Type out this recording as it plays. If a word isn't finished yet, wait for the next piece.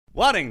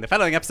Warning, the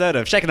following episode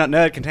of Shaken Not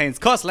Nerd contains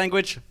coarse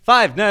language,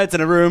 5 nerds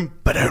in a room,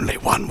 but only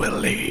one will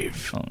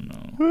leave. Oh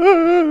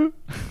no.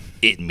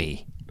 It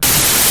me.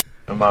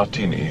 A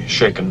martini,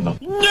 shaken not.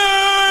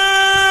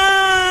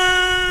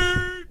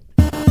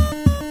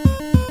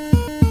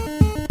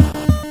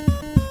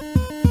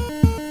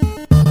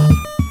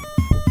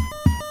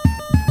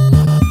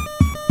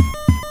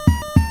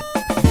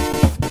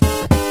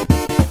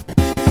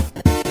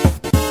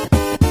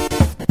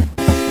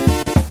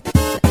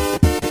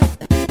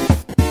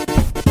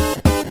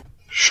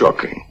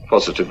 Shocking.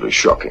 Positively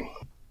shocking.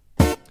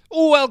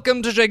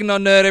 Welcome to Shaken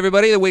Not Nerd,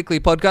 everybody, the weekly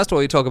podcast where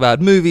we talk about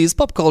movies,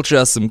 pop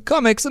culture, some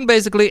comics, and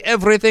basically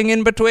everything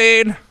in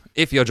between.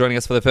 If you're joining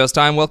us for the first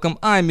time, welcome.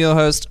 I'm your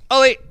host,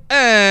 Ollie,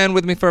 and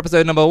with me for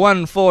episode number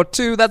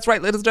 142, that's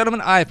right, ladies and gentlemen,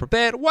 I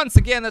prepared once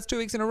again, that's 2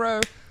 weeks in a row.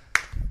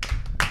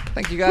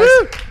 Thank you, guys.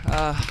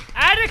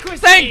 Adequacy!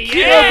 Thank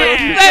you!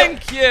 Yeah!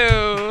 Thank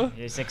you!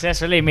 You're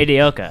successfully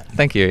mediocre.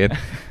 Thank you, Ian.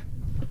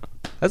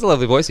 That's a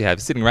lovely voice you have.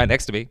 You're sitting right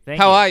next to me.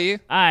 How are you?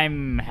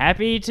 I'm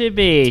happy to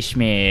be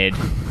Schmid.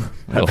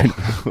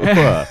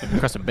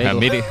 Across a bagel.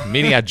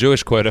 Meeting our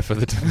Jewish quota for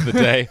the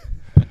day.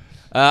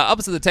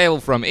 Opposite the table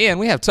from Ian,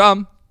 we have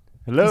Tom.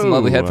 Hello. Some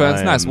lovely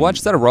headphones. Nice watch.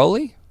 Is that a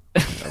Rolly?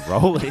 A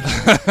Rolly.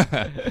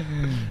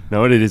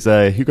 No, it is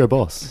a Hugo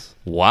Boss.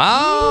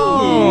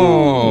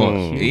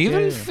 Wow. Ooh.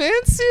 Even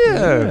fancier.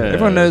 Yes.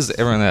 Everyone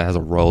that has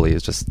a Rolly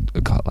is just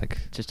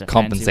Just a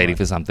compensating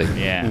fancy for something.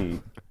 Yeah.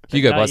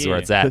 Hugo Not Boss is you. where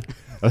it's at.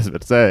 I was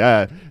about to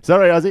say,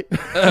 sorry, Ozzy.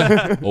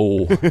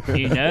 Oh.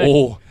 You know?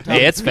 Oh. Yeah,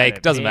 it's Tom's fake.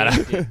 got Doesn't a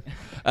matter. big-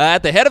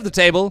 At the head of the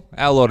table,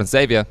 our Lord and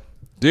Savior,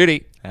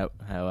 Duty. How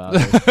are you?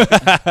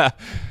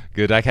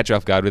 Good. Did I catch you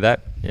off guard with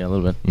that? Yeah, a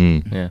little bit.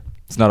 Mm. Yeah.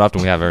 It's not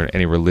often we have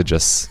any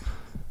religious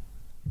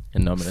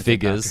In nomine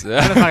figures.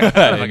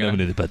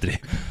 Patri.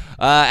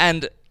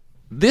 And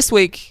this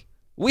week,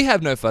 we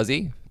have no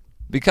Fuzzy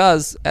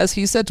because, as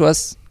he said to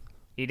us,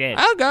 He did.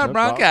 I've got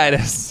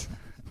bronchitis.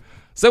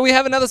 So we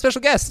have another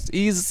special guest.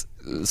 He's,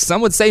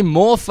 some would say,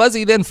 more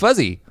fuzzy than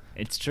fuzzy.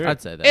 It's true.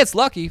 I'd say that. It's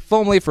Lucky,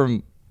 formerly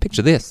from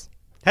Picture This.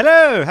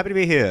 Hello, happy to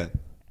be here.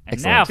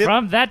 And now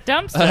from that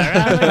dumpster.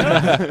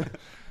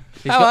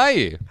 How are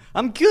you?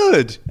 I'm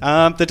good.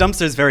 The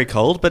dumpster is very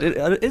cold, but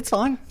it's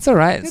fine. It's all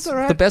right. It's all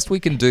right. the best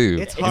we can do.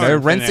 It's you home know, for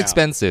rent's now.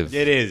 expensive.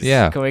 It is.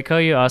 Yeah. Can we call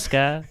you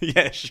Oscar?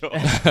 Yeah, sure.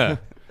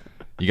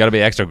 You got to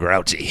be extra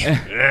grouchy.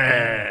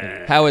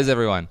 How is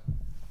everyone?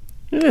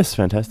 Yes,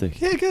 fantastic.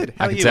 Yeah, good.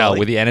 How I are can you, tell Ollie?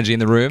 with the energy in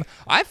the room.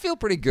 I feel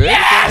pretty good. You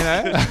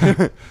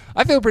know?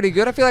 I feel pretty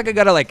good. I feel like I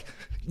got to,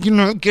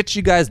 get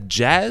you guys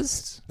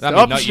jazzed. I mean,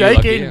 Stop not you,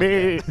 Lucky. shaking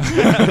me.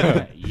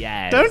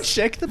 Yes. Don't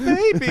shake the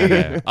baby.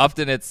 Yeah.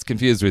 Often it's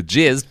confused with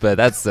jizzed, but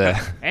that's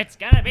It's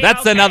gonna be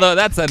that's okay.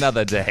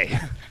 another day.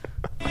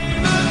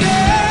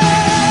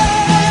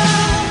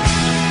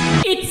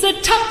 It's a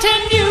top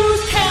 10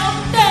 news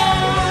countdown.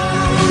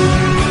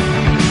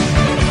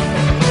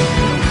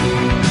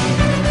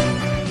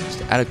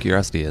 Just out of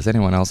curiosity, has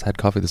anyone else had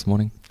coffee this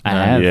morning? I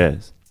have.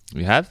 Yes.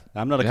 You have?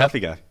 I'm not a You have? coffee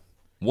guy.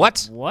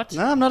 What? What?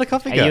 No, I'm not a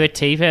coffee Are guy. you a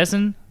tea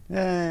person?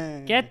 Yeah.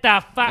 Get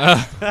the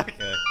fuck.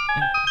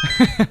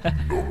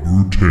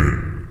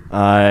 Okay.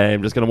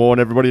 I'm just going to warn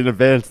everybody in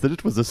advance that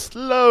it was a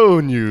slow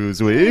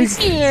news week.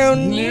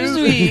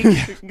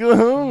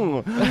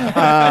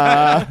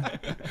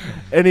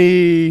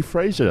 Any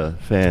Frasier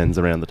fans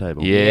around the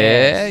table?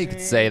 Yeah, you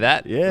could say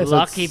that. Yes.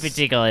 Lucky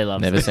particularly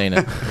loves Never it. seen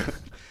it.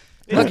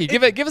 Lucky,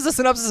 give us a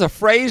synopsis of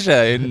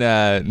Frasier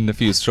in a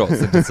few short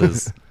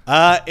sentences.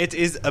 It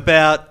is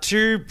about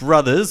two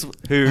brothers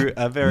who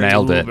are very...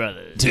 Nailed it.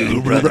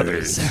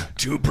 Brothers.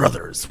 Two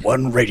brothers,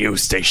 one radio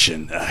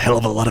station, a hell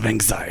of a lot of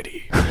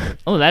anxiety.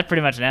 Oh, that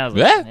pretty much nails it.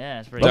 Yeah? Yeah,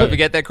 it's pretty Don't good.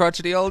 forget that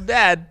crotchety old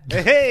dad.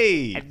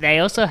 Hey! They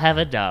also have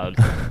a dog.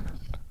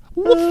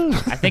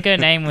 I think her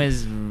name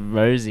was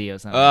Rosie or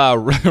something.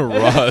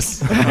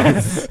 Ross.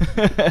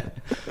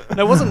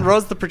 No, wasn't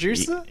Roz the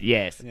producer?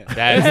 Yes.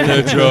 That's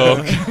the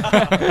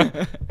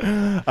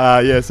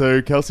joke.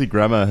 So Kelsey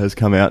Grammer has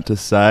come out to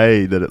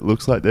say that it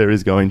looks like there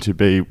is going to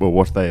be,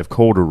 what they have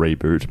called a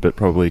reboot, but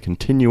probably a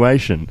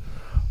continuation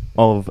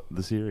of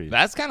the series.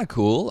 That's kind of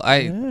cool. I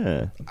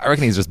Yeah.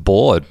 reckon he's just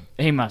bored.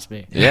 He must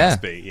be. Yeah.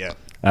 Must be, yeah.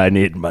 I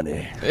need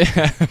money.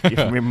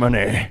 Give me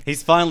money.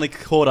 He's finally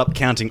caught up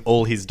counting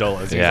all his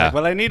dollars. He's Yeah. like,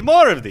 well, I need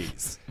more of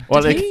these.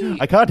 Well, he-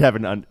 I can't have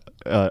an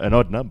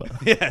odd number.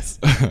 Yes.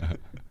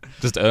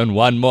 Just earn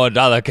one more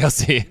dollar,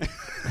 Kelsey.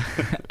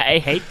 I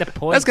hate the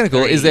point. That's kind of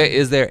cool. Is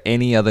there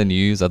any other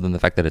news other than the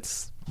fact that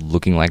it's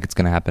looking like it's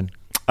going to happen?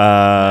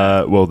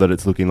 That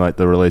it's looking like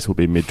the release will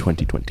be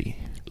mid-2020.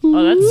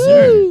 Oh, that's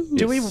soon.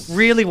 Do we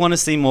really want to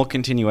see more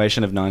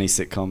continuation of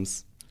 90s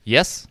sitcoms?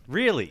 Yes.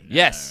 Really?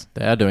 Yes.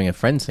 They are doing a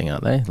Friends thing,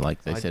 aren't they?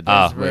 Like they said.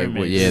 Ah.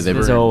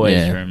 There's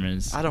always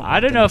rumors. I don't I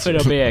don't want know them if to.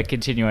 it'll be a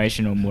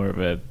continuation or more of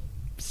a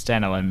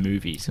standalone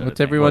movie. Sort What's of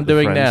thing. everyone What the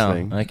doing Friends now?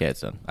 thing. Okay, it's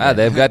done.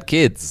 They've got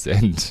kids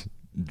and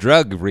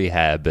drug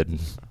rehab and,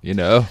 I don't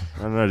know.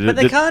 But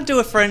they can't do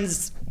a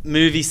Friends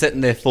movie set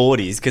in their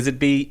 40s because it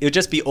would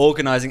just be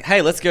organising.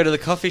 Hey, let's go to the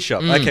coffee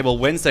shop. Okay, well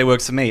Wednesday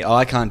works for me. Oh,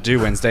 I can't do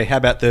Wednesday. How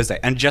about Thursday?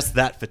 And just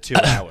that for 2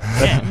 hours.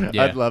 Yeah.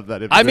 I'd love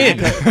that. If I'm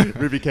the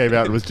movie came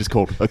out and was just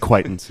called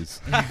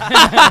Acquaintances.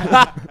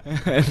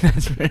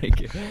 That's pretty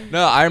good.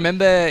 No, I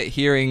remember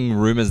hearing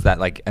rumors that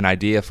like an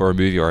idea for a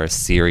movie or a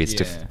series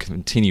to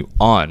continue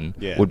on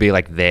would be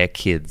like their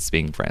kids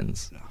being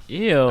friends.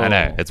 Ew. I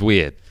know, it's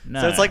weird.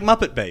 No. So it's like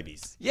Muppet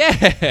Babies.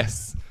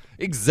 Yes,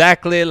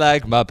 exactly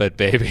like Muppet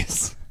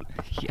Babies.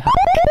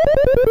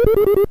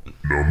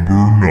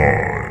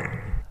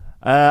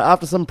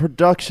 After some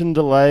production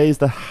delays,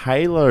 the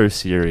Halo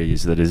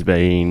series that is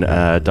being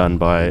done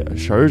by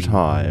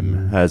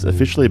Showtime has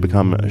officially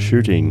become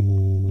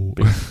shooting.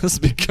 It's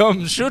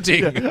become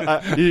shooting.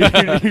 You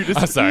just,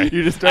 I'm sorry.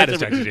 You just I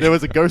distracted you. There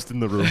was a ghost in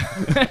the room.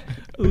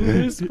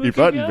 You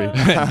frightened me.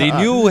 The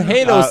new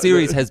Halo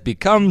series has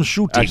become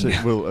shooting. Actually,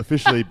 will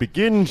officially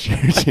begin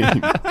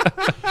shooting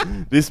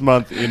this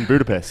month in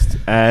Budapest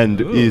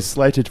and is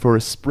slated for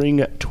a spring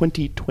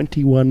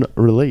 2021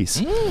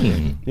 release.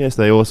 Yes,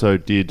 they also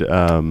did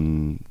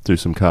do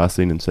some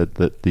casting and said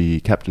that the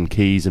Captain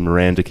Keyes and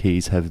Miranda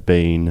Keyes have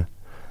been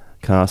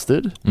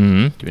casted,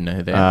 Do we know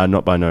who they are?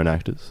 not by known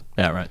actors.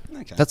 Yeah, right.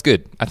 That's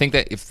good. I think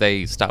that if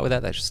they start with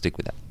that, they should stick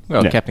with that.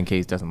 Well, Yeah. Captain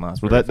Keys doesn't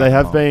last. Well, very they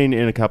have long. been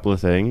in a couple of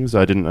things.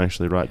 I didn't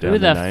actually write down Who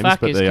their the names,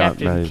 fuck but is they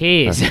Captain aren't.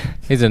 Keys?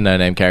 He's a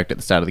no-name character at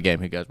the start of the game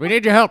who goes, "We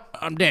need your help.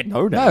 I'm dead."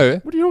 No. What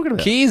are you talking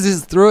about? Keys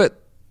is through it.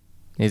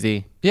 Is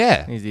he?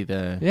 Yeah. Is he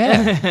the?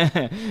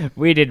 Yeah.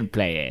 We didn't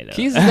play it.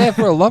 Keys is there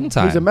for a long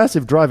time. He's a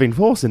massive driving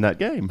force in that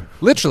game.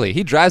 Literally,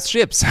 he drives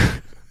ships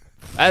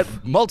at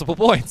multiple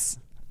points.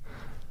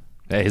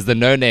 He's the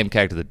no-name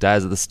character that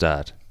dies at the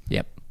start.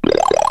 Yep.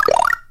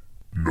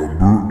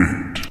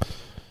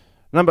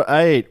 Number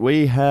 8,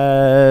 we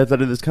have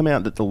that it has come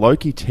out that the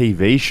Loki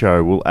TV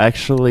show will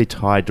actually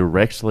tie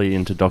directly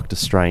into Doctor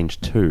Strange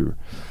 2.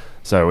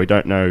 So we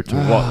don't know to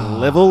what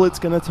level it's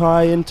going to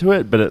tie into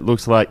it, but it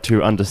looks like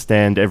to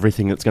understand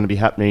everything that's going to be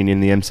happening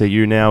in the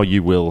MCU now,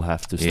 you will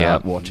have to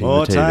start watching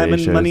More the TV time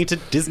and shows. money to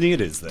Disney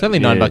it is. Then. It's only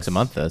 $9 Yes. a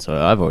month though, so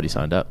I've already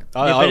signed up.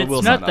 I Yeah, but will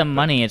it's sign not up, the but-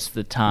 money; it's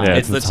the time. Yeah,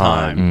 It's the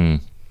time.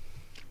 Mm.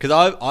 Because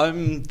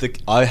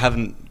I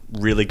haven't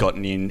really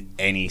gotten in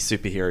any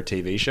superhero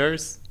TV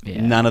shows.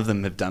 Yeah. None of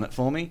them have done it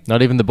for me.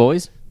 Not even the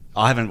boys.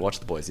 I haven't watched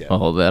The Boys yet.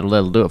 Oh,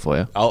 that'll do it for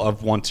you. I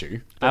want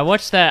to. I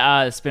watched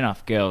that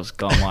spin-off, Girls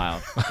Gone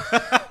Wild.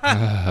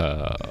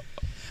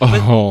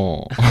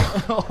 Oh.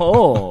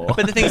 Oh,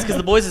 But the thing is, because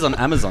The Boys is on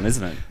Amazon,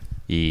 isn't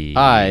it?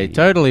 I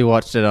totally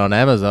watched it on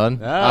Amazon.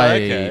 Ah, I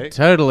okay.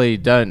 totally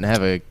don't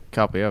have a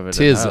copy of it.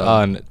 Tis at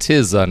home.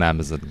 on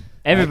Amazon.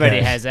 everybody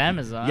has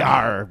Amazon.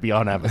 Yar, be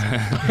on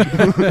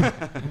Amazon.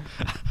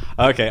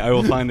 Okay, I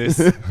will find this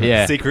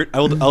Yeah. secret.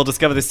 I'll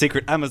discover this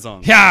secret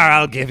Amazon. Yeah,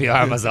 I'll give you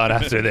Amazon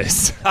after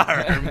this.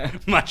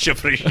 Much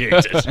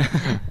appreciated.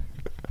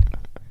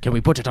 Can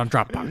we put it on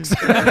Dropbox?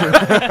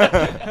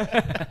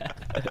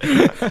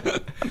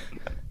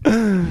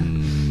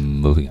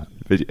 Moving on.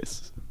 But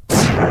yes.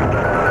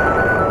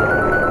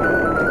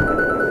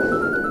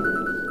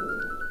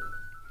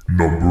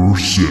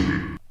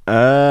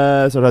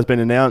 So it has been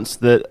announced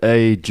that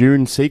a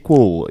Dune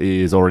sequel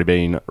is already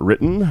being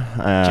written.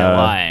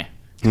 July.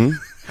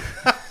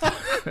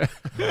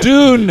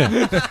 Dune!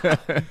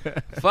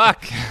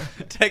 Fuck.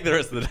 Take the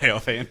rest of the day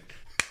off, Ian.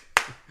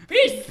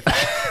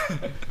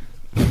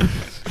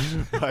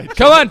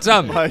 Come on,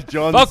 Tom. By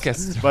John,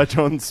 Focus. by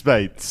John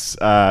Spates.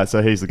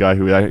 So he's the guy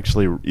who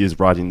actually is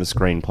writing the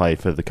screenplay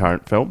for the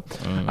current film.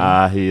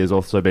 He has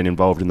also been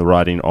involved in the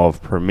writing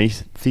of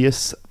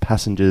Prometheus,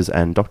 Passengers,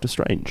 and Doctor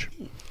Strange.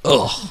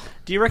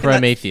 Do you reckon that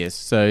Prometheus.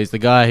 So he's the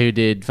guy who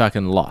did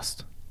fucking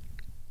Lost.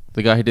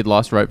 The guy who did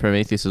Lost wrote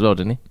Prometheus as well,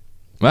 didn't he?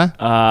 What?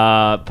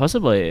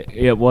 Possibly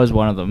it was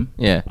one of them.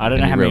 Yeah, I don't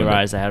and know he how many ruined it.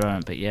 writers they had on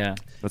it, but yeah.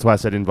 That's why I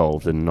said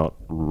involved and not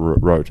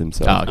wrote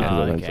himself. Oh, okay. because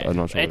I don't- Okay. I'm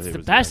not sure It's whether he the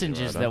was passengers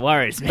director that or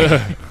worries me.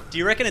 Do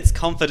you reckon it's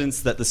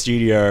confidence that the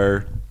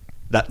studio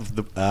that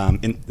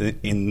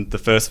in the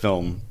first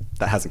film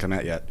that hasn't come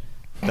out yet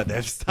that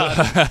they've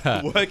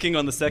started working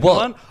on the second Well-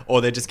 one,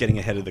 or they're just getting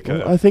ahead of the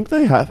curve? I think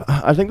they have.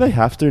 I think they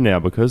have to now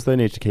because they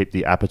need to keep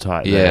the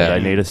appetite. Yeah. there.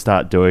 They need to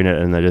start doing it,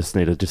 and they just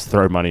need to just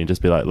throw money and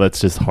just be like, let's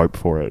just hope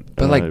for it.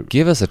 But And like,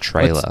 give us a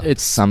trailer.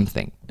 It's-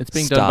 something. It's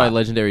being done by Start.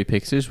 Legendary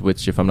Pictures,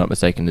 which, if I'm not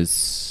mistaken,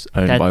 is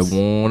owned by That's-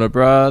 Warner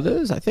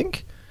Brothers, I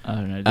think. I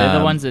don't know. They're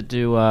the ones that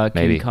do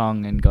maybe. King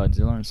Kong and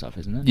Godzilla and stuff,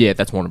 isn't it? Yeah,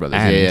 that's Warner Brothers.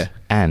 And, yeah.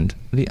 and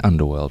the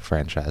Underworld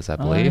franchise, I Oh,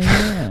 believe.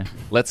 yeah.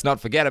 Let's not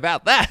forget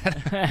about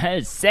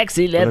that.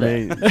 Sexy But I leather.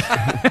 mean,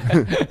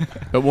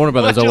 But Warner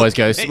Brothers What always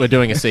do you goes, mean? we're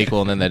doing a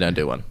sequel, and then they don't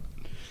do one.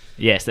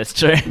 Yes, that's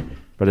true.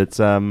 but it's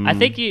I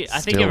think you're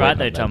Still right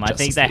though, waiting on Tom. that I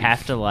think Justice they League.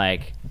 have to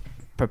like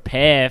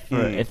prepare for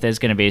if there's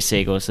going to be a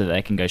sequel, so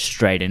they can go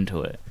straight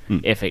into it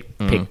if it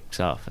picks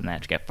off, and they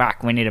have to go.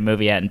 Fuck, we need a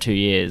movie out in 2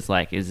 years.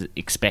 Like is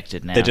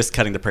expected now. They're just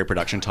cutting the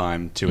pre-production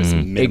time to as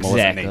minimal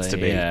as it needs to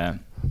be. Yeah.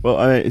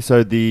 Well,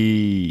 so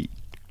the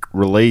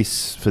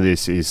release for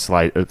this is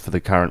for the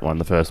current one.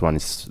 The first one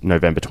is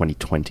November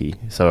 2020.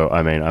 So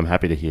I mean, I'm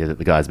happy to hear that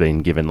the guy's been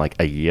given like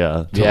a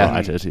year to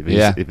write it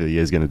if he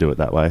is going to do it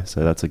that way.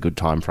 So that's a good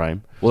time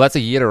frame. Well, that's a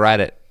year to write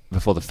it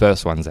before the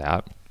first one's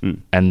out,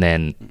 and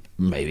then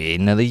maybe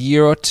another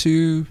year or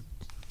two.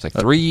 It's like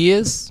 3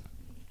 years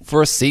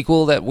for a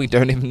sequel that we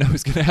don't even know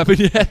is going to happen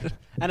yet.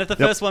 And if the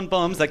first one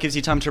bombs, that gives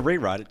you time to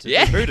rewrite it to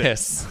reboot it.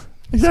 Yes.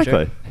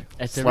 Exactly.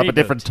 It's a Slap a reboot.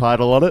 different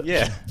title on it.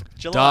 Yeah.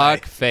 July.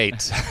 Dark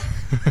Fate.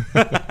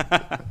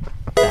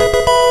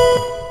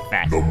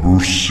 Fact.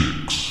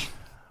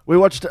 We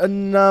watched a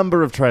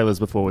number of trailers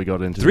before we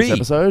got into 3. this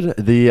episode.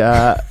 The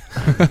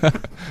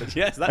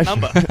Yes, that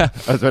number.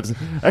 I was about to say,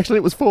 actually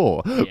it was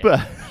 4, but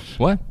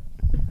What?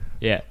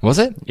 Yeah. Was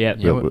it? Yeah.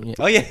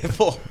 Oh, yeah,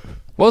 4.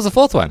 What was the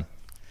fourth one?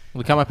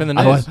 We come up in the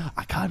I, news.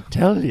 I can't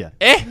tell you.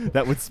 Eh?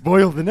 That would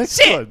spoil the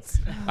next Shit. ones.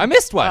 I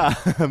missed one.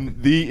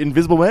 The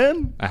Invisible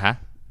Man. Uh-huh.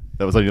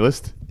 That was on your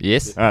list.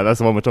 Yes. That's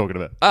the one we're talking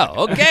about.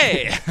 Oh,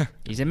 okay.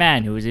 He's a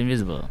man who is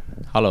invisible.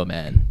 Hello,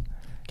 man.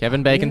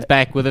 Kevin Bacon's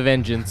back with a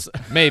vengeance.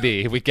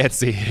 Maybe we get to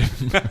see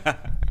him.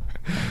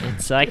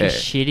 It's like a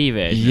shitty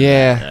version.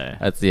 Yeah. Of that,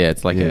 though. That's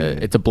it's like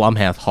it's a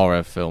Blumhouse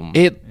horror film.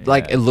 It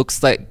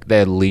looks like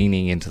they're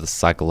leaning into the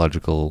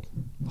psychological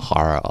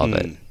horror of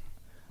it.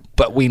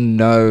 But we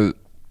know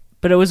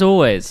But it was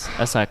always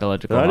a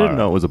psychological I didn't horror.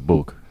 know it was a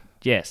book.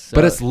 Yes.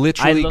 but so it's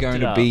literally I looked going it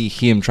to up. be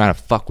him trying to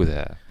fuck with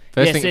her.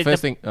 First Yeah, thing. see,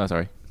 First the- thing. Oh,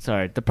 sorry.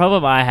 Sorry. The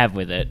problem I have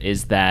with it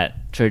is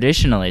that,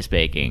 traditionally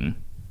speaking,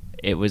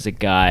 it was a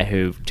guy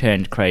who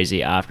turned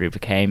crazy after he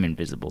became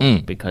invisible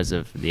because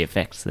of the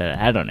effects that it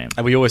had on him.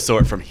 And we always saw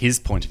it from his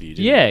point of view,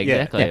 didn't Yeah, we?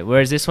 exactly.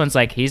 Whereas this one's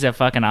like, he's a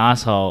fucking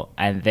asshole,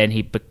 and then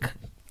he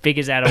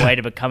figures out a way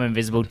to become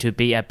invisible to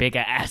be a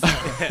bigger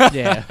asshole.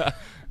 Yeah.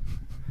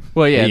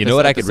 Well, yeah. You know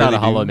what I at the could start really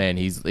of Hollow do? Man,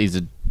 he's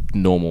a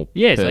normal.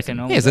 Yeah, he's like a person.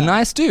 normal Yeah, he's a guy.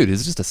 nice dude.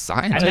 He's just a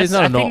scientist. And He's that's-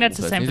 not a I think normal that's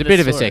the person. same He's for a the bit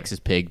of a story.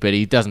 sexist pig, but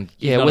he doesn't.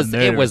 he's Yeah, not a it was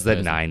murderous the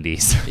person.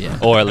 90s. Yeah.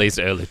 Or at least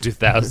early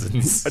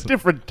 2000s. A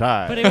different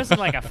time. But he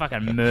wasn't like a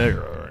fucking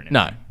murderer or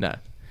anything. No.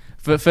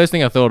 First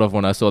thing I thought of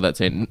when I saw that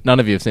scene. None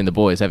of you have seen The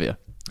Boys, have you?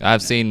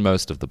 I've seen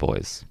most of the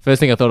boys. First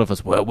thing I thought of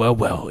was,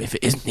 well, if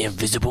it isn't the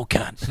invisible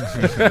cunt.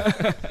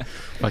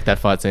 Like that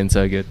fight scene,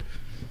 so good.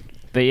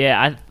 But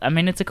yeah, I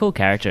mean, it's a cool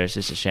character. It's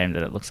just a shame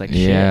that it looks like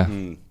Yeah.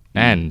 shit.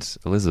 And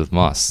Elizabeth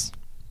Moss.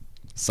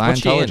 What's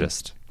she in?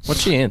 Scientologist.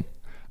 What's she in?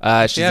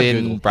 She's have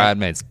in Google.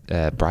 Bridesmaid's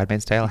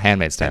Tale?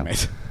 Handmaid's Tale.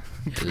 Mate.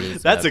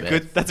 That's a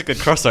good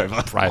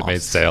crossover.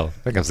 Bridesmaid's Tale. I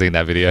think I've seen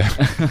that video.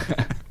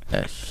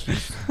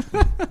 She's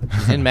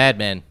in Mad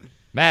Men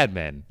Mad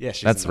Men. Yeah,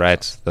 she's That's in that.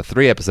 right. The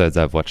 3 episodes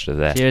I've watched of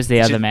that. Here's the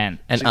other man.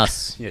 and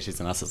Us Yeah, she's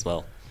in Us as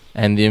well.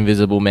 and The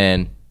Invisible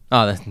Man.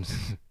 Oh, that's.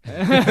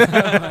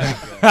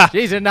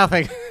 She's in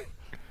nothing.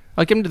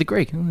 I'll give him to the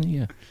Greek. Oh,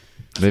 yeah.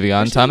 Moving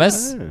on,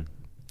 Thomas.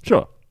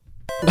 Sure.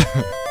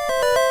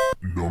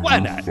 Why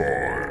not?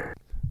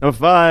 Number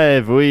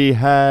 5, we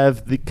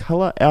have the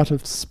Color Out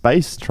of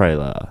Space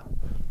trailer.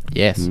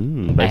 Yes.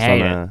 Based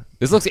hate on it.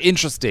 This looks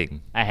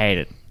interesting. I hate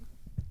it.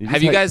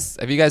 Have you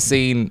guys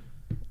seen...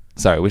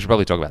 Sorry, we should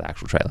probably talk about the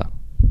actual trailer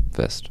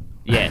first.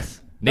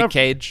 Yes. Nick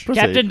Cage. Proceed.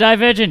 Captain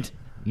Divergent.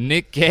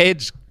 Nick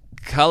Cage,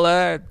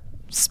 color,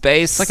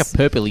 space. It's like a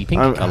purpley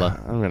pink color.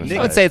 I'm gonna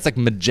I would say it's like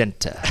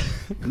magenta.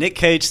 Nick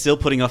Cage still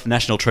putting off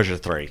National Treasure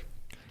 3.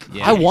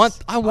 I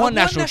want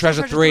National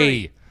Treasure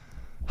 3.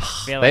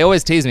 Feel They it.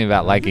 always tease me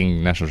about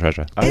liking National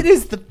Treasure. It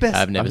is the best.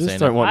 I've I never just seen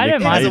don't it. want I Nick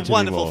don't mind. Cage It's a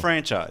wonderful anymore.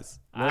 franchise.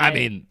 I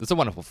mean, it's a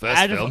wonderful first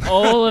Out film. of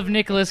all of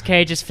Nicolas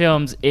Cage's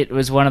films, it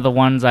was one of the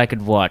ones I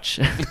could watch.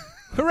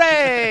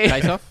 Hooray!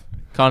 Face Off?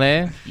 Con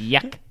Air?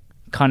 Yuck.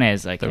 Con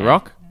Air's okay. The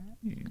Rock?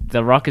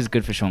 The Rock is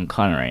good for Sean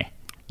Connery,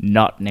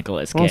 not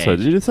Nicolas Cage. Also,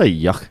 did you just say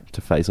yuck to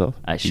Face Off?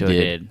 I sure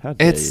did. did. How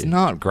dare It's you.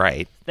 not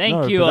great. Thank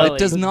No, you, but Ollie. It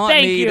does not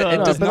Thank need. you,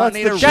 It does but not that's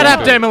need the a Shut up,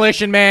 reboot.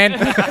 Demolition Man!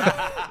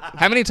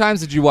 How many times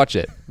did you watch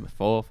it?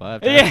 4 or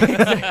 5 times.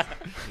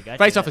 Yeah.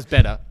 Face Off is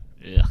better.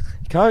 Ugh.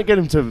 Can't get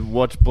him to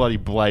watch bloody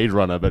Blade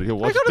Runner, but he'll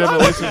watch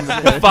Demolition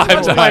Man. 5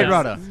 times. Blade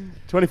Runner.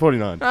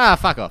 2049. Ah,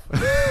 fuck off.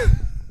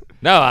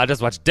 No, I'll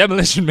just watch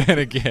Demolition Man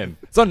again.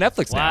 It's on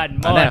Netflix now.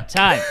 One more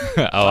time.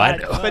 Oh, I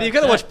know. But you've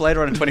got to watch Blade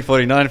Runner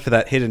 2049 for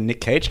that hidden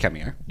Nick Cage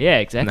cameo. Yeah,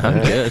 exactly.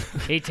 Good.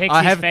 He takes I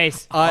his have-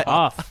 face I-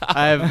 off.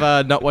 I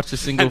have not watched a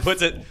single. And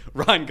puts it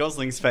Ryan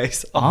Gosling's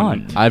face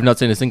On. I have not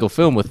seen a single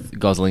film with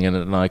Gosling in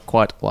it, and I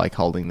quite like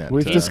holding that.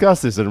 We've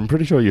discussed this, and I'm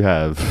pretty sure you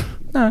have.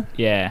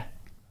 Yeah.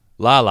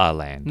 La La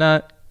Land.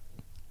 No,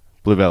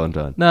 Blue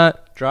Valentine. no,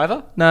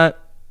 Driver? no.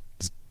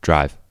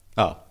 Drive.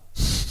 Oh.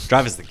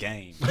 Driver's the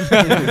game.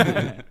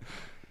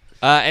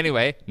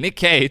 Anyway, Nick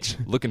Cage,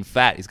 looking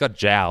fat. He's got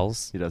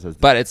jowls. He does have.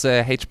 But it's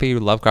a H.P.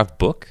 Lovecraft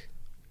book.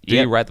 Did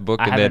Yep. you write the book?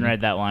 I and haven't then...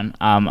 read that one.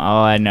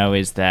 All I know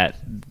is that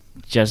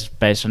just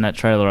based on that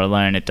trailer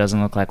alone, it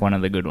doesn't look like one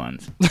of the good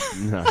ones.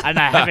 And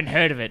I haven't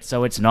heard of it,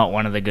 so it's not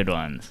one of the good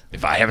ones.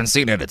 If I haven't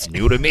seen it, it's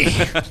new to me.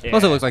 Yeah.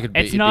 Also, looks like it'd be,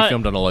 It's it'd be not-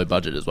 filmed on a low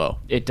budget as well.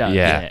 It does.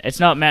 Yeah. Yeah. It's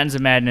not Mountains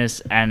of Madness,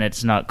 and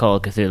it's not Call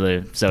of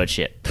Cthulhu, so it's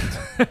shit.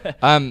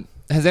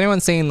 Has anyone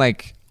seen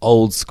like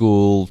old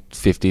school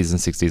 50s and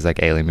 60s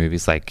like alien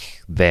movies,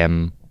 like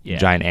Them, Yeah.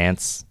 Giant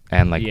Ants,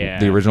 and like Yeah.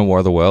 the original War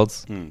of the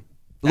Worlds. It looks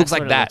That's like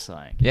what it that. looks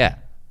like. Yeah,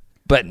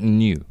 but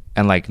new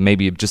and like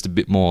maybe just a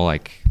bit more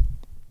like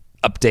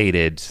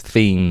updated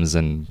themes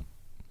and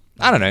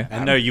I don't know.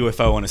 And no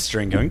UFO on a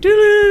string going.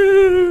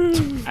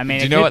 "Doo-doo." I mean,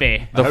 Do you it know could what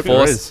be. I hope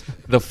there is.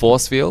 the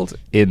force field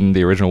in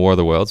the original War of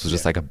the Worlds was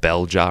just like a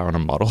bell jar on a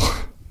model.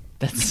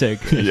 That's so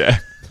good. Yeah.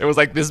 It was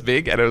like this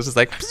big and it was just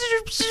like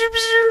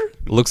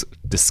looks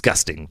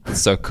disgusting.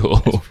 It's so cool.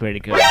 Pretty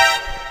good.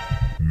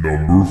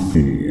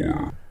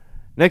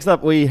 Next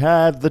up, we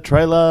have the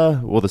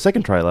trailer, or the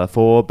second trailer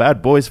for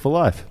Bad Boys for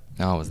Life.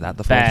 Oh, was that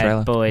the fourth Bad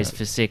trailer? Boys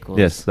for sequels.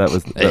 Yes, that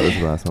was the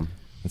last one.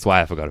 That's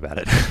why I forgot about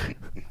it.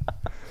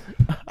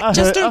 I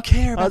just don't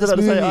care about I was this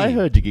about to say, movie. I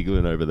heard you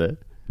giggling over there.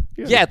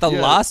 Yeah, the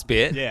last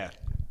bit. Yeah.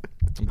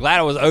 I'm glad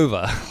it was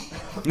over.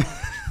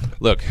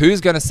 Look, who's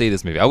going to see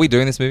this movie? Are we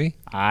doing this movie?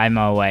 I'm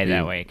away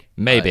that week.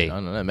 Maybe. I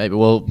don't know. Maybe.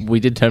 Well, we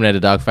did Terminator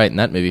Dark Fate, and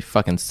that movie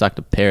fucking sucked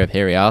a pair of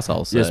hairy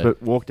assholes. So. Yes,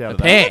 but walked out of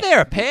Pair. that.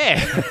 They're a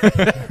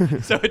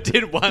pair. So it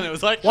did one. It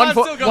was like One I've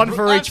for- still got- one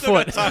for I've each still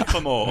got foot. time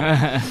for more.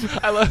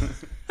 I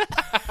love.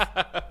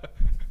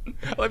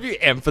 I love you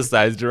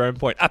emphasized your own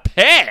point. A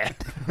pair.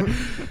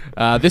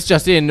 This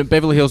just in: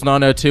 Beverly Hills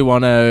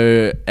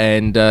 90210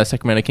 and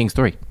Sacramento Kings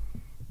 3.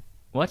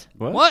 What?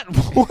 What?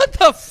 What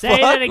the Say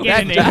fuck? that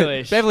again in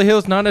English. Beverly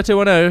Hills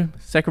 90210,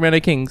 Sacramento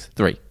Kings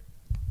 3.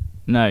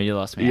 No, you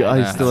lost me. Yeah,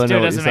 I still don't know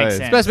what doesn't you're make saying.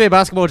 sense. Supposed to be a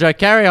basketball joke.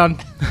 Carry on.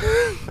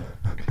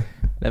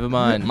 Never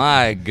mind.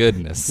 My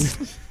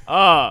goodness.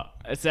 Oh,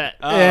 it's a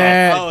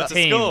Yeah. Oh, it's a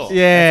teams. score.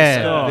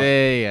 Yeah, score.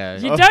 there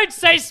you go. You don't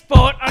say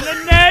sport on the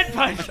Nerd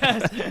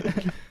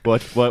Podcast.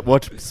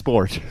 What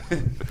sport?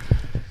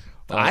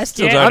 I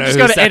still Yeah, don't I'm know just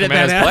who gonna edit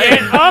that Sacramento's out.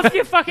 playing. Get off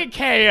your fucking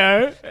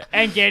KO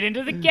and get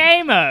into the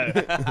game-o.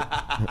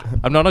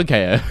 I'm not on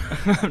KO.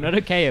 I'm not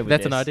okay with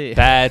That's this. an idea.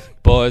 Bad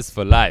Boys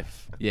for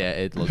Life. Yeah,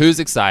 it looks. Who's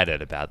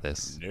excited about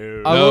this? I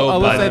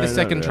will say the No,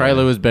 second no.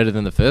 trailer was better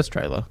than the first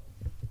trailer.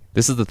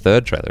 This is the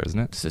third trailer, isn't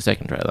it? It's the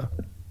second trailer.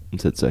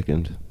 It's at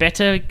second.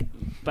 Better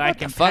by What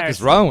the comparison. fuck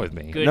is wrong with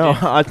me? Good. No,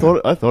 I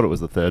thought it was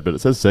the third, but it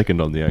says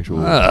second on the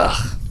actual Ugh.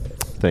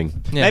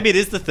 thing. Yeah. Maybe it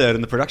is the third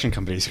and the production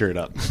company screwed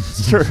up.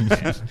 It's true.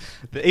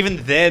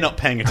 Even they're not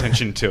paying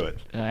attention to it.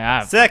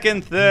 Ah,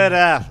 Second, third,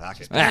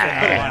 fuck it. put it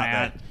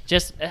out.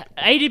 Just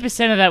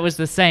 80% of that was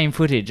the same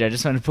footage. I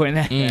just want to point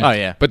that out. Oh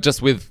yeah. But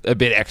just with a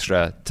bit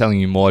extra, telling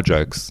you more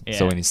jokes. Yeah.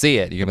 So when you see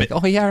it, you're going to be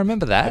like, oh yeah, I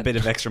remember that. A bit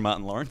of extra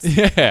Martin Lawrence.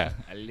 Yeah.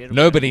 little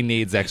Nobody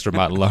needs extra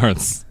Martin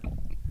Lawrence.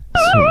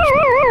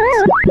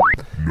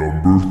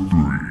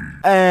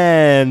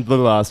 And the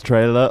last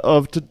trailer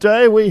of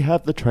today, we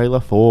have the trailer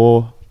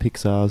for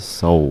Pixar's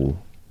Soul.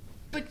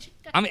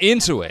 I'm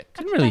into it.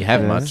 Didn't really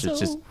have much. It's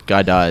just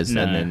guy dies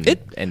No. and then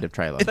end of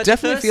trailer. It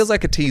definitely feels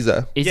like a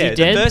teaser. Is Yeah, he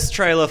dead? the first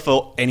trailer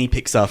for any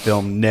Pixar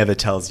film never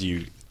tells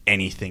you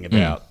anything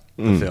about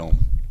the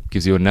film.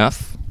 Gives you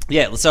enough.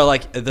 Yeah, so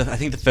like I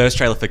think the first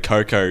trailer for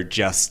Coco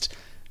just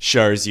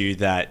shows you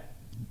that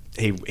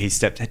he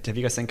stepped. Have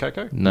you guys seen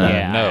Coco? No.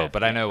 Yeah, no, I-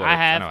 but I know what I it- I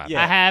have. know what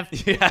I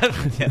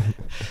have. Yeah.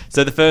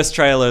 So the first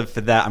trailer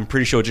for that, I'm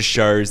pretty sure, just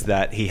shows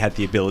that he had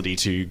the ability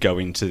to go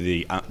into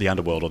the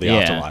underworld or the Yeah.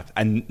 afterlife,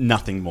 and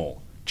nothing more.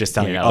 Just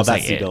telling Yeah, you, that oh, was that's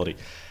like the it. ability.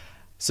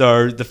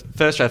 So the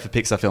first trailer for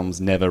Pixar films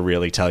never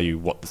really tell you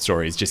what the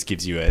story is. Just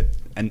gives you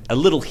a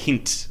little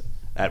hint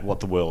at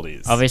what the world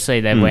is. Obviously,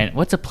 they went,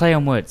 what's a play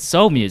on words?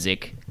 Soul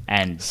music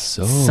and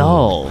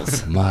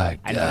souls. My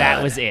And God.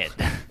 that was it.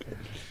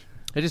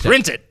 It is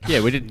Print it. Yeah,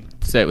 we did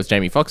say it was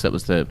Jamie Foxx. That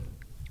was the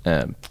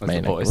main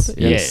actor, voice. was it?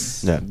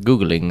 Yes. Yeah.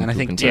 Googling. and I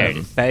think can Tina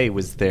confirm. Fey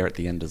was there at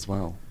the end as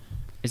well.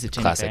 Is it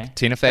Tina Classic. Fey?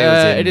 Tina Fey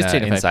was in it is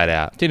Tina Fey. Inside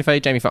Out. Tina Fey,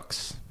 Jamie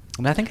Foxx.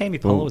 And I think Amy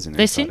Poehler was in there.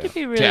 They seem to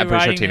be really I'm pretty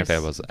sure writing Tina Fey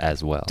this was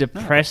as well.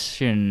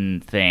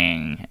 depression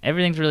thing.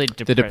 Everything's really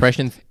depressed. The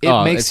depression.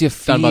 It makes it's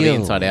you done by the feel.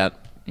 Inside Out.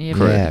 Yeah, Correct.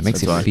 but Yeah, it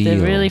makes That's you why. feel.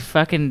 they're really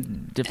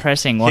fucking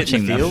depressing Hitting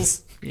watching the them.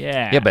 feels.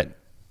 Yeah. Yeah, but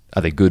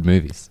are they good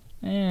movies?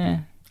 Yeah.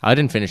 I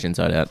didn't finish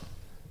Inside Out.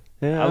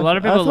 Yeah, A lot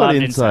of I people thought loved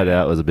Inside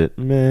Out was a bit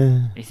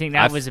meh. You think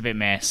that was a bit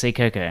meh? See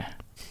Coco.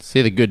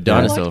 See the Good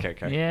I Dinosaur. liked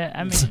Coco. Yeah,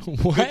 I mean,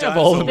 Why of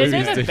all the movies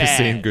have you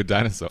seen Good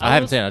Dinosaur? I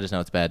haven't seen it. I just know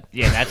it's bad.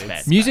 yeah, that's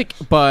bad. Music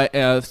by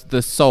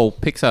the Soul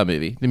Pixar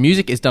movie. The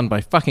music is done by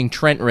fucking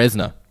Trent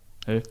Reznor.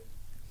 Who?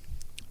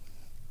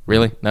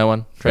 Really? No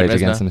one? Trent Rage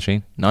Reznor? Against the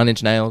Machine. 9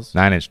 Inch Nails.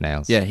 9 Inch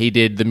Nails. Yeah, he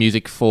did the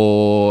music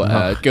for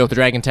Girl with the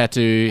Dragon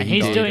Tattoo. And He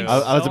he's did- doing.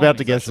 I was about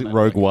to guess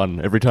Rogue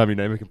One. Every time you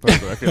name a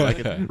composer, I feel like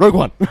it. Rogue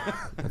One.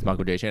 That's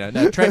Michael Giacchino.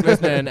 No, Trent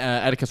Reznor and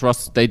Atticus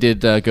Ross, they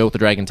did Girl with the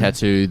Dragon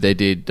Tattoo. They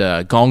did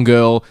Gone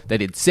Girl. They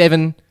did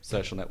Seven.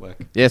 Social Network.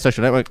 Yeah,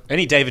 Social Network.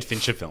 Any David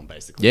Fincher film,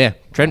 basically. Yeah,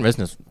 Trent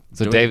Reznor's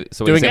So doing, David,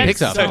 so what doing you're a saying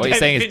Pixar is- film. what you're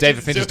saying is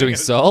David Fincher's doing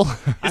Soul? I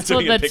He's thought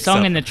doing a that Pixar song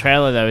in film. the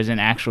trailer though is an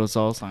actual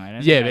soul song. I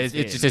don't Yeah, think but that's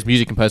it just says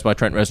music composed by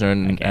Trent Reznor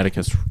and Okay.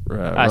 Atticus Oh,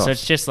 Ross. so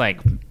it's just like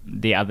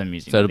the other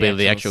music. So it'll be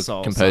the actual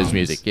soul composed songs.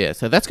 music. Yeah,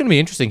 so that's going to be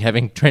interesting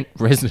having Trent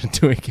Reznor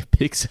doing a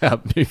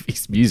Pixar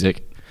movie's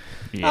music.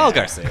 Yeah. I'll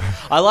go see it.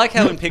 I like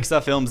how in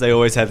Pixar films they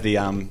always have the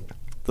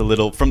the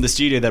little from the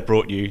studio that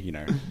brought you,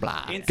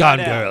 Inside Gone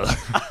Out. Girl.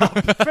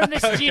 From the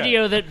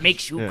studio that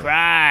makes you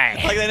cry.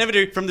 Like they never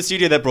do. From the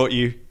studio that brought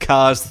you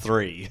Cars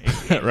 3,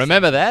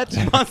 Remember that?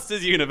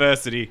 Monsters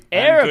University,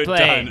 and Good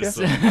Aeroplanes.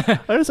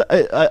 Dinosaur.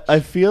 I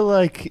feel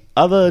like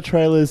other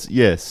trailers,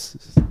 yes,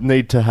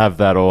 need to have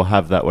that or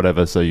have that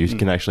whatever so you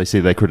can actually see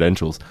their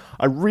credentials.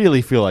 I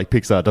really feel like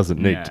Pixar doesn't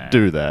need to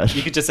do that.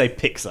 You could just say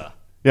Pixar.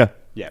 Yeah.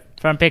 Yeah.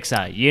 From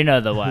Pixar, you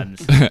know the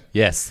ones.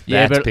 Yes,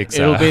 Yeah, that's but Pixar.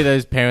 it'll be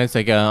those parents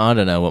that go, I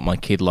don't know what my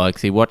kid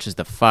likes. He watches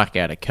the fuck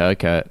out of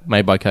Coco,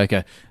 made by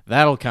Coco.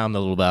 That'll calm the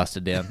little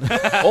bastard down.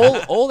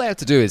 all they have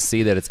to do is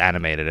see that it's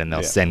animated, and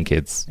they'll send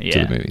kids to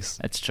Yeah, the movies.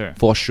 that's true.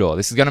 For sure.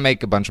 This is going to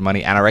make a bunch of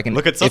money, and I reckon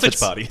Look at if Sausage it's-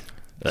 Party.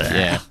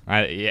 Yeah.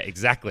 Yeah,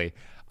 exactly.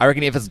 I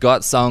reckon if it's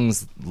got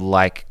songs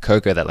like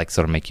Coco that like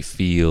sort of make you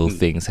feel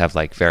things, have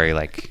like very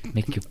like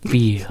Make you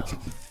feel.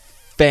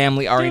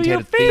 family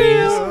oriented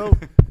themes.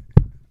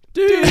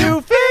 Do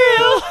you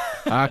feel?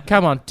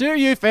 Come on, do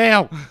you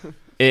feel?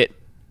 It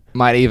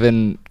might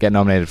even get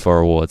nominated for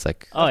awards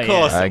like Oh,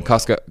 course. yeah.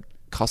 Costco.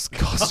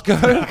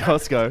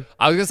 Costco.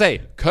 I was gonna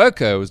say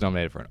Coco was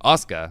nominated for an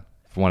Oscar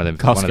for one of them.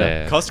 One Costco. of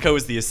their, Costco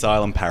is the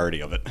Asylum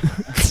parody of it.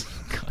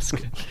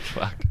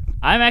 Fuck.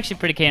 I'm actually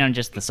pretty keen on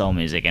just the soul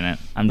music in it.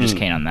 I'm just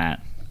keen on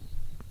that.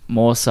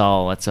 More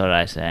soul, that's what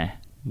I say.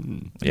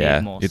 Yeah,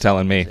 more you're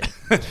soul telling me.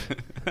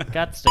 music.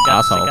 Guts to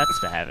Asshole.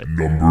 have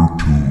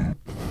it.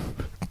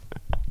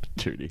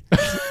 Judy.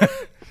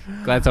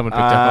 Glad someone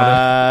picked up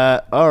on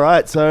it. All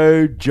right,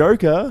 so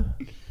Joker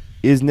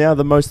is now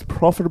the most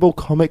profitable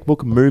comic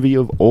book movie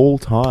of all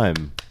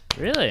time.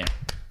 Really?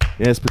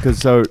 Yes, because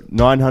so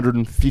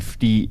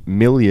 950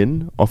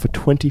 million off a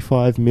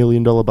 $25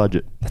 million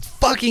budget. That's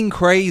fucking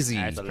crazy.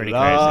 That's pretty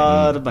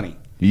lot of money.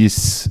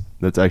 Yes,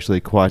 that's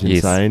actually quite Yes.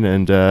 insane.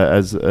 And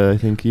as I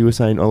think you were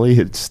saying, Ollie,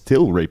 it's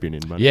still reaping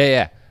in money.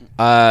 Yeah.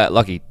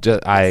 Lucky.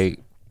 I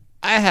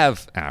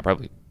have, and I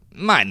probably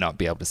might not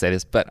be able to say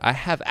this, but I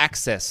have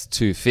access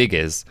to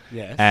figures.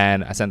 Yes.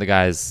 And I sent the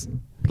guys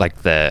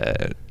like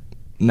the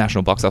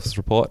national box office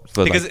report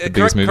for Because like, the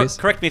biggest movies.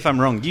 correct me if I'm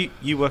wrong.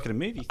 You work at a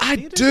movie I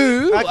theater?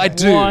 do. Okay. I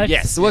do. What?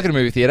 Yes, I work at a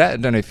movie theater. I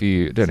don't know if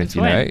you know. when?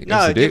 Yes, No,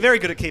 I do. you're very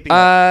good at keeping. keeping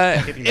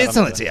that It's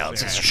on the under- TL.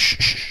 Just Yeah.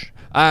 shh.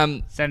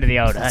 Send to the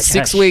old hush,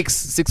 6 hush. weeks.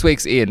 6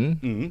 weeks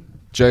in,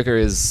 Joker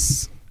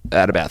is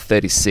at about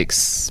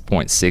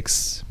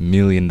 $36.6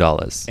 million In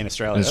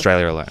Australia? In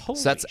Australia alone. Holy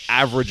So that's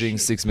averaging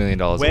 $6 million.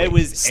 a Where week.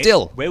 was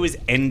still? Where was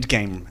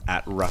Endgame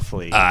at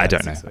roughly? I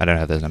don't know. I don't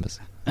have those numbers.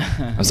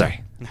 I'm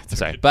sorry. I'm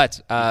sorry.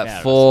 But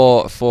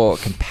for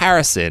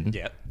comparison,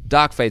 Yep.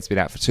 Dark Fate's been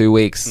out for 2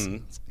 weeks.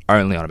 It's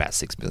only on about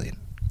 $6 million.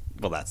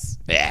 Well, that's.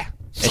 Yeah.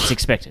 It's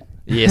expected.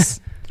 Yes.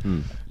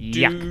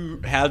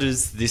 Yuck. How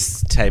does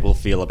this table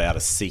feel about a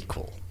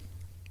sequel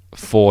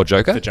For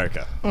Joker, for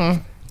Joker?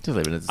 Just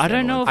leave it as a I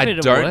don't know standalone. if I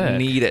it'll don't work.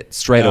 need it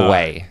straight No.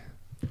 away.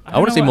 I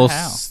want to see know more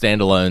how.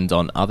 standalones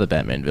on other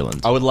Batman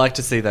villains. I would like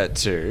to see that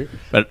too.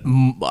 But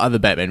other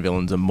Batman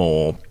villains are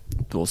more,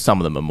 well, some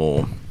of them are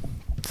more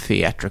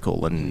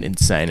theatrical and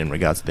insane in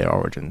regards to their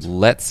origins.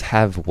 Let's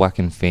have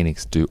Joaquin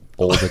Phoenix do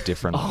all the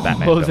different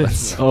Batman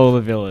villains. all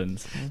the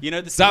villains. You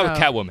know the Start scene,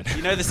 with Catwoman.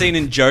 You know the scene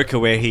in Joker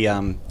where he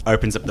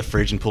opens up the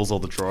fridge and pulls all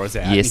the drawers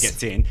out Yes. and he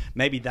gets in.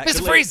 Maybe that. Mr.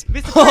 could Freeze!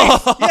 Mr.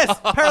 Freeze! Yes,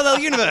 parallel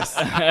universe.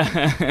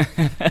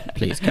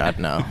 Please, God,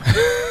 no.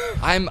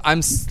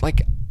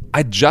 Like,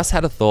 I just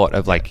had a thought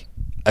of like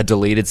a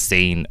deleted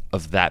scene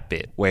of that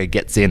bit where it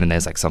gets in and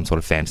there's like some sort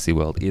of fantasy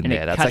world in And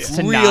there. it That's cuts like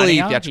to really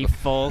Narnia. He theatrical.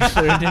 falls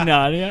through into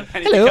Narnia.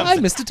 Hello, I'm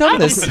Mr.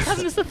 Thomas.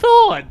 Mr.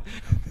 Thorne.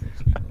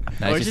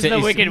 No, Or he's just just- the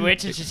he's- Wicked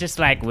Witch, and she's just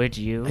like, would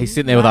you? He's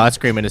sitting there with ice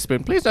cream and a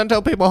spoon. Please don't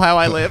tell people how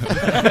I live.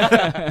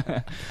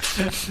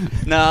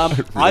 Nah,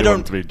 Really I want it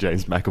don't. to be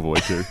James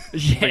McAvoy too.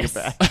 Yes.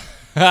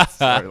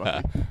 Sorry,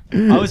 Lucky.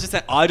 I was just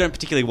saying I don't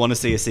particularly want to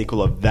see a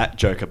sequel of that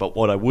Joker, but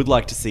what I would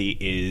like to see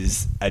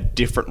is a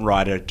different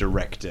writer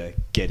director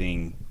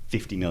getting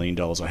 $50 million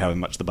or however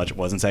much the budget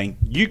was and saying,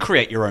 you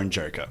create your own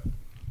Joker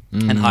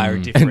and hire a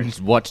and different.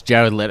 just watch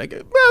Jared Leto go,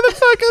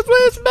 motherfuckers,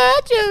 where's my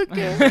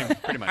Joker?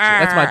 Pretty much.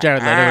 That's my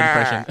Jared Leto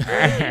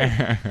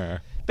impression.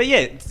 But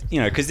yeah,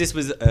 because this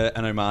was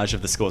an homage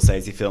of the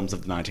Scorsese films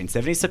of the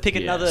 1970s, so pick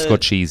another. It's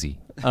got cheesy.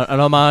 An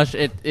homage,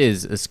 it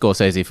is a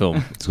Scorsese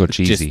film. It's got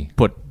cheesy. Just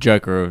put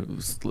Joker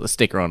a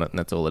sticker on it, and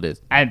that's all it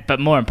is. But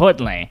more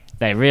importantly,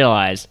 they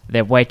realize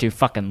they're way too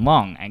fucking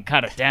long and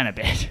cut it down a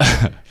bit.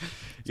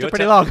 You're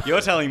pretty long.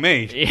 You're telling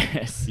me.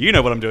 Yes. You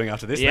know what I'm doing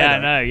after this. Yeah, I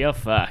don't. know, you're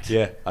fucked.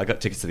 Yeah, I got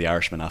tickets to The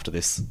Irishman after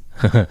this.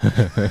 Strap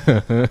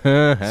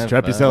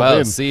yourself Well,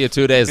 in. see you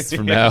 2 days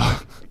from now.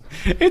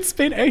 It's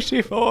been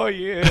 84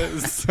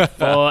 years.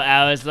 4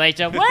 hours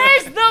later,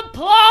 where's the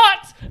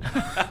plot?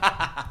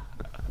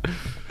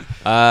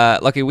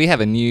 Lucky, we have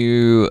a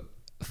new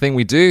thing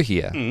we do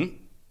here.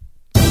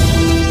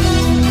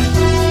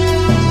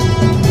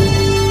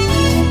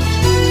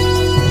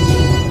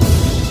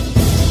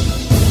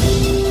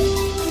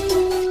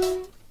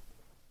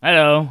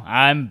 Hello,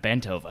 I'm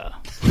bent over.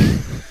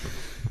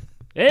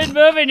 In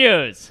movie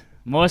news,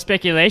 More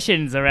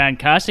speculations around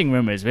casting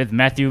rumors with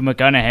Matthew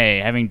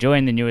McConaughey having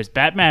joined the newest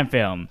Batman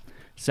film.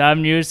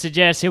 Some news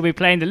suggests he'll be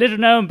playing the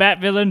little-known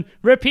Bat villain,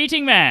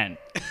 Repeating Man.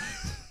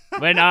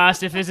 When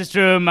asked if this is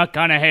true,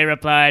 McConaughey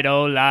replied,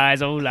 "Oh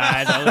lies, oh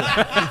lies, oh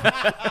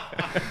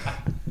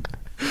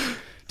lies."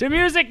 To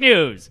music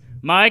news.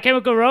 My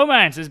Chemical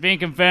Romance is being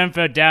confirmed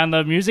for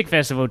Download Music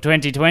Festival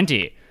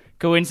 2020.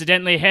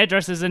 Coincidentally,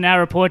 hairdressers are now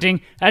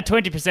reporting a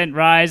 20%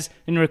 rise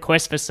in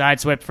requests for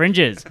sideswept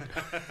fringes,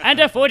 and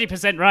a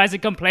 40% rise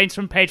in complaints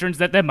from patrons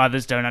that their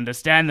mothers don't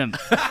understand them.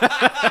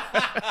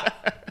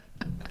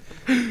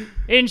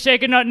 In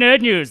Shaken Not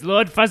Nerd news,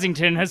 Lord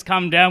Fuzzington has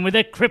come down with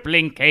a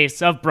crippling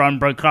case of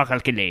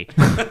bronchococally.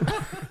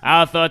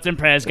 Our thoughts and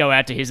prayers go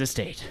out to his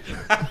estate.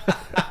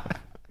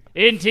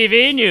 In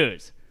TV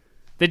news,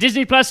 the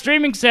Disney Plus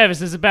streaming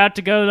service is about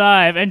to go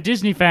live, and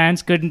Disney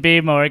fans couldn't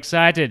be more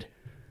excited.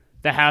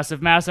 The House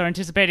of Mouse are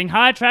anticipating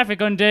high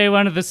traffic on day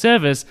one of the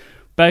service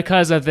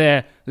because of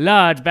their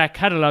large back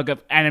catalogue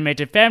of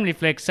animated family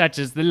flicks such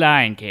as The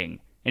Lion King.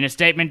 In a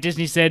statement,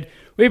 Disney said,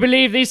 "We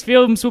believe these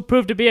films will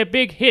prove to be a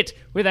big hit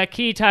with our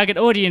key target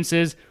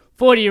audiences,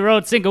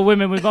 40-year-old single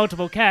women with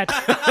multiple cats,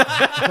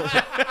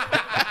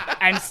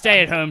 and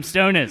stay-at-home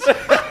stoners."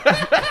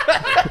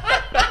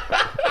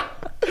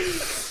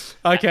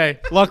 Okay,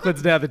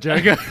 Lachlan's now the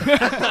Joker.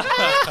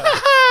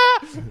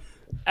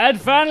 And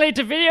finally,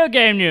 to video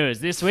game news.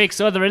 This week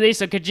saw the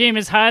release of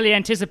Kojima's highly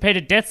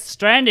anticipated Death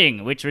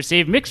Stranding, which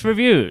received mixed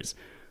reviews.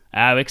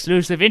 Our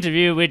exclusive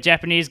interview with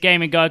Japanese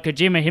gaming god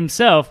Kojima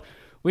himself,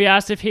 we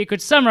asked if he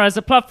could summarize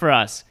the plot for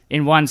us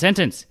in one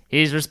sentence.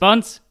 His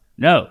response?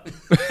 No.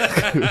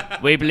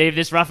 We believe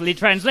this roughly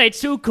translates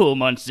to cool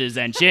monsters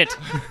and shit.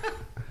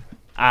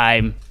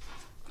 I'm...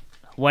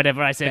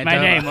 whatever I said my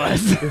name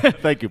was.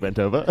 Thank you,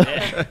 Bentova.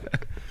 Yeah.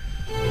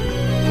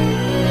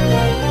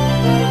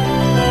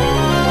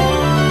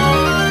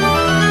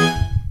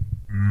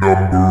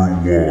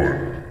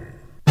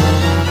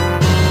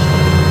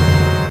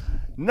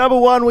 Number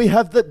one, we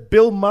have that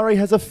Bill Murray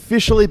has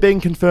officially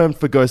been confirmed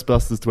for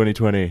Ghostbusters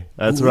 2020.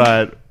 That's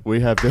right.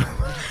 We have Bill.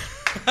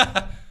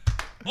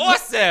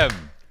 Awesome!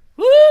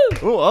 Woo!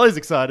 Oh, Ollie's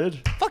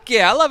excited. Fuck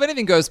yeah, I love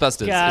anything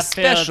Ghostbusters,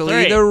 Garfield especially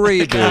 3. the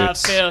reboot.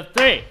 Garfield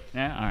 3.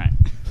 Yeah, all right.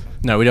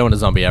 No, we don't want a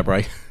zombie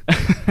outbreak.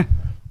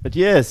 But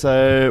yeah,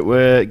 so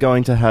we're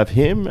going to have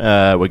him.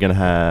 We're going to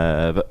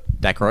have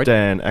Aykroyd.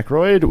 Dan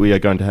Aykroyd. We are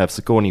going to have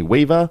Sigourney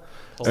Weaver,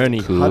 Ernie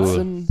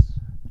Hudson.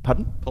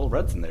 Pardon? Paul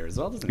Rudd's in there as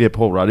well, doesn't Yeah,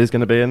 Paul Rudd is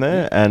going to be in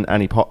there, and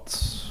Annie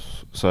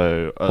Potts.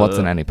 So What's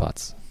an Annie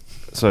Potts?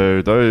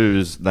 So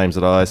those names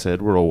that I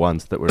said were all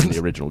ones that were in the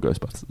original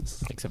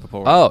Ghostbusters. Except for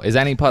Paul. Oh, is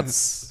Annie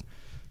Potts...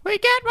 We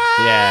get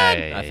one!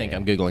 Yeah, I think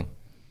I'm Googling.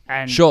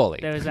 And Surely.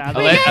 There was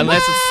another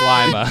Unless it's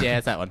Slimer. Yeah,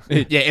 it's that one.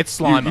 Yeah, it's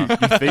Slimer.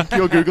 You think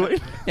you're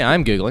Googling? Yeah,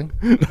 I'm Googling.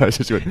 No, it's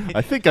just going,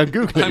 I think I'm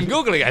Googling. I'm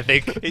Googling, I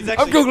think. He's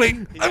I'm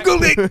Googling! I'm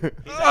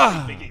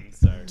Googling! Thinking,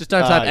 so. Just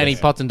don't type Annie yes.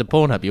 Potts into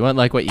Pornhub. You won't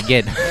like what you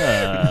get.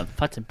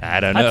 pots and pans. I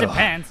don't Pots know. and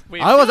pans.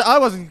 I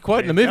wasn't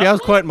quoting the movie. I was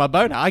quoting my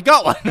boner. I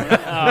got one.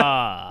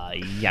 Oh,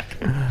 yuck.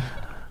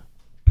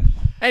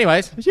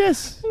 Anyways,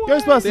 Yes,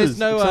 Ghostbusters. There's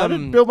no,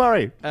 Excited? Bill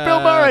Murray. Bill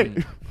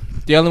Murray.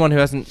 the only one who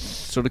hasn't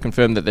sort of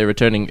confirmed that they're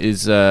returning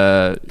is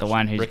The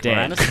one who's Rick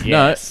dead. Moranis?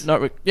 Yes. no,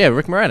 not Rick. Yeah,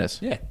 Rick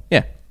Moranis.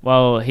 Yeah.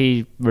 Well,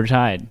 he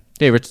retired.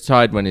 He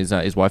retired when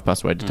his wife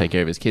passed away to take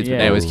care of his kids. But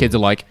Yeah. now his kids are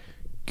like,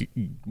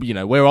 you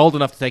know, we're old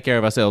enough to take care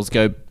of ourselves.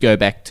 Go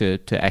back to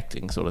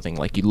acting, sort of thing.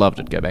 Like you loved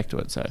it, go back to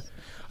it. So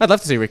I'd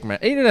love to see Rick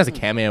Moranis, even as a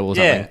cameo or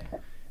something.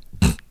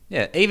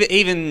 Yeah,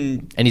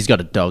 even And he's got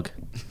a dog.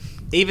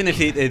 even if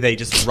they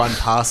just run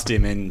past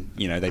him and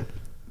they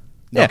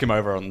knock him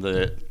over on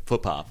the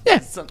footpath. Yeah.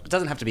 It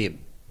doesn't have to be a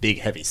big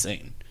heavy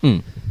scene.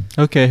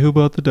 Okay, who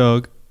bought the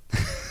dog?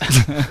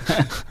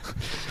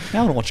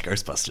 Now I want to watch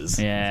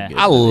Ghostbusters. Yeah.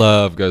 I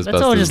love Ghostbusters.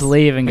 Let's all just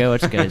leave and go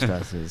watch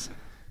Ghostbusters.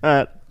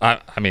 All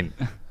right. I mean,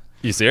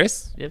 you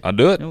serious? Yep. I'll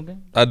do it. Okay.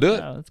 I'll do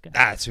it. Oh, let's go.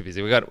 It's too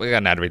busy. We got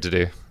an ad read to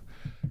do.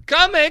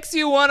 Comics,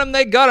 you want them,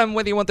 they got them.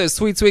 Whether you want those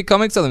sweet, sweet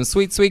comics or them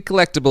sweet, sweet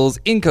collectibles,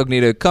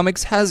 Incognito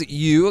Comics has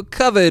you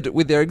covered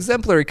with their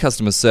exemplary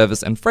customer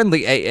service and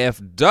friendly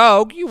AF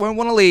dog. You won't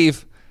want to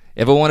leave.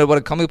 Ever wondered what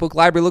a comic book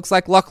library looks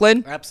like,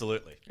 Lachlan?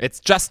 Absolutely. It's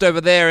just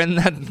over there in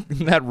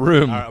that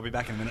room. All right, I'll be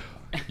back in a minute.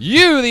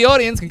 You, the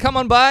audience, can come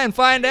on by and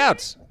find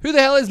out. Who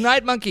the hell is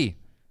Night Monkey?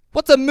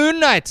 What's a Moon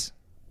Knight?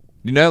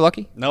 You know,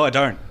 Lucky? No, I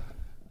don't.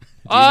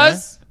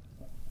 Oz?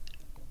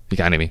 You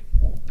can't hear me.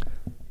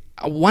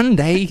 One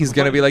day he's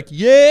going to be like,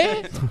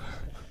 yeah.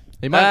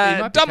 He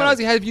might be Domino's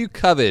covered. have you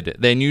covered.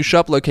 Their new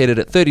shop located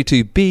at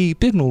 32B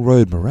Bignell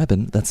Road,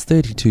 Moorabbin. That's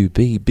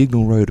 32B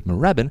Bignell Road,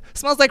 Moorabbin.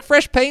 Smells like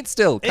fresh paint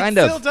still. Kind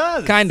of. still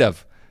does. Kind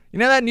of. You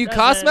know that new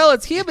car it? smell?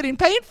 It's here, but in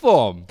paint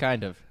form.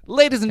 Kind of.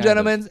 Ladies and Kind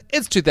gentlemen,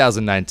 it's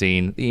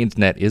 2019. The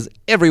internet is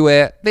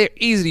everywhere. Their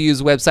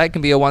easy-to-use website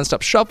can be a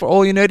one-stop shop for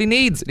all your nerdy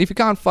needs. And if you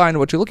can't find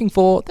what you're looking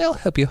for, they'll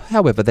help you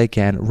however they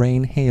can,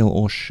 rain, hail,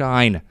 or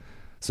shine.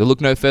 So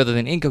look no further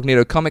than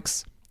Incognito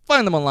Comics.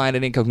 Find them online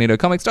at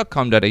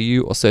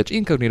incognitocomics.com.au or search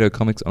Incognito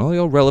Comics on all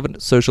your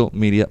relevant social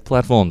media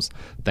platforms.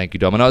 Thank you,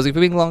 Dominozy, for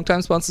being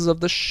long-time sponsors of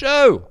the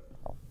show.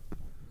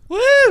 Woo!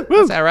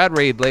 That's our ad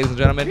read, ladies and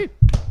gentlemen.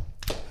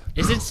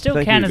 Is it still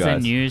Thank count you, as a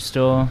guys. news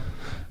store?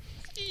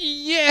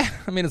 Yeah,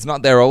 I mean, it's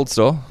not their old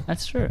store.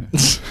 That's true.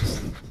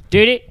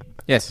 Duty,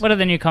 Yes. what are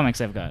the new comics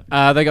they've got?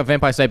 They got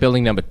Vampire State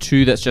Building number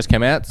 2 that's just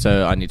come out,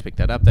 so I need to pick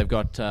that up. They've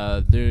got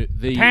the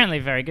Apparently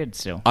very good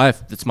still.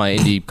 It's my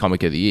indie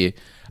comic of the year.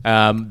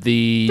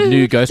 The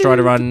new Ghost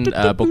Rider run,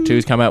 book 2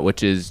 has come out,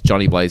 which is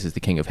Johnny Blaze is the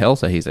King of Hell,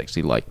 so he's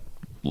actually like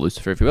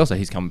Lucifer, if you will, so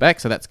he's coming back,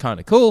 so that's kind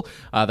of cool.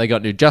 They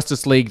got new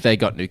Justice League, they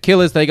got new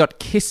Killers, they got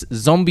Kiss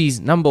Zombies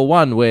number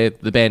 1, where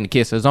the band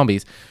Kiss are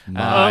zombies.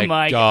 Oh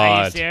my God!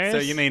 Are you serious? So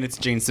you mean it's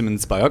Gene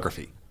Simmons'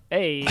 biography?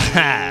 Hey.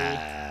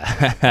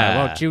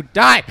 Won't you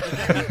die?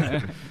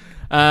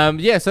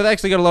 Yeah, so they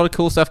actually got a lot of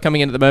cool stuff coming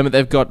in at the moment.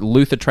 They've got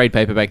Luther trade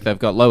paperback. They've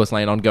got Lois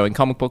Lane ongoing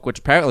comic book, which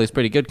apparently is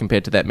pretty good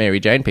compared to that Mary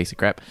Jane piece of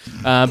crap.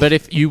 But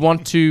if you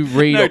want to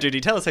read... No, Duty,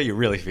 tell us how you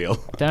really feel.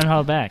 Don't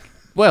hold back.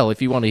 Well,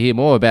 if you want to hear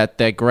more about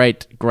that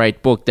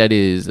great book that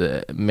is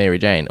Mary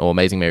Jane, or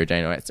Amazing Mary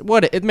Jane, or it's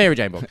Mary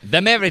Jane book.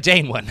 The Mary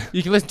Jane one.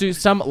 You can listen to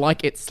Some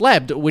Like It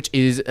Slabbed, which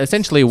is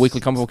essentially a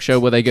weekly comic book show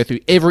where they go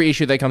through every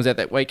issue that comes out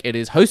that week. It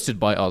is hosted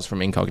by Oz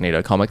from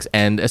Incognito Comics,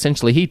 and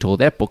essentially he tore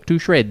that book to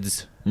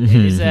shreds.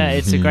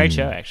 It's a great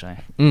show, actually.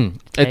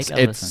 Take a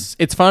listen.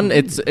 It's fun.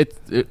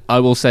 I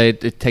will say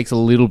it takes a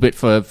little bit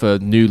for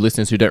new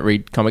listeners who don't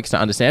read comics to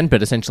understand,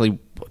 but essentially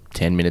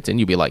 10 minutes in,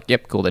 you'll be like,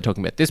 yep, cool, they're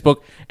talking about this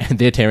book, and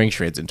they're tearing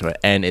shreds into it,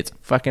 and it's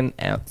fucking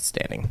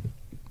outstanding.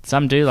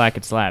 Some do like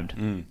it slabbed.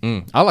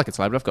 I like it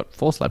slabbed. I've got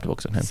 4 slabbed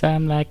books at home.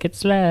 Some like it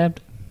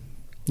slabbed.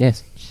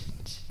 Yes.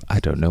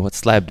 I don't know what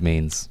slabbed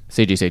means.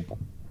 CG Seed.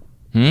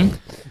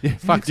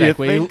 Fuck's Do you sake,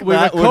 we think that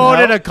would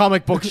recorded help? a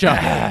comic book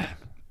show.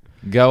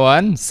 Go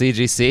on,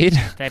 CG Seed.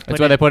 That's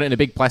why they put it in a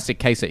big plastic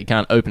case that you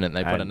can't open it, and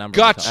they put a number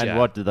on Gotcha. top. And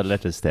what do the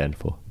letters stand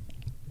for?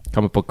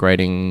 Comic book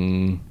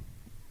rating...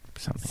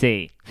 something.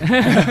 C.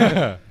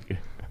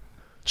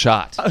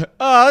 Chart.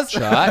 Us.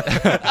 Chart.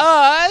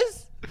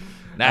 Us.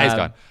 Nah, he's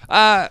gone.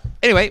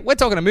 Anyway, we're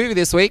talking a movie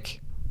this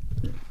week.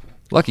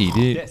 Lucky,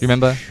 do you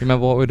remember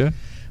what we're doing?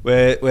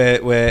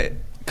 We're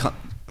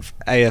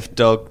AF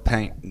dog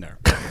paint. No.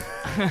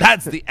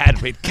 That's the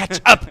ad read.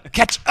 Catch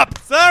up.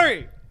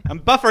 Sorry, I'm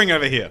buffering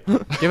over here.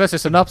 Give us a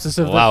synopsis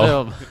of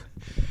Wow. the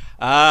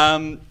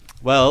film.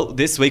 Well,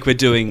 this week we're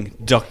doing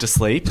Doctor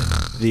Sleep,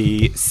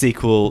 the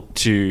sequel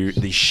to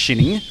The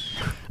Shining.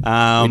 We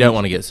don't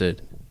want to get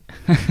sued.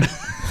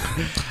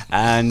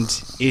 And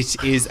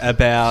it is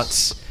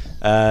about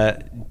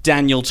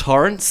Daniel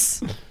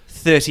Torrance,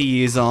 30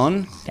 years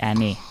on.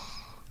 Danny.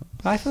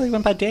 I feel he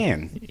went by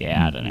Dan.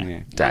 Yeah, I don't know. Yeah.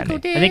 Danny. I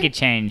think it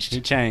changed.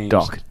 He changed.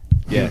 Doc.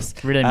 Yes.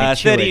 Really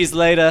mature. 30 years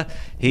later,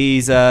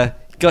 he's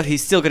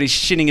still got his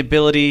shinning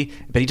ability,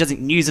 but he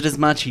doesn't use it as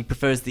much. He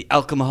prefers the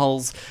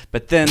alcohols.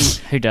 But then...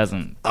 Who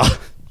doesn't? Oh,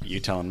 you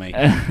telling me.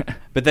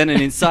 But then an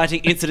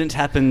inciting incident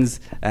happens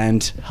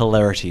and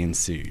hilarity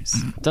ensues.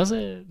 Does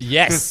it?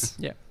 Yes.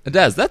 Yeah. It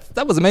does.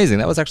 That was amazing.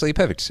 That was actually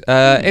perfect.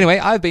 Anyway,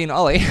 I've been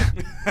Ollie.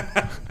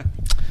 If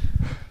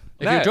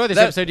you enjoy this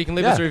episode, you can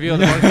leave us a review on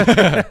the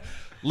podcast.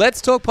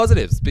 Let's talk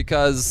positives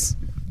because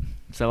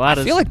So I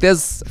I feel like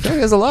there's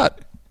a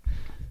lot.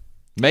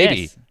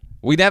 Maybe. Yes.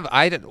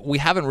 We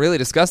haven't really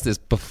discussed this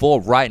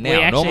before right now. We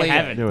actually normally,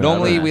 haven't. Yeah, we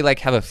normally haven't. we like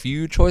have a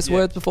few choice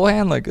words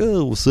beforehand, like,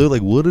 oh, so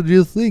like, what did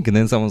you think? And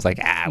then someone's like,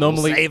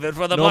 Normally, we'll save it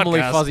for the normally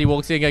podcast. Fuzzy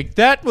walks in going,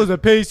 that was a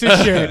piece of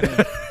shit.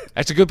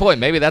 That's a good point.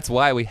 Maybe that's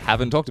why we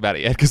haven't talked about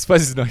it yet, because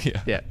Fuzzy's not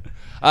here. Yeah.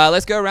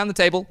 Let's go around the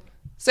table,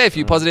 say a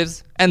few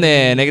positives, and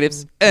then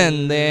negatives,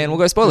 and then we'll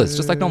go spoilers,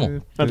 just like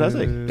normal.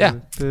 Fantastic. Yeah.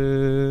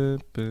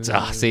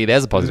 See,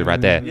 there's a positive right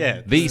there.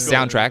 Yeah, The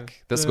soundtrack,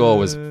 the score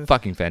was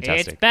fucking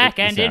fantastic. it's back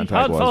and The in soundtrack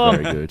pug was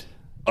form. very good.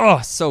 Oh,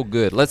 so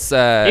good. Let's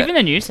Even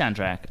the new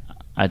soundtrack,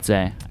 I'd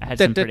say. I had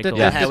some pretty cool.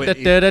 Yeah.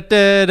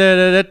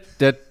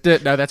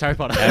 No, that's Harry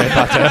Potter.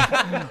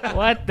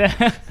 What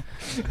the?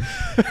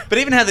 But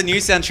even how the new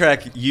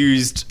soundtrack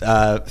used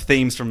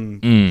themes from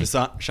the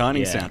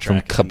Shining Yeah. soundtrack.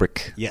 from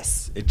Kubrick.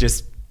 Yes, it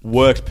just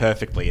worked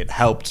perfectly. It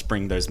helped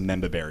bring those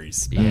member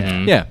berries.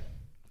 Yeah. Yeah.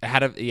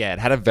 It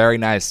had a very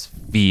nice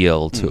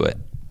feel to it,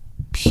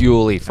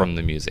 purely from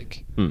the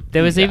music.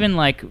 There was even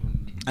like.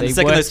 And the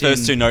second those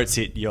first two notes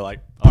hit, you're like,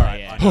 all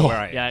right, I know where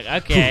I am. Yeah,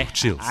 like, okay.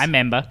 Chills. I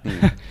remember.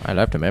 I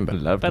love to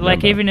remember. But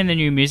like even in the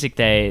new music,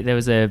 there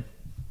was a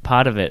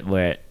part of it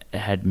where it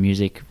had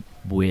music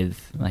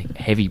with like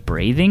heavy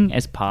breathing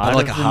as part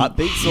Like of a the-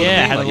 heartbeat sort of Yeah,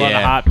 it thing? had a Like, lot of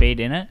yeah. heartbeat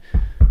in it.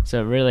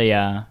 So it really,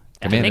 I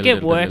think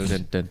it worked.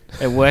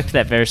 It worked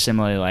that very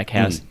similarly, like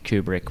how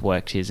Kubrick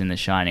worked his in The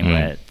Shining,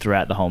 where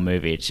throughout the whole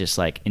movie it's just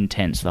like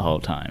intense the whole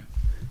time.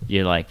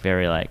 You're like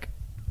very like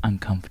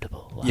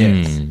uncomfortable. Like,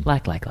 Yes.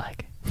 like.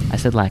 I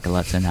said like a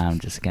lot, so now I'm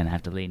just gonna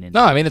have to lean in.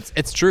 No, I mean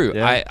it's true.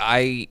 Yeah.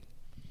 I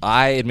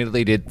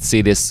admittedly did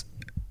see this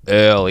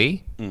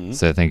early,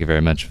 so thank you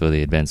very much for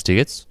the advance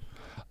tickets.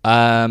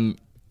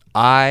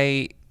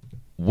 I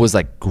was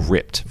like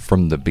gripped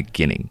from the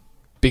beginning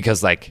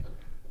because like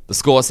the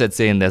score sets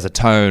in. There's a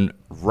tone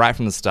right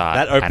from the start.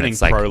 That and opening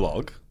it's like,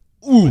 prologue.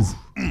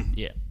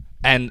 Yeah.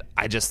 and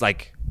I just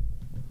like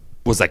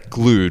was like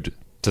glued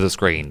to the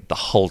screen the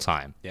whole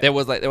time. There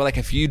were like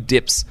a few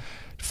dips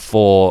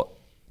for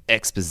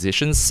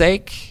exposition's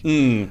sake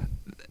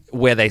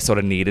where they sort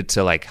of needed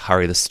to like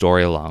hurry the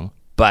story along,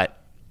 but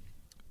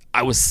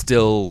I was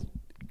still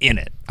in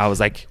it. I was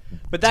like,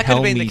 But that could have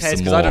tell been the me case some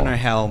because I don't more. know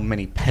how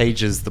many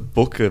pages the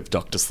book of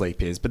Doctor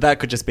Sleep is, but that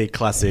could just be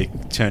classic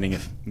turning a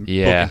book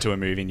into a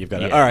movie and you've got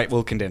to, all right,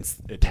 we'll condense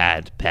it.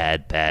 Pad.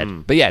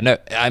 But yeah, no,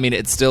 I mean,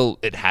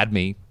 it had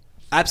me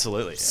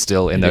Absolutely.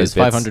 still in It those is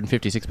bits.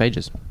 556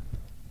 pages.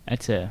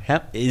 That's a.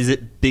 How, is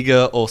it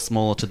bigger or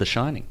smaller to The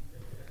Shining?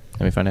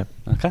 Let me find out.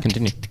 Okay.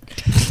 Continue.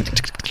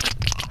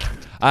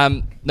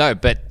 No,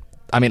 but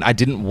I mean, I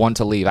didn't want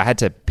to leave. I had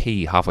to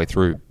pee halfway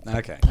through.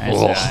 Okay.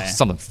 Oh,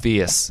 something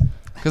fierce.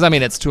 Because I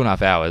mean, it's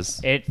 2.5 hours.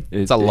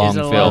 It's a long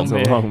a film. long It's a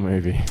movie. long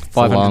movie. It's a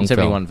long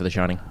 571 film. for The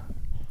Shining.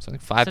 It's only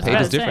 5 So it's about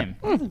pages the different.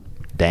 same.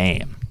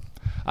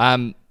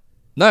 Damn.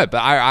 No, but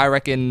I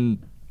reckon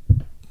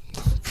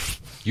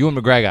Ewan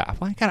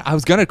McGregor. I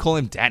was gonna call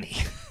him Danny.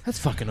 That's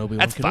fucking Obi-Wan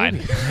That's fine.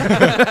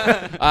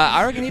 Kenobi.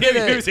 I reckon he did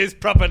Use it. his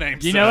proper name.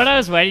 You know what I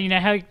was waiting? You know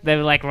how they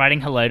were like writing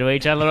hello to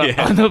each other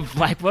on the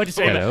blackboard? Just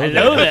saying, Hello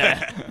hello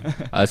there.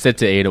 I said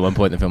to Ian at one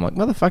point in the film, like,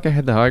 motherfucker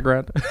had the high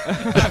ground.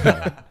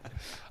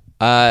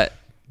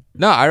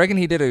 No, I reckon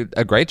he did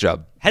a great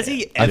job. Has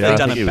he I ever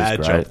done think a he was bad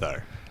great. job, though?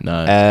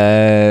 No.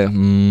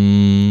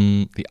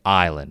 The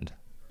Island.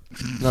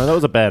 No, that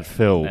was a bad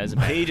film. That was a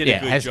bad- He did yeah,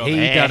 a good has job. he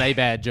done a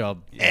bad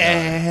job?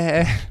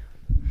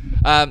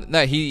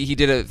 No, he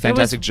did a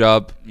fantastic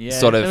job. Yeah,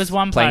 sort of there was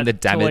one playing part the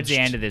damage. towards the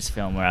end of this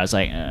film where I was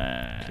like,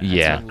 that's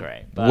Yeah, not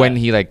great. But when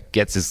he like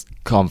gets his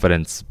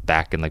confidence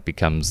back and like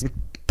becomes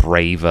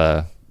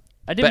braver.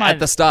 I did But mind at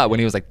the start, when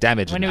he was like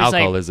damaged when and it was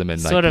alcoholism like,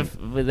 and sort like,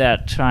 of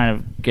without trying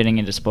to getting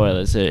into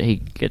spoilers, he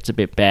gets a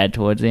bit bad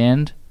towards the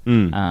end. Oh,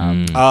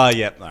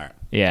 yeah. All right.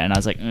 Yeah, and I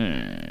was like,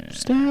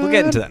 We'll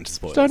get into that in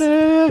spoilers.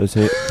 That's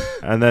it.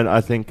 And then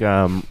I think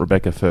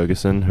Rebecca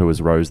Ferguson, who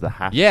was Rose the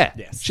Hat. yeah,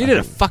 Yes, she I did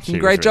a think fucking she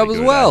was great job really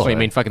as good, well. What do you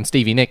mean, fucking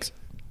Stevie Nicks?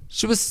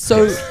 She was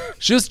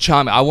she was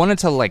charming. I wanted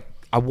to like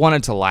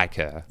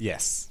her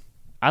Yes.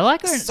 I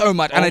like her in so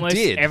much, and I almost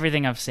did.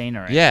 everything I've seen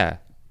her in. Yeah,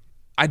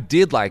 I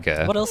did like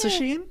her. What else is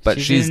she in? But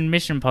she's in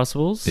Mission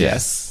Impossibles.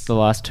 Yes. the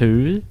last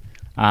two.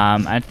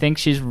 I think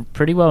she's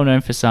pretty well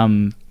known for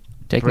some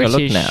Taking a look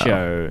British now.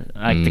 show,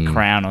 like The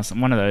Crown or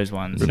some one of those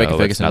ones. Rebecca no,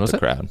 Ferguson, it's was not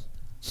it? the Crown.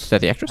 Is that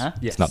the actress? Huh?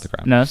 Yes. It's not the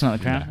Crown. No, it's not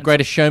The Crown.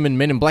 Greatest Showman,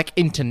 Men in Black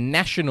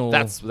International.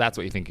 That's what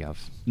you're thinking of.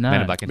 No.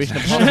 Men in Black Mission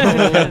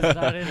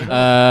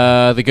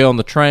International. The Girl on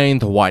the Train,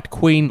 The White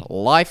Queen,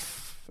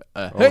 Life,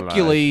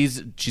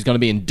 Hercules. She's going to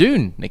be in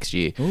Dune next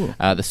year.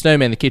 The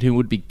Snowman, The Kid Who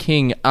Would Be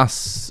King,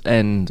 Us,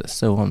 and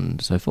so on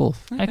and so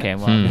forth. Okay,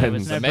 well, there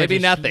was no Maybe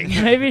British- nothing.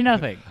 Maybe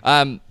nothing.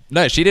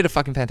 No, she did a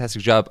fucking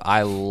fantastic job.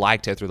 I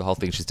liked her through the whole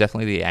thing. She's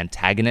definitely the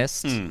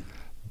antagonist.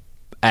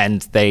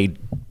 And they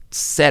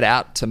set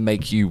out to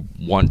make you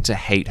want to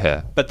hate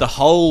her. But the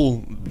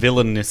whole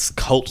villainous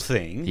cult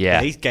thing,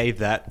 Yeah. they gave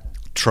that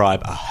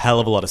tribe a hell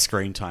of a lot of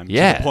screen time.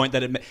 Yeah. To the point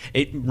that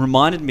it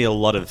reminded me a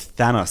lot of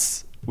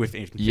Thanos with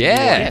Infinity War,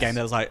 Yes. the game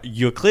that was like,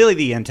 you're clearly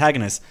the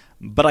antagonist,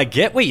 but I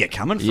get where you're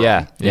coming from.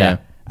 Yeah.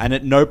 And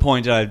at no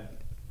point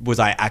was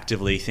I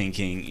actively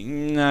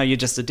thinking, no, you're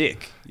just a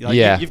dick. Like,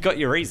 Yeah. You've got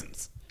your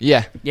reasons.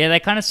 Yeah. Yeah, they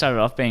kind of started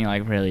off being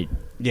like really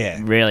Yeah.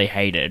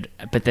 hated,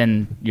 but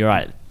then you're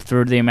right.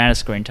 Through the amount of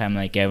screen time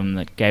they gave them,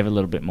 that gave a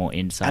little bit more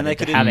insight And they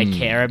into could- how they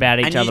care about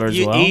each And other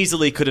you as well.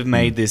 easily could have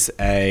made this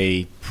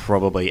a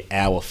probably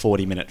hour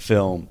 40-minute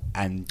film,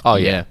 and Oh,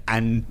 yeah.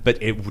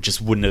 but it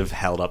just wouldn't have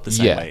held up the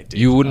same Yeah. way it did.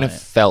 You wouldn't have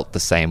felt the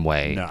same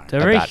way No. They're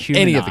very about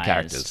humanized, any of the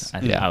characters.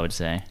 I would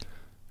say.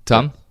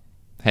 Tom,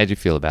 how'd you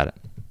feel about it?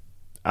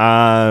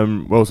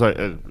 Well,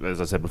 so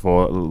as I said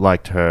before,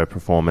 liked her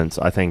performance.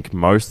 I think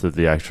most of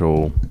the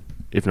actual,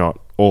 if not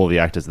all the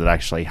actors that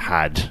actually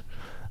had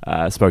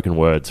spoken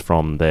words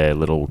from their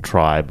little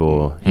tribe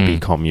or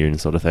hippie commune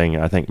sort of thing,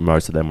 I think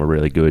most of them were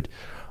really good.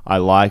 I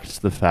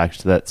liked the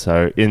fact that,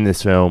 so in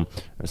this film,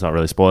 it's not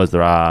really spoilers,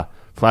 there are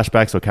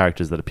flashbacks or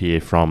characters that appear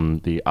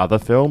from the other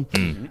film,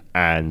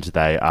 and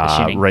they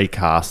are Shitting.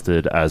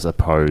 recasted as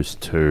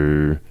opposed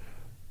to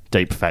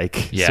deep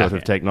fake Yeah. sort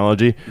of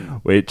technology,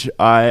 which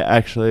I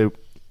actually,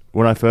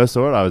 when I first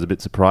saw it, I was a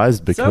bit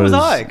surprised because So was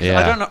I. 'Cause Yeah.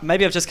 I don't know.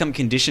 Maybe I've just come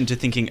conditioned to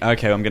thinking,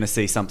 okay, I'm going to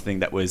see something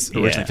that was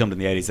originally Yeah. filmed in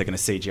the 80s. They're going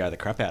to CGI the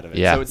crap out of it.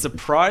 Yeah. So it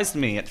surprised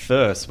me at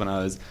first when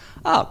I was,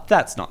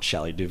 that's not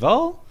Shelley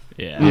Duvall.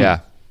 Yeah. Yeah.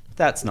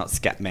 That's not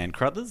Scatman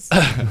Crothers.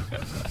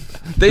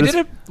 They did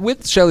it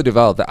with Shelley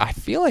Duvall. That I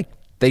feel like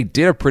they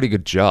did a pretty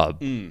good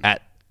job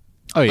at.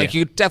 Oh, yeah. Like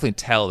you could definitely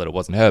tell that it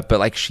wasn't her, but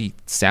like she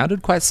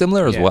sounded quite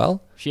similar as Yeah.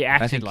 well. She I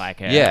acted think- like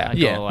her. Yeah, Like,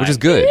 yeah, all which is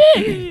like,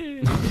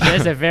 good.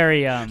 There's a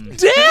very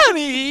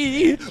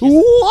Danny,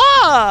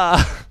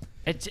 wah!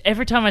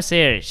 every time I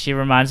see her, she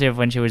reminds me of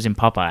when she was in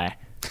Popeye,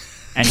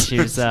 and she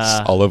was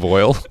Olive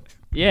oil.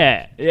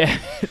 yeah,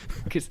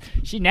 because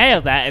she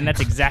nailed that, and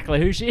that's exactly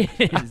who she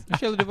is.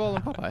 Shelley Duvall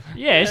and Popeye.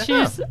 Yeah,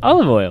 she's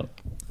olive oil.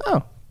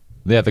 Oh.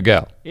 Yeah, the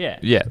girl. Yeah.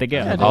 Yeah. The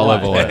girl.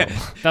 Olive oil.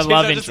 The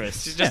love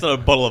interest. She's just got a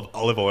bottle of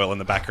olive oil in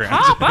the background.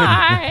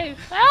 Bye.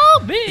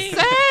 Help me.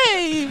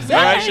 Save. All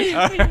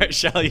right,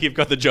 Shelley, you've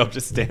got the job to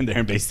stand there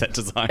and be set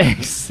design.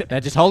 Now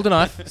just hold a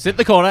knife, sit in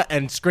the corner,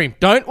 and scream.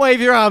 Don't wave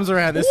your arms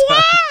around this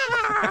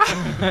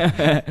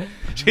time.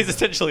 She's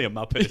essentially a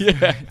Muppet.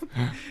 Yeah.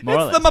 More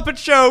or It's the Muppet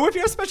Show with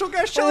your special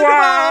guest, Shelley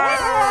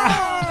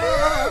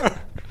Duvall.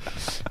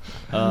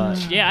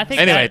 Yeah, I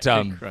think. Anyway, that-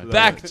 Tom,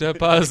 back to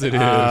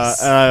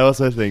positives. And I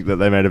also think that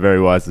they made a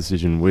very wise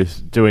decision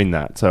with doing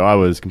that. So I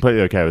was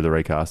completely okay with the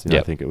recasting.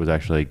 Yep. I think it was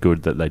actually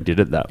good that they did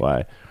it that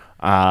way.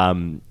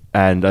 And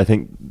I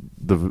think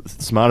the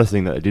smartest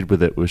thing that they did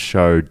with it was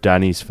show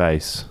Danny's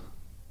face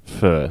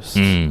first.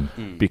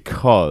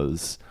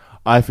 Because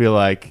I feel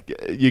like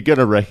you're going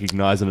to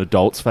recognize an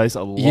adult's face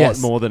a lot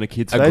Yes. more than a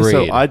kid's Agreed. face.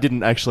 So I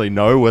didn't actually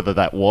know whether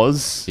that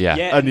was Yeah.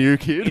 Yeah. a new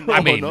kid or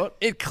I mean, not.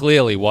 it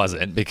clearly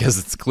wasn't because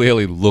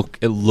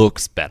it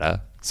looks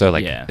better. So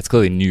like, Yeah. it's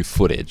clearly new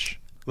footage.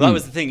 Well, that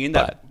was the thing in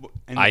that.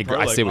 In the I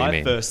prologue, see what you I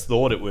mean. first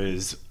thought it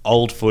was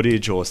old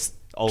footage or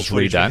old Just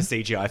footage redone? with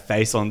a CGI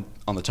face on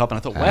the top, and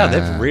I thought, wow,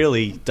 they've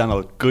really done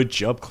a good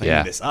job cleaning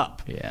Yeah. this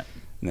up. Yeah.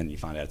 And then you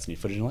find out it's new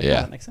footage, and you're like, Yeah.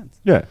 yeah, that makes sense.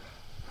 Yeah.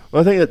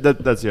 Well, I think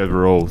that's the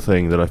overall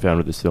thing that I found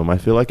with this film. I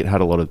feel like it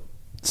had a lot of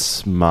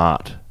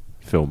smart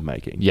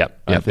filmmaking.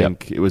 I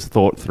think it was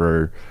thought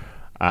through,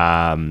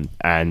 and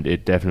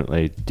it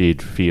definitely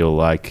did feel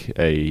like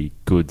a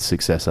good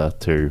successor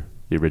to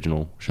the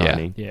original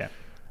Shining. Yeah.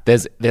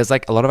 There's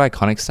like a lot of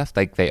iconic stuff.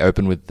 Like they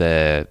open with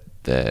the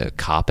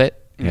carpet,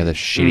 you know, the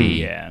shitty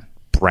Yeah.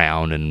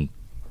 brown and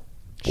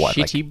what?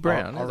 Shitty like,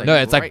 brown. no,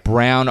 it's like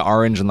brown,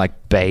 orange, and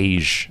like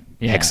beige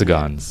Yeah.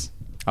 hexagons.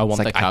 I want It's,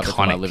 that like, carpet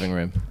for my iconic. living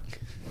room.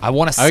 I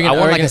want I reckon- I I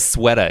want like reckon- a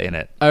sweater in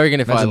it. I reckon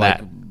if I Imagine like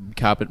that.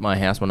 carpet my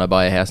house when I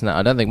buy a house now,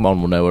 I don't think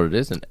Mom will know what it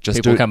is, and Just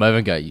people do- come over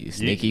and go, "You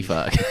sneaky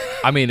fuck."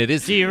 I mean, it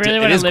is. Do you really it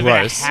want to is live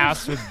gross. in a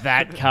house with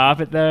that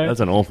carpet, though? That's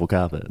an awful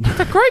carpet. It's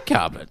a great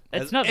carpet.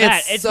 It's not It's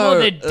that. It's so- more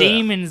the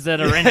demons that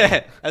are in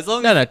it. As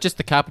long No, just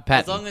the carpet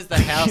as pattern. long as the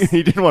house,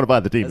 He didn't want to buy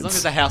the as long as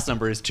demons. the house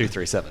number is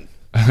 237.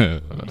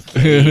 And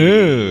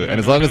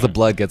as long as the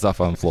blood gets off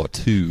on floor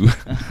 2.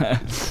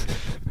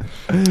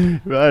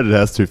 Right, it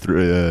has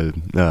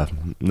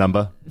 237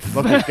 number.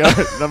 Okay, go.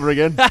 Number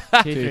again.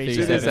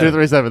 237.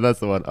 237. That's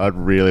the one. I'd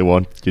really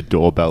want your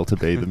doorbell to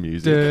be the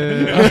music.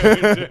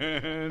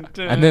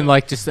 And then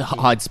like just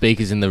hide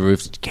speakers in the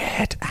roofs.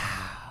 Get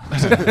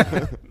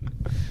out.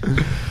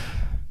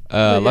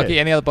 Lucky,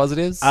 any other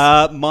positives?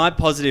 My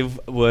positive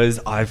was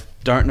I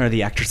don't know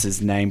the actress's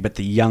name, but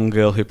the young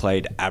girl who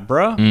played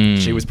Abra.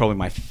 She was probably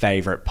my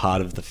favorite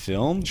part of the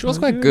film. she was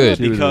quite good.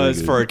 Because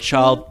really for a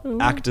child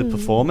actor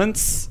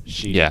performance,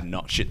 she Yeah. did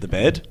not shit the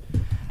bed.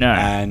 No.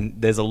 And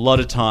there's a lot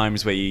of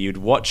times where you'd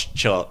watch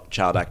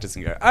child actors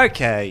and go,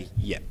 okay,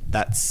 yeah,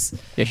 that's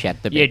You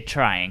shut the You're bed.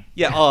 trying.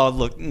 yeah. Oh,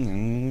 look,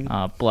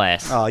 Oh,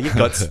 bless. oh, you've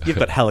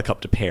got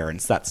helicopter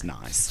parents. That's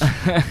nice.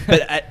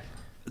 But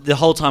the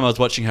whole time I was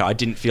watching her, I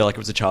didn't feel like it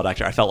was a child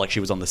actor. I felt like she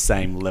was on the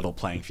same level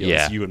playing field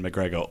Yeah. as Ewan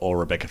McGregor or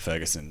Rebecca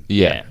Ferguson.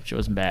 Yeah. She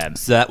wasn't bad.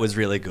 So that was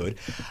really good.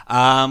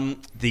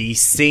 The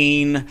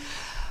scene,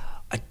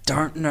 I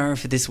don't know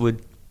if this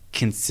would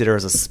consider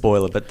as a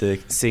spoiler, but the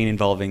scene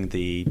involving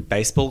the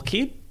baseball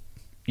kid.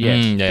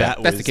 Yes. Yeah.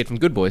 That That's was- the kid from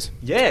Good Boys.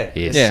 Yeah.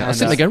 Yes. Yeah, I was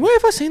sitting there going, "Where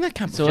have I seen that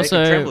come It's from?"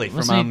 also Jacob Tremblay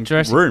wasn't he from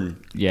Jurassic-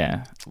 Room.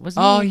 Yeah.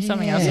 Wasn't Oh, he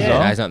something else as yeah. No,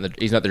 well?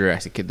 he's not the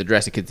Jurassic kid. The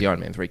Jurassic kid's the Iron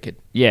Man 3 kid.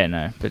 Yeah,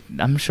 no. But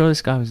I'm sure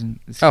this guy was in.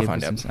 This I'll kid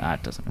find was out. in-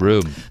 it doesn't matter.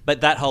 Room.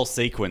 But that whole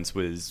sequence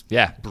was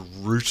Yeah.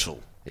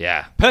 brutal.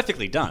 Yeah.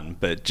 Perfectly done,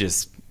 but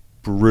just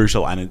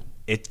brutal. And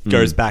it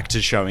goes back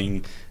to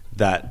showing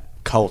that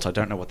cult. I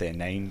don't know what their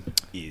name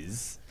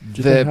is.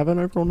 Do they have an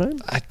overall name?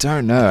 I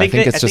don't know. I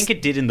think I it's just. think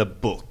it did in the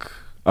book.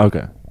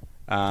 Okay.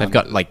 They've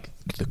got like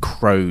the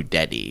Crow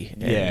Daddy.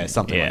 and- Yeah,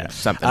 something yeah, like that.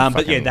 something But yeah,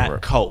 fucking that horror.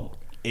 cult.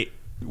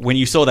 When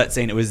you saw that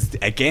scene, it was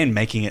again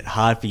making it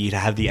hard for you to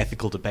have the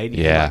ethical debate. And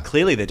you're Yeah. like,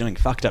 clearly they're doing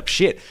fucked up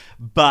shit,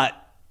 but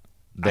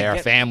They're I a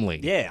get-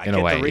 family. Yeah, I in get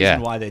a way. the reason yeah.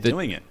 why they're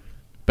doing it.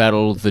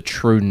 Battle the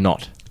True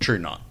Knot. True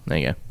knot. There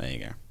you go. There you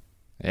go.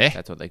 Eh?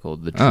 That's what they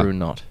called the Oh. True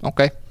Knot.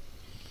 Okay.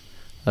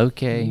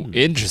 Okay.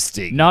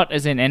 Interesting. Not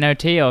as in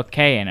NOT or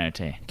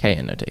KNOT.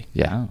 KNOT.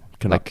 Yeah.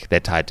 Oh. Like they're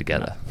tied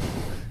together.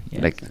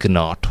 Yes. Like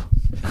knot.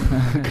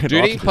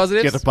 Judy,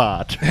 positives? Get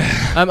apart.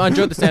 I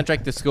enjoyed the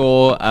soundtrack, the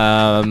score.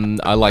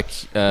 I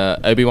liked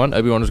Obi-Wan.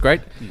 Obi-Wan was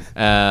great.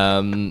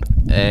 And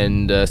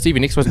Stevie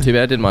Nicks wasn't too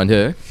bad. I didn't mind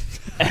her.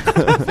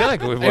 I feel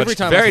like we've Every watched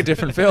time very I-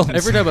 different films.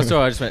 Every time I saw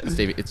her, I just went,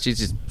 Stevie.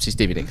 She's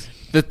Stevie Nicks.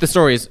 The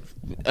story is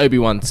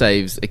Obi-Wan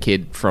saves a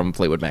kid from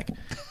Fleetwood Mac.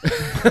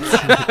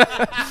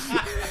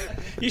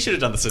 You should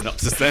have done the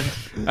synopsis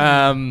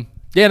then.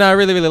 Yeah, no, I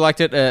really, really liked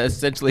it.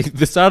 Essentially,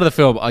 the start of the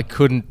film, I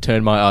couldn't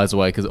turn my eyes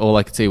away because all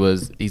I could see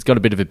was he's got a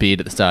bit of a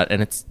beard at the start,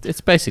 and it's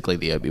basically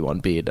the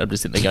Obi-Wan beard. I'm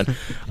just sitting there going,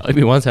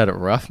 Obi-Wan's had it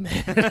rough,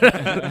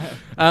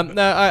 man.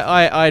 No,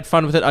 I had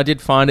fun with it. I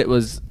did find it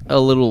was a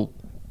little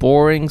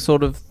boring,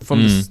 sort of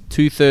from the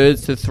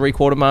 2/3 to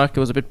 3/4 mark. It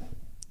was a bit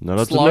No,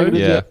 that's Slow? a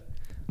negative Yeah. yet.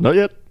 Not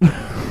yet.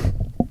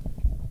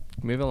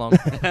 Move along.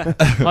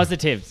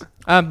 Positives.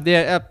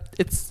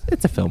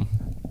 It's a film.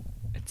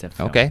 It's a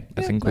film. Okay,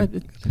 I think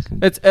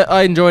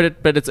I enjoyed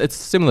it, but it's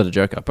similar to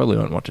Joker. I probably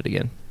won't watch it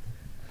again.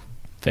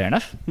 Fair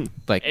enough.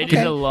 Like, It is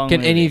a long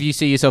can any movie. of you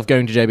see yourself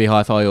going to JB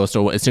Hi-Fi or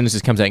store as soon as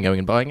this comes out and going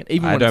and buying it?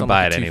 Even I when don't it's on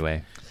buy like it a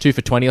anyway. 2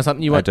 for $20 or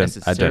something. You won't I don't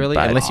necessarily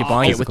buy it. unless you're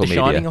buying it with The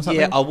Physical Shining media. or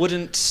something.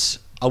 Yeah,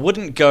 I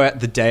wouldn't go out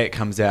the day it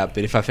comes out,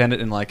 but if I found it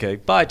in like a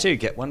buy two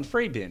get one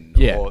free bin,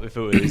 Yeah. or if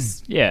it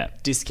was Yeah.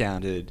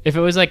 discounted, If it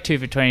was like 2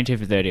 for 20, 2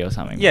 for 30 or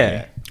something.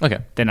 yeah. maybe,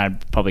 Okay. then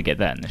I'd probably get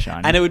that in The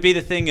Shining. And it would be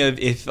the thing of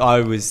if I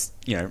was,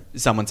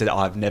 someone said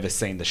I've never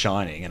seen The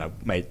Shining, and I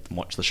made them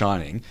watch The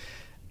Shining.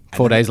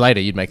 4 days later,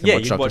 you'd make them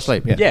watch you'd Doctor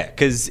Sleep. Yeah,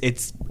 because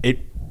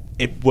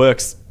it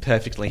works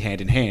perfectly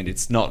hand in hand.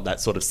 It's not that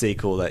sort of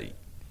sequel that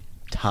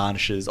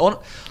tarnishes or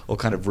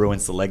kind of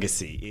ruins the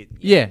legacy.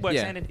 It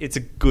works hand in, it's a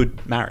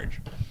good marriage.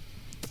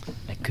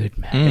 a good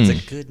man. It's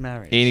a good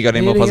marriage. Ian, you got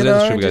any more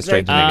positives? Should we go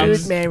straight to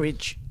negatives?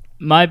 marriage.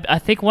 I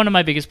think one of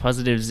my biggest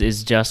positives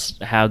is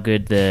just how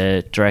good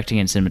the directing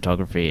and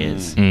cinematography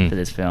is for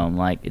this film.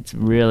 Like, it's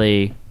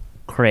really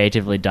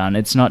creatively done.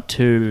 It's not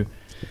too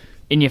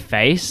in your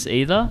face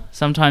either.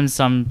 Sometimes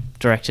some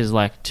directors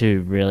like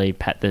to really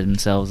pat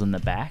themselves on the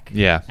back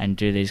and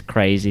do these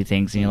crazy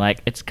things, and you're like,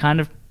 it's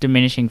kind of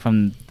diminishing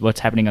from what's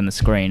happening on the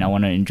screen. I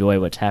want to enjoy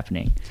what's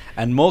happening.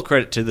 And more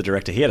credit to the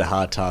director. He had a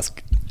hard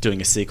task doing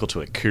a sequel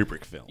to a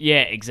Kubrick film.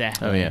 Yeah,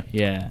 exactly. Oh, yeah.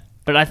 Yeah.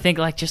 But I think,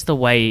 like, just the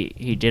way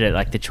he did it,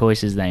 like, the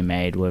choices they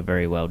made were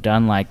very well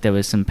done. Like, there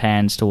was some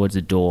pans towards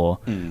the door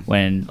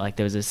when, like,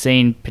 there was a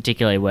scene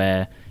particularly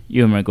where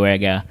Ewan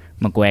McGregor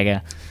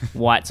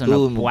writes on a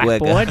Ewan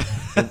blackboard.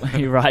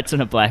 He writes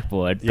on a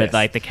blackboard, but, Yes.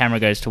 like, the camera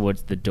goes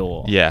towards the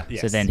door. Yeah. So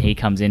Yes. then he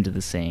comes into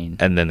the scene.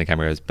 And then the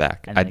camera goes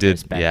back. And I then it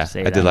goes did, back yeah, to see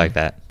I did them. like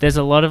that. There's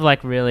a lot of,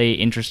 like, really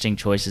interesting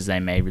choices they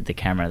made with the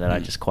camera that I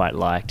just quite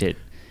liked.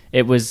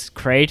 It was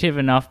creative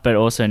enough, but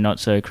also not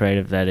so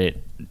creative that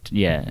it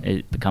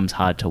becomes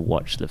hard to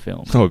watch the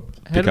film. Oh,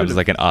 it becomes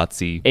like an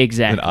artsy,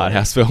 Exactly. an art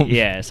house film.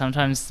 Yeah,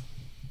 sometimes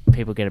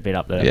people get a bit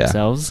up there Yeah.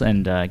 themselves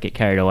and get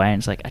carried away, and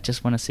it's like, I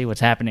just want to see what's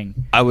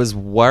happening. I was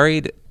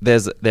worried.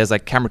 There's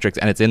like camera tricks,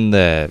 and it's in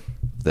the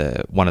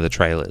one of the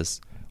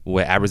trailers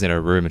where Abra's in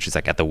her room and she's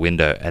like at the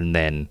window, and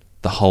then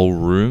the whole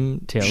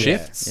room Tilts.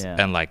 shifts, Yeah.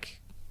 and like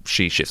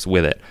she shifts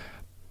with it.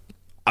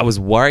 I was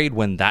worried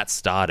when that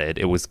started.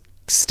 It was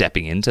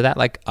stepping into that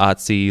like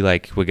artsy,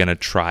 like we're gonna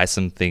try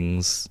some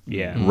things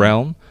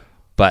realm,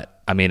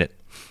 but I mean it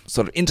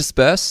sort of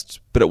interspersed,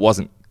 but it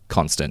wasn't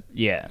constant.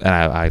 Yeah. And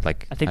I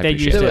like. I think I they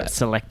appreciate used it that.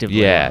 selectively.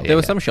 Yeah, well. There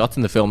were some shots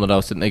in the film that I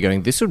was sitting there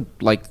going, this would,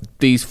 like,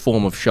 these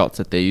form of shots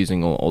that they're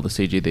using or the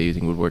CG they're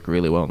using would work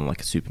really well in,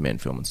 like, a Superman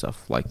film and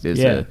stuff. Like, there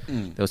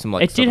was some,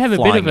 like, It did have a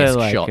bit of a, flying-esque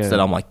like, shots that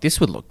I'm like, this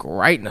would look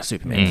great in a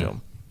Superman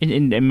film.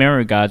 In many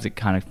regards, it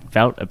kind of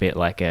felt a bit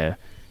like a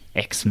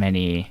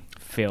X-Men-y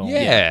film.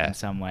 Yeah. In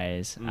some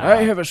ways.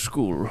 a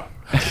school.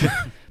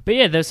 But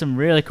yeah, there's some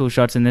really cool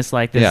shots in this.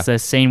 Like, there's a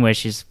scene where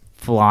she's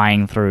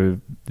flying through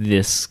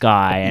this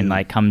sky and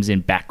like comes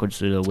in backwards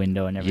through the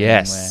window and everything.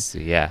 Yes,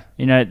 Where, yeah.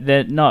 you know,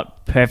 they're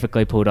not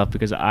perfectly pulled off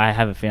because I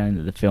have a feeling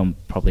that the film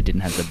probably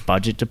didn't have the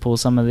budget to pull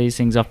some of these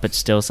things off, but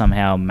still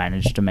somehow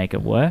managed to make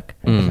it work.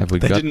 Have we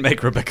They got- didn't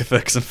make Rebecca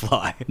Ferguson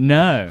fly.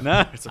 No.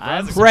 No,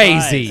 I'm surprising.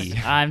 Crazy.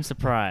 surprised. I'm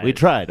surprised. We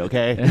tried,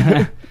 okay?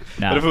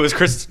 No. But if it was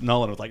Chris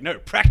Nolan, it was like, no,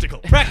 practical.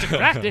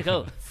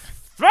 Practical.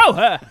 Throw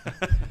her.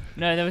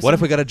 No, there was What if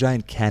some- we got a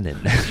giant cannon?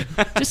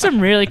 just some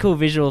really cool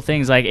visual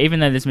things. Like, even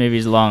though this movie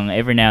is long,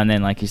 every now and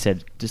then, like you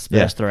said,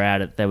 dispersed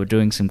throughout it, they were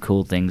doing some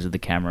cool things with the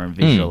camera and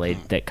visually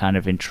that kind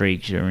of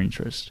intrigues your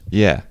interest.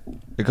 Yeah,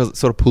 because it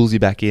sort of pulls you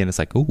back in. It's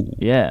like, ooh,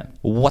 Yeah.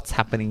 what's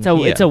happening So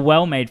here? it's a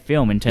well-made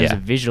film in terms Yeah.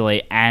 of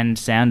visually and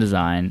sound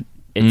design.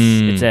 It's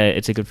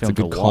a good film It's a good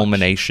to watch.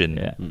 culmination.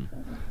 Yeah.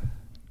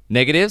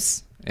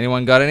 Negatives?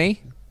 Anyone got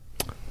any?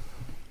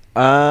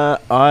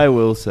 I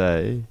will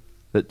say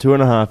that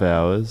 2.5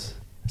 hours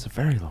is a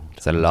very long time.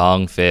 It's a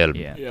long film.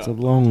 Yeah. It's a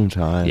long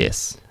time.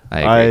 Yes, I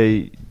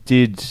agree. I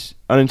did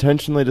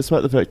unintentionally,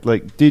 despite the fact,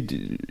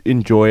 did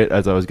enjoy it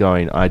as I was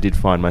going. I did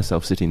find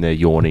myself sitting there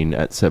yawning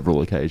at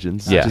several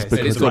occasions. Yeah. just Okay, so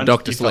because it's called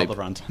Dr. You felt Sleep.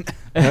 the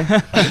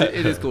runtime.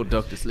 It is called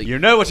Dr. Sleep. You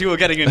know what you were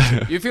getting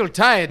into. You feel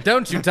tired,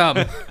 don't you, Tom?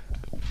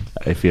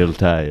 I feel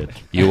tired.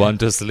 You want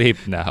to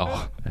sleep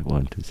now. I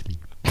want to sleep.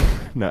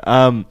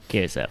 No,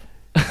 Get yourself.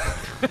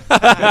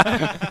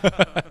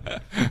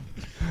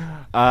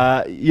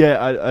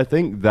 I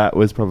think that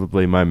was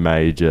probably my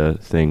major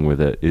thing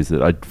with it, is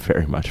that I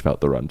very much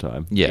felt the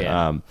runtime.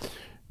 Yeah.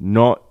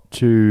 Not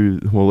too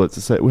well.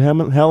 Let's say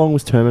how long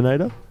was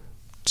Terminator?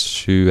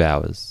 2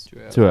 hours.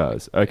 2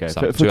 hours. Okay,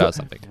 Some, 2 hours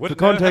something. Wouldn't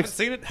For know, haven't context-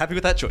 seen it. Happy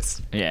with that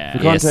choice. Yeah.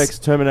 For Yes.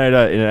 context,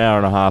 Terminator in an hour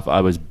and a half, I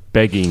was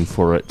begging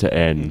for it to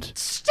end.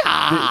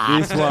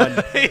 Stop. This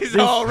one, He's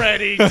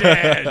already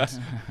dead.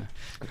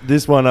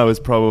 this one, I was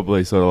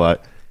probably sort of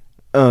like,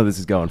 oh, this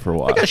is going for a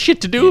while. I got shit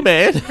to do,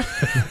 man.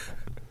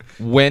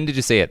 When did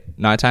you see it?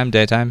 Nighttime,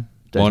 daytime,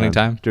 morning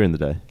time? During the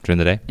day, During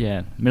the day?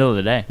 Yeah. Middle of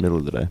the day. middle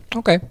of the day.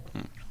 Okay.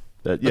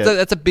 But, yeah,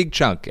 That's a big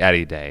chunk out of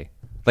your day.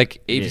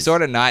 Like, if you is. saw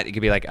it at night, it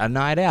could be like a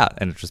night out,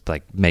 and just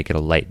like make it a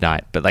late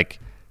night. But like,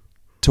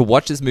 to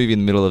watch this movie in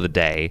the middle of the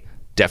day,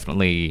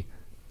 definitely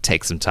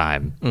take some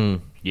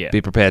time. Yeah.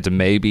 Be prepared to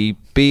maybe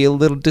be a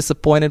little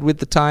disappointed with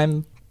the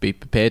time. Be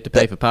prepared to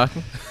pay for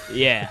parking.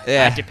 Yeah, I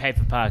Yeah. had to pay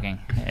for parking.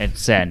 It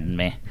saddened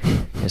me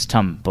because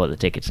Tom bought the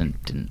tickets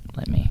and didn't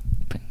let me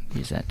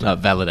use that to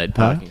Validate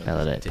parking.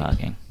 validate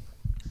parking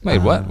Wait,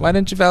 what? Why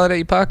didn't you validate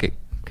your parking?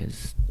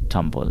 because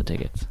Tom bought the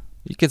tickets.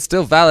 You can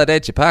still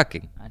validate your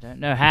parking. I don't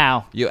know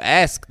how. You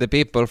ask the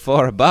people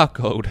for a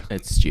barcode.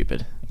 It's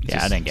stupid.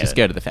 Yeah, I don't get Just it.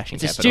 go to the fashion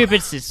It's a capital.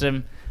 stupid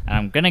system, and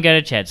I'm gonna go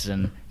to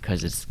Chadstone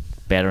because it's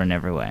better in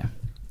every way.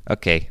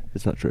 Okay.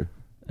 It's not true.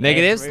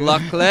 Negatives,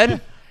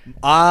 Lachlan.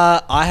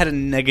 I had a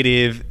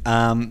negative.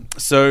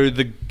 So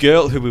the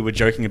girl who we were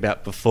joking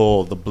about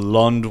before, the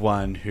blonde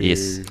one who...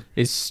 Yes.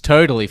 It's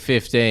totally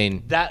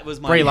 15. That was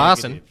my Brie negative.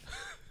 Larson.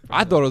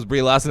 I thought it was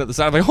Brie Larson at the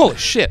start. I'm like, holy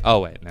shit. Oh,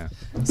 wait, no.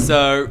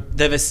 So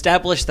they've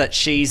established that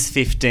she's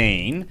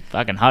 15.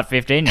 Fucking hot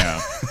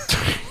 15-year-old.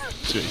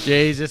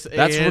 Jesus.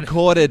 That's Ian.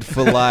 recorded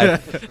for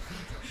life.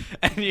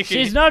 And you can,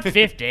 She's not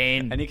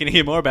 15. And you can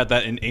hear more about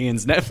that in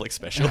Ian's Netflix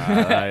special. A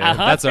hot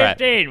That's all right.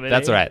 15 with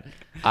That's it. all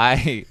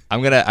right.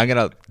 I'm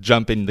gonna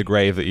jump in the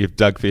grave that you've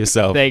dug for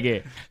yourself. Thank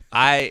you.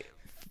 I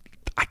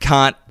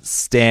can't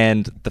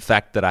stand the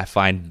fact that I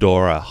find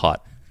Dora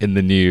hot in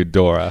the new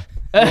Dora.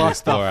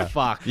 What the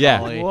fuck?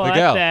 Yeah, Ollie? What the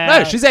girl. the No,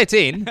 hell? she's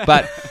 18,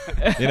 but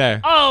you know,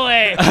 Oh,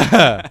 wait.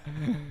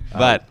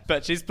 but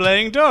But she's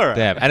playing Dora.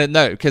 damn, and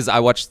no, because I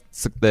watched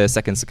the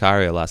second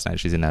Sicario last night.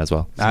 She's in that as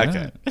well.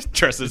 Okay.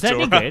 Dresses Is that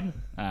any Dora. good?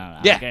 I don't know.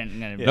 Yeah. I'm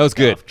gonna That was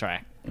go good. Off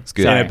track. It's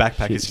good. So Sorry. her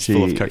backpack is just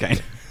full of cocaine.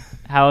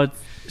 How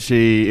it's,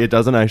 It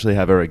doesn't actually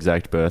have her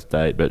exact birth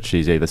date, but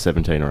she's either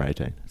 17 or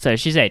 18. so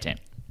she's 18.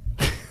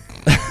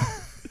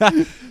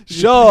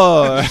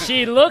 Sure.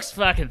 She looks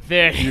fucking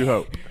 30. You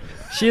hope.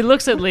 She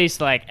looks at least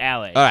like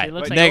our age. All right, She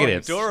looks wait, like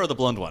negative. Dora or the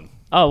blonde one?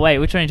 Oh, wait,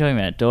 which one are you talking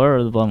about? Dora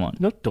or the blonde one?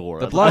 Not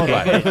Dora. The blonde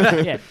one.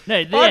 Yeah. No,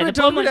 yeah, the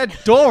blonde one,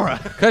 Dora.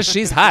 Because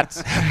she's hot.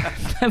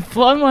 the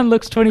blonde one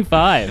looks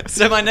 25.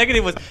 So my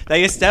negative was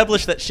they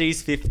established that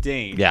she's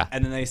 15. Yeah.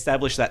 And then they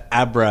established that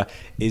Abra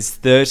is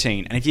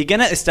 13. And if you're going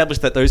to establish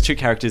that those two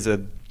characters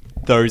are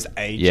those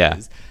ages, Yeah.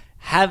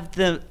 have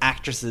the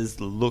actresses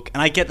look...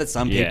 And I get that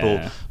some people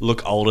Yeah.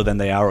 look older than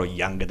they are or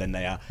younger than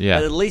they are. Yeah.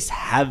 But at least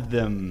have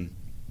them,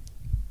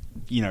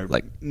 you know,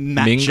 Like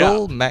match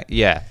mingle. up.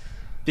 Yeah.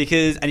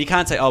 Because... And you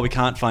can't say, oh, we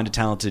can't find a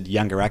talented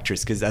younger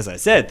actress. Because as I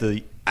said,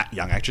 the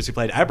young actress who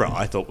played Abra,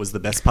 I thought was the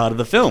best part of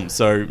the film.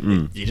 So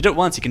you did it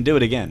once, you can do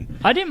it again.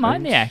 I didn't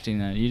mind the acting,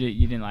 though.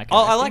 You didn't like her Oh,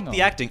 I acting, like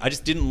the or- acting. I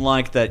just didn't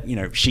like that, you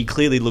know, she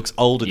clearly looks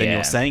older than Yeah.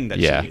 you're saying that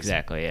Yeah. she is.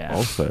 Exactly, yeah.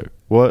 Also,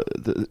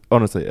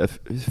 honestly,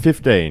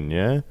 15,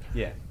 yeah?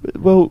 Yeah.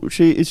 Well,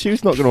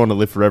 she's not going to want to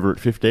live forever at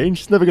 15.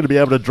 She's never going to be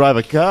able to drive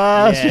a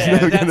car. She's Yeah,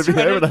 never going that's to be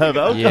right. able to have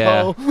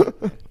alcohol.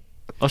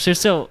 Well, she's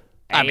still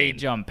I mean-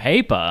 age on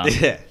paper.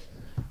 Yeah.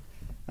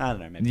 I don't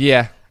know, maybe.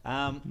 Yeah.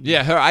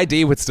 Yeah. Her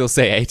ID would still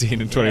say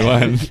 18 and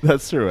 21,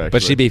 That's true, actually.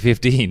 but she'd be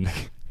 15.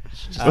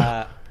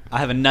 I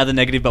have another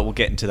negative, but we'll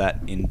get into that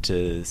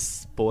into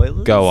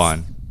spoilers. Go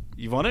on.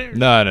 You want it?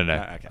 No.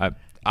 okay.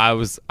 I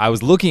was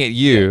looking at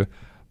you,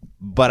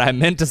 but I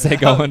meant to say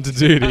go on to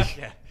duty.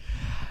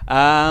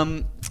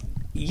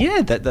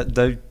 Yeah,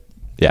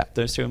 Yeah.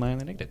 those two are my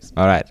only negatives.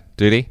 All right,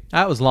 duty.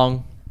 That was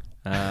long.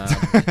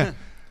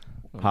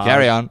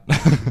 Carry on.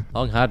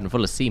 Long, hard, and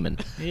full of semen.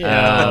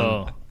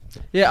 Yeah.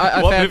 Yeah,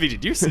 I What found, movie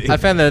did you see? I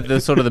found the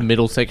sort of the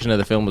middle section of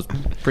the film was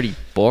pretty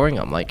boring.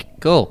 I'm like,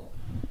 cool.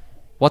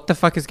 What the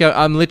fuck is going?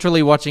 I'm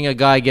literally watching a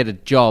guy get a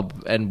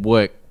job and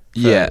work. For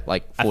Yeah.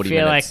 like I 40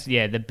 feel minutes. like,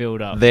 yeah, the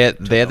build up. They're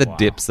took the a while.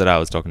 dips that I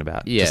was talking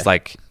about. Yeah. Just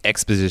like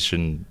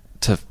exposition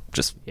to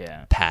just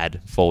Yeah.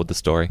 pad forward the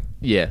story.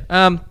 Yeah.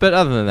 But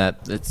other than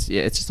that, it's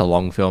just a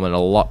long film and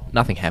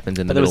nothing happens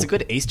in But the there middle. was a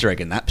good Easter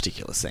egg in that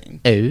particular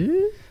scene.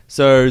 Oh?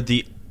 So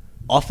the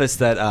office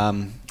that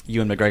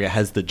Ewan McGregor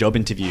has the job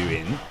interview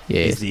in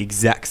Yes. is the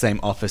exact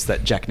same office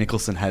that Jack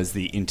Nicholson has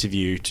the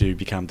interview to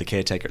become the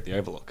caretaker at the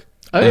Overlook.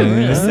 Oh,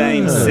 really? The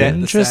same set.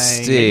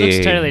 Interesting. The same... It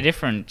looks totally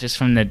different just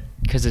from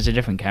because it's a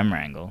different camera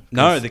angle.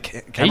 No, the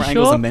camera you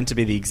angles sure? are meant to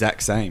be the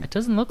exact same. It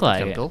doesn't look like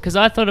it. Chemical? Because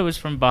I thought it was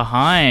from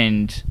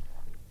behind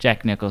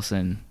Jack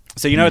Nicholson.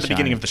 So you know in at the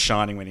beginning Shining. of The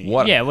Shining when he...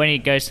 What? Yeah, when he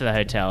goes to the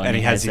hotel and,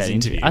 he has his that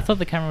interview. I thought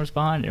the camera was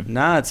behind him.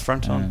 Nah, it's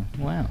front on.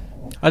 Wow.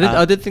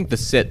 I did think the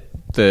set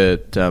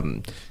that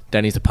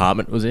Danny's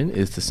apartment was in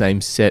is the same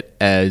set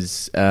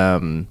as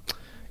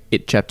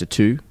It Chapter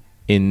 2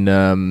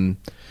 in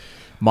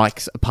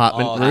Mike's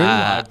apartment Oh, room. the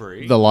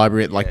library. The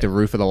library, like the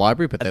roof of the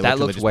library. But they That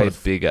literally looks just way put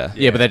a- bigger.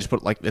 Yeah, but they just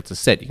put like it's a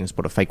set. You can just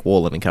put a fake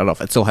wall in and cut it off.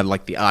 It still had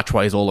like the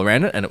archways all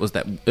around it, and it was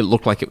that. It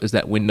looked like it was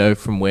that window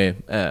from where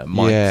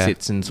Mike Yeah.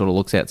 sits and sort of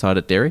looks outside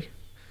at Derry.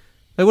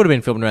 They would have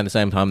been filmed around the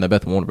same time. They're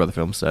both Warner Brother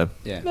films, so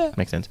Yeah.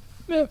 makes sense.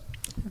 Could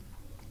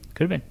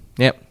have been.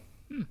 Yep.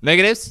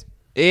 Negatives?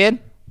 Ian?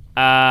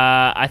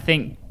 I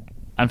think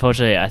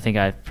unfortunately, I think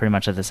I pretty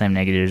much had the same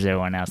negative as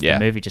everyone else. Yeah.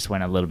 The movie just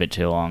went a little bit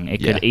too long.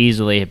 It Yeah. could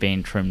easily have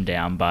been trimmed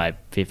down by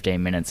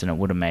 15 minutes, and it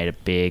would have made a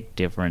big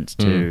difference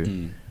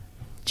to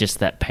just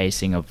that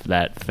pacing of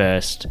that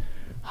first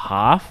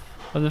half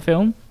of the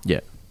film. Yeah.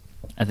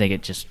 I think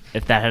it just,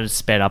 if that had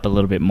sped up a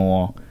little bit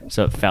more,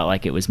 so it felt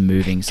like it was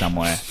moving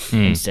somewhere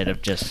instead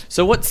of just.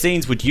 So what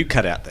scenes would you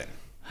cut out then?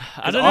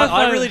 I don't know.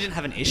 I really didn't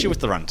have an issue with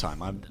the runtime.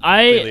 I'm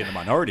clearly in the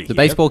minority. The here.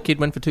 baseball kid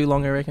went for too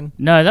long, I reckon.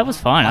 No, that was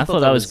fine. I thought thought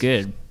that that was was-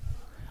 good.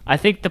 I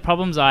think the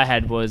problems I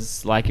had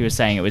was, like you were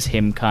saying, it was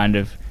him kind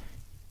of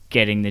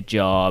getting the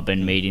job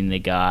and meeting the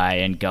guy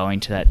and going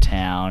to that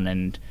town.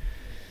 And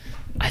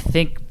I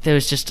think there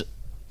was just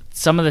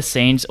some of the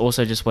scenes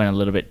also just went a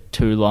little bit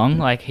too long.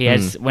 Like he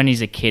has, when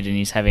he's a kid and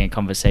he's having a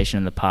conversation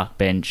on the park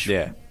bench.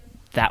 Yeah.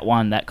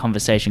 That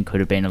conversation could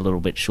have been a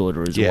little bit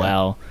shorter as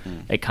well.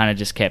 It kind of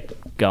just kept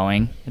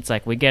going. It's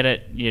like, we get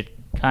it. You're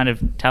kind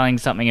of telling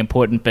something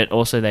important, but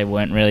also they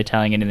weren't really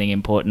telling anything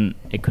important.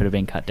 It could have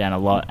been cut down a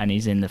lot, and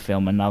he's in the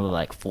film another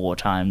like 4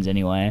 times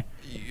anyway.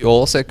 You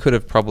also could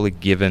have probably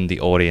given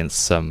the audience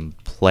some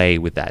play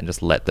with that and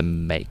just let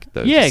them make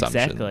those Yeah,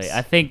 assumptions. exactly.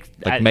 I think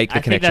make the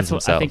I think connections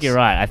that's I think themselves. you're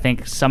right. I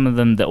think some of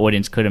them the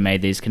audience could have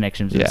made these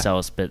connections Yeah.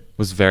 themselves, but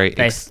was very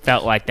they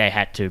felt like they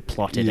had to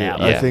plot it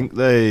out. I think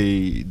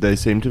they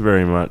seem to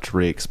very much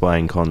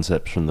re-explain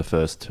concepts from the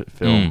first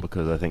film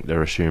because I think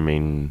they're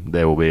assuming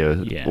there will be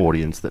a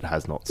audience that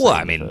has not seen Well,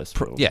 I mean, the first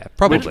film. yeah,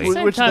 probably. At the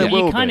same Which time, there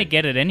will you kind be. of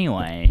get it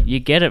anyway. You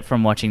get it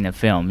from watching the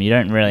film. You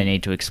don't really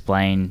need to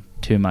explain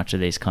too much of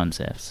these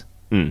concepts.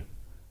 Mm.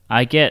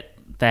 I get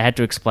they had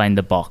to explain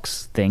the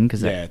box thing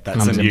because Yeah, that that's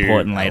comes a new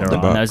important later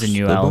element. on. That was a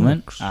new The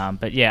element. box.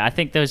 But yeah, I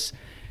think it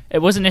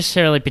wasn't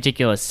necessarily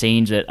particular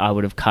scenes that I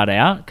would have cut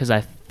out because I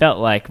felt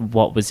like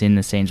what was in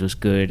the scenes was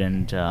good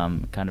and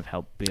kind of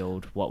helped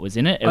build what was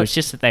in it. It was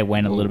just that they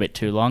went a little bit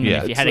too long. Yeah,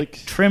 and if you it's had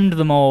like- trimmed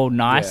them all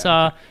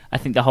nicer, I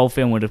think the whole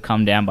film would have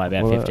come down by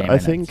about 15 I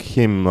minutes. think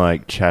him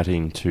like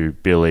chatting to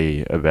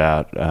Billy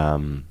about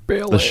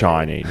The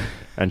Shining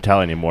and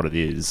telling him what it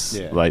is,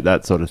 Yeah. like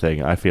that sort of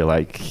thing. I feel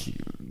like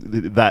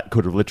that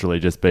could have literally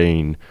just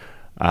been,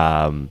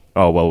 oh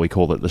well, we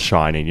called it The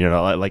Shining. You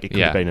know, like it could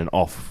have been an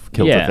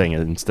off-kilter Yeah. thing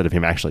instead of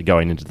him actually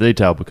going into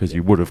detail because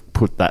you would have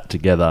put that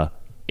together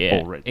Yeah,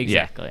 already.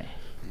 exactly.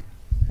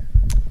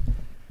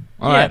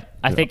 All right.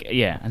 I think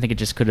it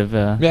just could have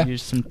Yeah.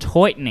 used some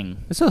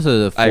tightening. It's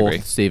also the I agree.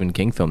 4th Stephen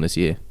King film this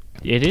year.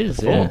 It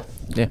is, yeah.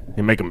 Yeah.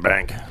 You make him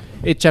bank.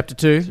 It's Chapter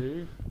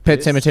 2,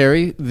 Pet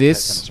Cemetery,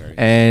 this, Cemetery.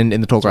 and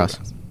In the Tall Grass.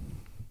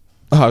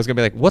 Oh, I was gonna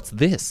be like, "What's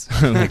this?"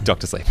 Like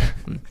Doctor Sleep.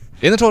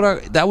 In the Tall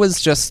Dark, that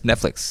was just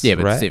Netflix. Yeah,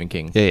 but right? Stephen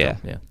King. Yeah,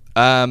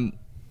 Yeah.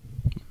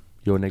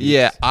 Your negative.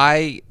 yeah.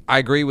 I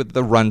agree with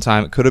the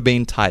runtime. It could have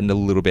been tightened a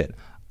little bit.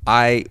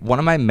 One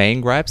of my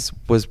main gripes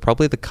was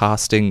probably the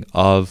casting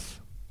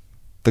of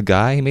the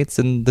guy he meets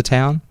in the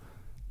town,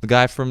 the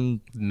guy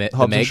from The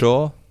Hobbs and Meg?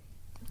 Shaw.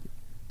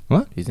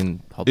 What? He's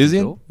in Hobbs Is he?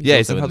 and In? Shaw? Yeah,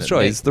 he's also in Hobbs and Shaw.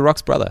 Meg. He's The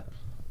Rock's brother.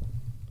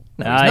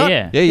 No, he's not.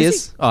 Yeah. Yeah, he Is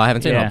is. Oh, I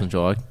haven't seen Yeah. Hobbs and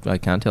Shaw. I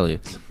can't tell you.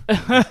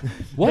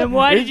 Then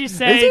why did you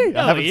say? he? I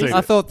No, haven't he seen is. it.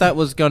 I thought that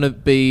was going to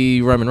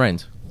be Roman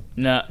Reigns.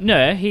 No,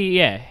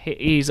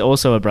 he's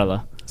also a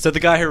brother. So the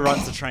guy who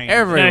runs the train.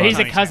 No, he's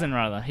a Tiny cousin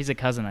rather. He's a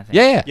cousin, I think.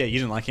 Yeah. Yeah, you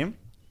didn't like him?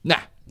 Nah.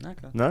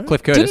 Okay. No.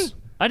 Cliff Curtis. Didn't-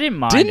 I didn't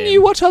mind. Didn't him.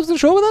 you watch Hobbs and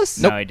Shaw with us?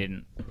 No, I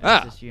didn't. It was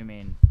Ah. just you, me,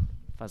 and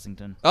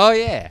Fuzzington. Oh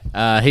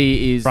yeah.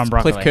 He is From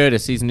Broccoli. Cliff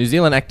Curtis. He's a New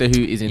Zealand actor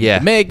who is in Yeah.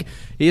 The Meg.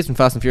 He is from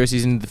Fast and Furious.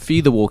 He's in The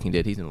Fear the Walking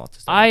Dead. He's in lots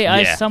of stuff.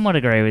 I Yeah. somewhat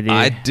agree with you.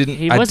 I didn't-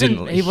 He I wasn't.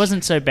 didn't- He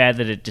wasn't so bad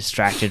that it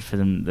distracted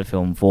from the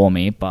film for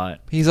me, but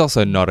He's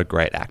also not a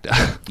great actor. I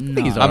think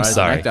he's I'm alright as an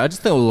sorry. actor. I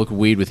just thought it would look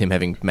weird with him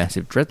having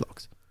massive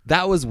dreadlocks.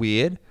 That was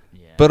weird.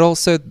 But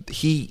also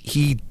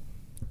he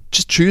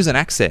just choose an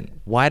accent.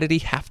 Why did he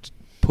have to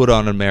put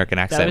on an American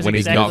that accent was when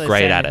exactly he's not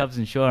great the same at with it? Hobbs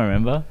and Shaw,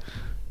 remember?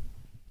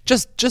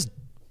 Just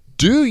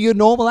do your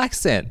normal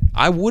accent.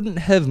 I wouldn't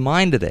have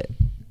minded it.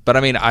 But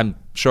I mean, I'm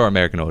sure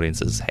American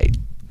audiences hate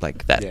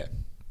like that. Yeah.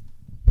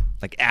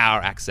 Like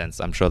our accents,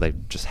 I'm sure they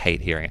just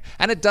hate hearing it.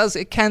 And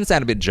it can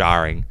sound a bit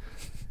jarring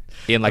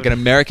in like an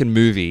American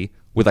movie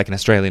with like an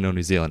Australian or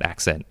New Zealand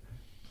accent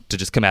to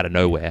just come out of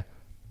nowhere.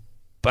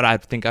 But I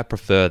think I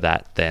prefer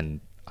that than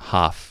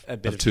half A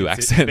bit of of two a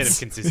accents. bit of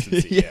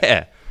consistency,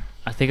 yeah.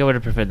 I think I would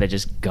have preferred they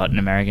just got an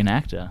American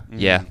actor.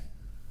 Yeah.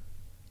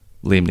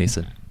 Liam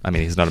Neeson. I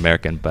mean, he's not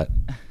American, but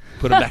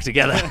put them back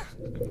together.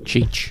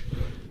 Cheech.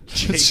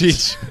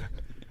 Cheech.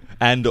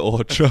 And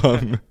or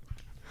Chong.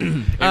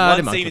 In I one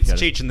didn't scene mind it's Cliff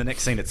Cheech, and the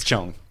next scene it's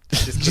Chong.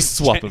 Just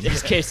swap them.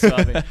 Just keep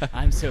swapping.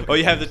 I'm so. Or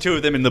you have the two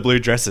of them in the blue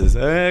dresses.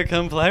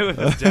 Come play with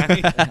us,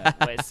 Danny.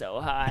 We're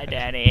so high,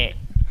 Danny.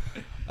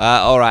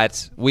 All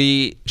right.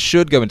 We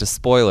should go into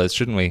spoilers,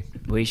 shouldn't we?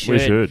 We should. We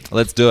should.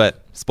 Let's do it.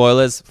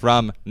 Spoilers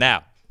from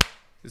now.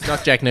 It's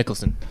not Jack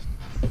Nicholson.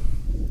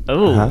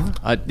 Oh,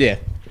 Yeah.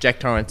 Jack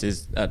Torrance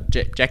is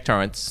Jack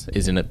Torrance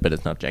is in it, but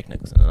it's not Jack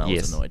Nicholson, and I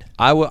was annoyed.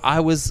 I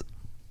was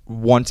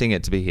wanting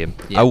it to be him.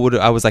 Yeah.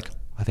 I was like,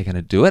 are they going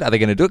to do it? Are they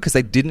going to do it? Because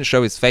they didn't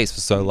show his face for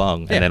so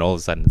long, and then all of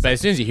a sudden, it's But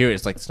as soon as you hear it,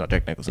 it's like it's not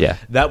Jack Nicholson. yeah,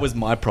 That was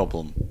my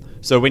problem.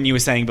 So when you were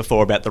saying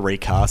before about the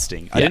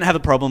recasting, I Yeah. didn't have a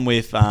problem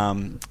with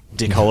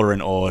Dick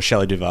Halloran or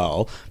Shelley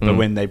Duvall, but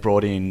when they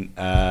brought in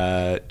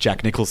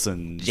Jack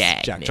Nicholson's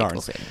Jack Torrance,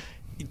 Nicholson.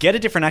 get a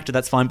different actor,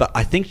 that's fine. But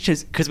I think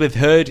just because we've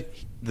heard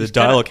the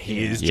dialogue,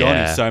 here's Johnny,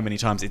 Yeah. so many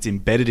times, it's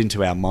embedded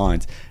into our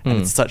minds, and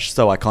it's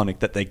so iconic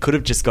that they could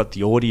have just got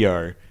the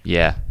audio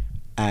yeah,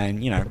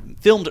 and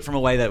filmed it from a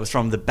way that was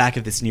from the back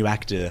of this new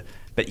actor,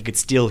 but you could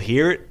still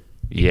hear it.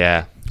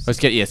 yeah, Let's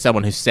get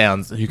someone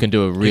who can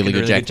do a really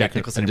good Jack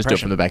Nicholson and just do it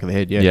from the back of the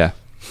head. Yeah. yeah.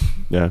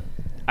 Yeah.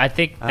 I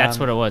think that's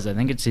what it was. I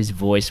think it's his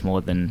voice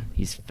more than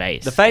his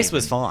face. The face even.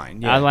 was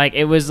fine. I Yeah.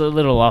 it was a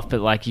little off, but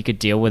like you could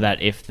deal with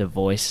that if the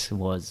voice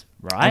was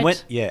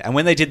right. And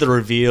when they did the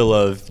reveal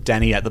of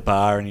Danny at the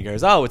bar and he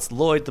goes, "Oh, it's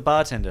Lloyd the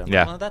bartender." I'm Yeah.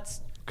 like, well,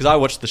 that's because I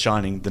watched The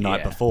Shining the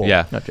night Yeah. before.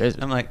 Yeah. Not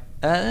Jason. I'm like,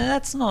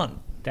 that's not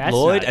That's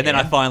Lloyd. not And then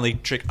I him. finally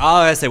trick. Oh,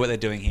 I see what they're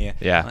doing here.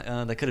 Yeah. I'm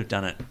like, they could have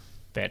done it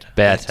Better.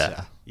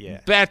 Better.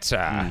 Yeah.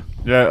 Better.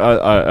 Yeah,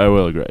 I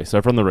will agree.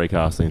 So from the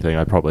recasting thing,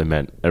 I probably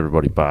meant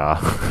everybody bar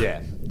Yeah.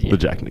 the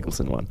Jack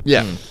Nicholson one.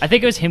 Yeah. I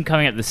think it was him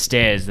coming up the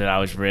stairs that I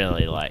was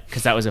really like,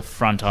 because that was a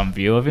front-on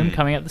view of him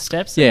coming up the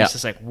steps. And Yeah. it's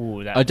just like,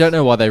 whoa. That I don't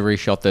know why they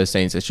reshot those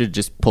scenes. They should have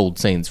just pulled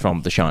scenes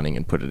from The Shining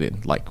and put it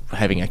in, like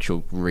having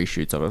actual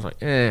reshoots of it. I was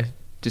like,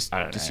 just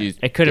I don't know. use.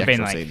 It could the have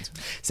been actual like- scenes.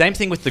 Same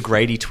thing with the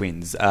Grady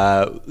twins.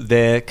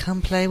 They're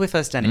come play with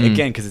us, Danny.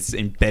 Again, because it's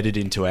embedded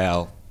into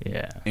our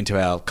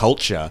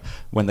culture.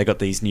 When they got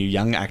these new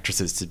young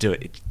actresses to do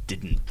it, it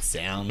didn't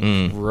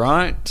sound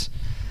right.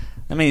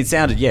 I mean, it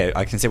sounded. Yeah,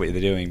 I can see what they're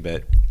doing,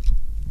 but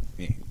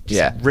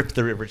Yeah. rip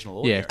the original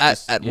audio. Yeah.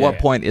 At what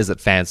point is it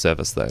fan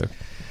service though?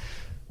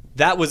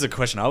 That was a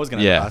question I was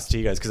going to Yeah. ask to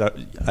you guys because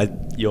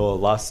your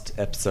last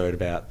episode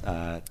about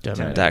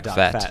Terminator Dark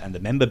Fat. and the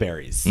member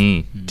berries.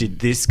 Mm. Did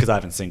this, because I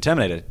haven't seen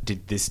Terminator,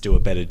 did this do a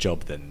better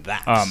job than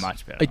that? Oh,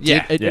 much better.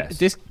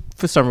 This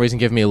for some reason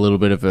gave me a little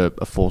bit of a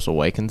Force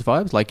Awakens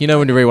vibes. Like, when you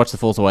rewatch The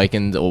Force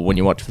Awakens or when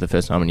you watch it for the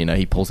first time and,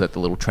 he pulls out the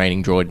little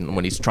training droid and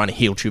when he's trying to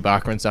heal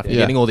Chewbacca and stuff, you're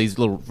getting all these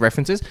little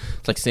references.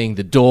 It's like seeing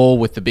the door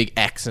with the big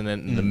X and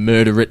the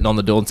murder written on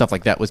the door and stuff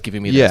like that was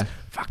giving me Yeah. this,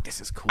 fuck,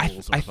 this is cool. I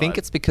sort of think vibe.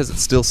 it's because it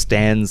still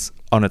stands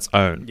on its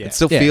own. Yeah. It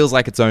still Yeah. feels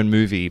like its own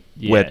movie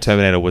where Yes.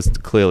 Terminator was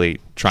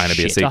clearly trying to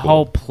be a The sequel.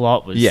 whole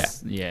plot was... Yeah.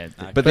 Yeah.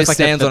 But this like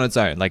stands that- on its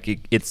own. Like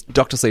it's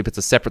Doctor Sleep. It's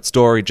a separate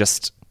story,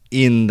 just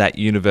in that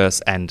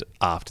universe and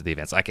after the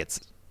events. Like it's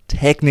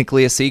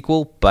technically a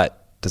sequel,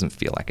 but doesn't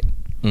feel like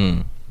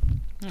it.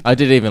 I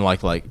did even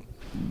like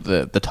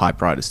the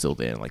typewriter's still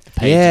there, like the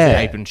page, Yeah. the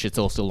paper and shit's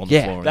all still on the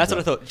Yeah. floor. and That's what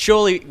I stuff. thought.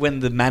 Surely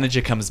when the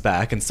manager comes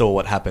back and saw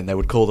what happened, they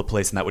would call the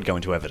police and that would go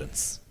into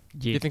evidence.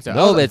 You think so?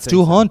 No, I that's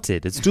too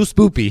haunted. It's too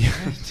spoopy.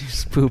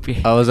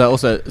 Spoopy. I was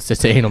also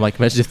saying, I'm like,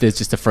 imagine if there's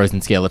just a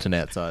frozen skeleton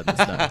outside and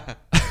stuff.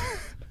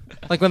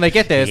 Like when they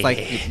get there, it's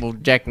like, well,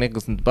 Jack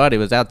Nicholson's body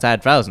was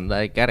outside frozen.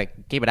 They gotta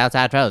keep it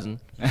outside frozen.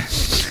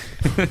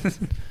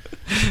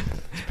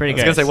 Pretty I was good.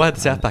 going to say, why had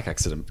the South Park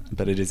accident?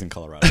 But it is in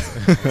Colorado.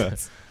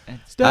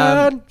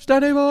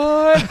 Steady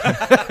boy.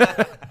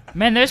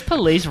 Man, those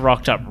police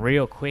rocked up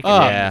real quick. Oh,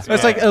 Yeah.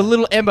 it's like a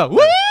little ember. Woo!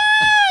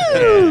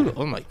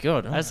 Oh my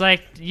god! I was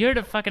like, you're at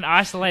a fucking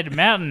isolated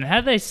mountain. How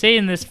are they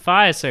seeing this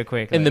fire so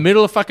quick? In the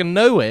middle of fucking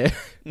nowhere,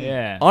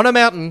 Yeah. on a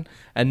mountain,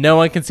 and no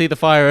one can see the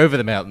fire over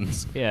the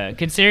mountains. Yeah.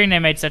 Considering they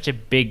made such a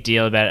big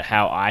deal about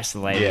how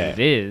isolated Yeah. it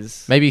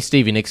is. Maybe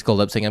Stevie Nicks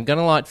called up saying, "I'm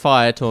gonna light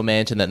fire to a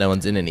mansion that no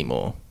one's in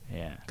anymore."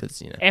 Yeah. Because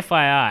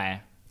FYI,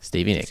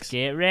 Stevie Nicks.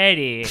 get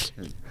ready.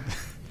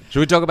 Should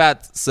we talk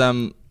about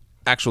some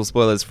actual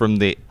spoilers from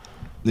the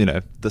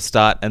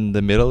start and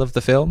the middle of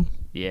the film?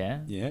 Yeah.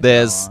 Yeah.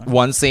 There's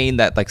one scene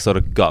that sort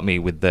of got me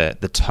with the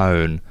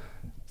tone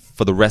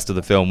for the rest of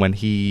the film when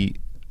he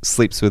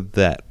sleeps with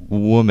that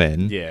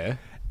woman. Yeah.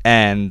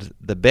 And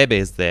the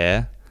baby's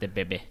there. The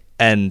baby.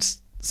 And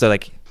so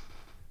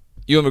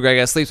Ewan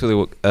McGregor sleeps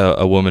with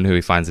a woman who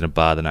he finds in a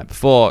bar the night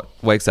before,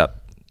 wakes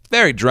up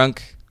very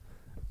drunk,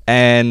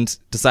 and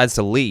decides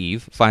to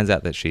leave, finds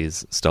out that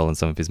she's stolen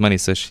some of his money,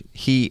 so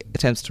he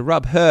attempts to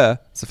rob her.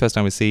 It's the first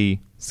time we see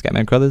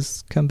Scatman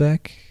Crothers come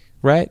back,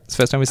 right? It's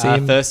the first time we see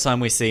him. First time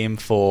we see him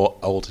for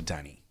older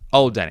Danny.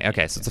 Old Danny.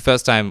 Okay, so it's the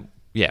first time,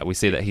 we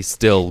see that he's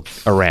still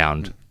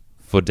around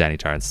for Danny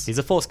Torrance. He's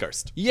a Force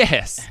ghost.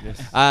 Yes.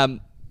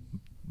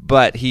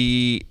 But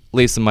he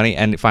leaves some money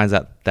and finds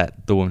out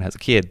that the woman has a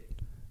kid.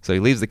 So he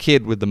leaves the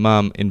kid with the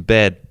mum in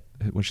bed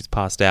when she's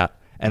passed out.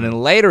 And then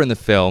later in the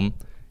film,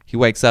 he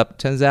wakes up.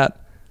 Turns out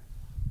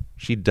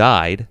she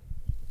died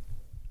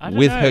I don't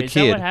with know. her Is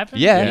kid. That what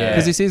happened? Yeah,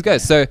 because he sees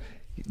ghosts. So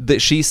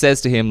she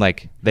says to him, they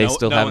No-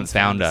 still no haven't one's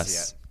found found us.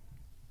 us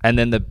And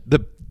then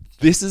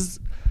this is,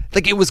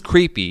 it was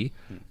creepy.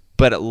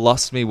 but it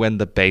lost me when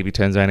the baby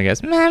turns around and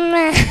goes,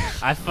 Mama.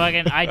 I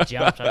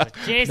jumped. I was like,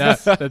 No,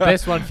 Jesus. the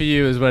best one for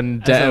you is when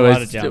That's a lot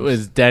of it jumps.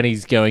 was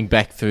Danny's going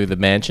back through the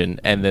mansion,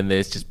 and then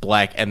there's just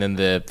black, and then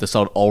the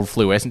sort of old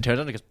fluorescent turns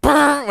on. It goes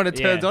 "Brrr," when it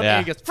turns Yeah. on, Yeah.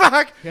 and he goes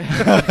 "Fuck."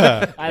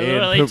 I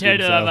literally pooped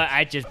turned it on. himself. Like,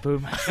 I just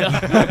pooed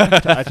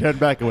myself. I turned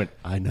back and went,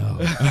 I know.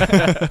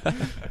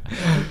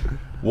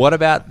 What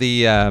about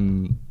the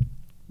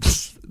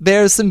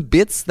there are some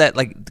bits that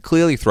like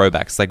clearly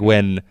throwbacks, like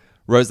when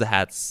Rosa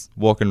Hat's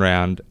walking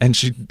around and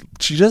she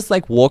just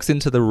like walks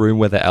into the room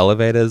where the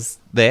elevator's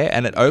there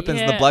and it opens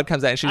and the Yeah. blood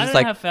comes out and she's I just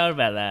don't know like, how I felt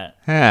about that.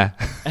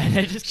 huh. And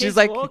it just She's keeps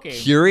like walking.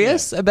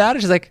 curious about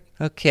it. She's like,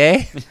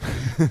 okay.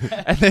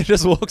 And then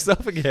just walks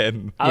off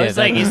again. I was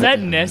like, is that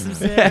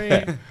necessary?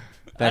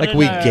 I Like don't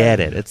we know. get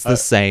it. It's the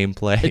same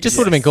place. It just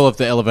would have been cool if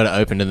the elevator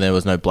opened and there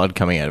was no blood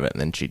coming out of it,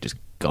 and then she just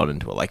got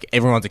into it. Like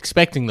everyone's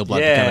expecting the blood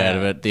to come Yeah. out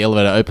of it. The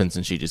elevator opens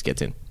and she just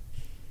gets in.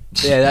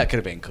 Yeah, that could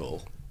have been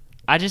cool.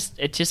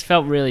 It just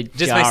felt really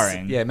Just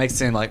jarring. it makes it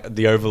seem like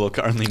the Overlook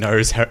only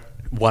knows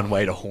one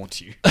way to haunt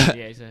you. Yeah,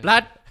 exactly.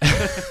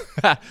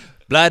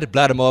 Blood.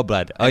 blood and more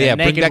blood. Oh And a yeah,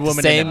 bring naked back the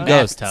woman in a same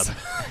ghosts. bathtub.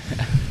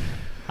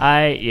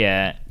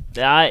 I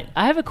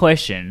have a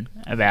question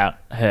about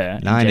her.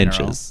 in 9 general.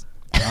 inches.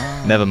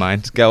 Never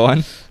mind. Go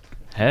on.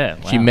 Her.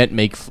 Wow. She met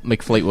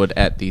Mick Fleetwood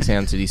at the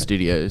Sound City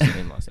Studios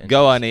in Los Angeles.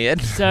 Go on, Ian.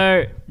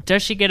 So,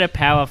 does she get her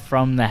power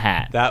from the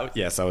hat?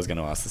 Yes, I was going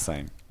to ask the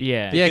same.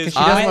 Yeah. Yeah, because she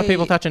doesn't want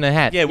people touching her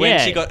hat. Yeah, when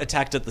Yeah. she got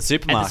attacked at the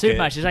supermarket.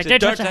 supermarket, she's like, she "Don't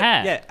said, touch the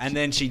hat." Yeah, and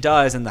then she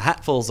dies and the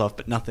hat falls off,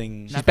 but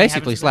nothing. She's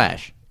basically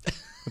Slash.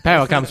 The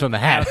power comes from the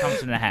Power hat. comes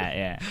from the hat,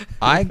 yeah.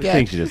 I I think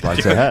get. she just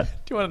likes her hat.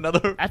 Do you want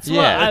another? That's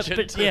Yeah. what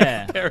but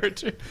yeah. compare it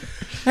to?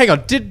 Hang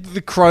on, did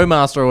the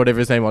Crowmaster or whatever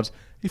his name was?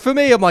 For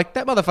me, I'm like,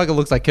 that motherfucker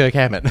looks like Kirk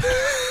Hammett.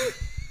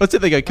 What's it?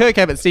 They go, Kirk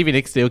Hammett, Stevie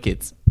Nicks, Steel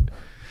Kids.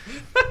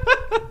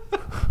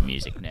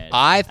 Music nerd.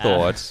 I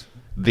thought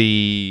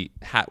the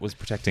hat was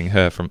protecting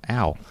her from.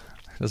 Ow.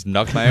 Just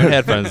knocked my own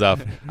headphones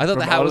off. I thought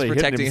the From hat was Ollie hitting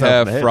protecting himself her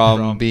in the head.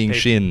 from being people.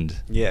 shinned.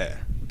 Yeah,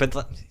 but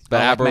But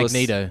like Abra was,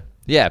 Magneto.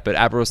 Yeah, but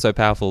Abra was so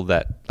powerful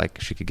that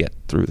like she could get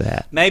through the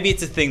hat. maybe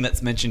it's a thing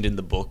that's mentioned in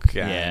the book.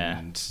 Yeah.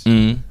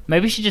 And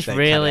Maybe she just They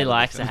really cut out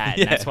likes a everything. hat.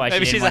 Yeah, And that's why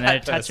maybe she she's didn't a want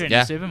hat to touch her in person.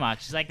 the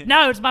supermarket. She's like,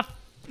 no, it's my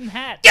f***ing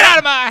hat. Get out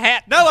of my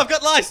hat! no, I've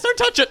got lice. Don't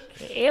touch it.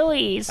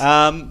 Illies.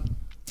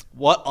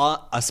 What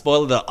a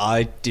spoiler that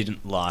I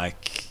didn't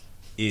like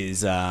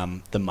is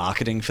the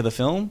marketing for the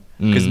film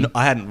because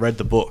I hadn't read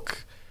the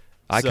book.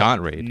 I So-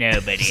 can't read.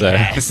 Nobody So-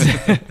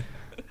 has.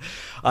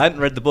 I hadn't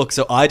read the book,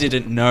 so I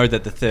didn't know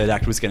that the third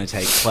act was going to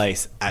take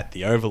place at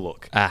the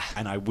Overlook.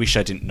 And I wish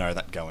I didn't know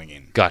that going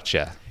in.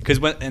 Gotcha. Because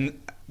in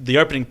the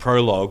opening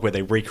prologue, where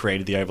they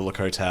recreated the Overlook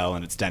Hotel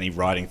and it's Danny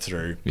riding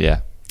through,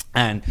 Yeah.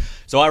 and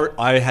so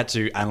I had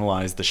to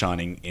analyze The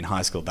Shining in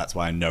high school. That's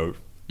why I know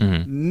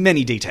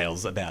many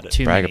details about it.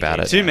 Too Brag many about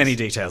it. details. Too many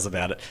details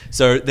about it.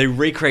 So they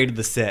recreated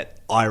the set,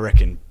 I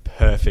reckon,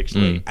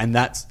 perfectly. And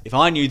that's if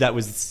I knew that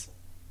was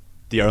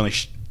the only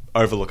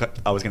Overlook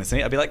I was going to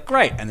see, I'd be like,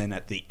 great. And then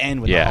at the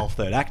end, when Yeah. the whole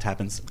third act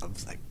happens, I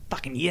was like,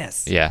 fucking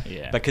yes. Yeah.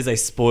 Yeah. Because they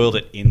spoiled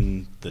it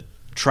in the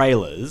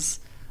trailers,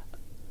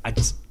 I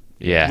just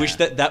Yeah. wish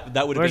that would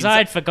have Whereas been I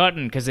had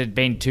forgotten because it'd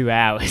been 2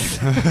 hours.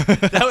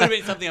 that would have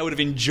been something I would have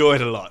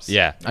enjoyed a lot.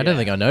 Yeah. I don't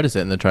think I noticed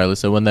it in the trailer.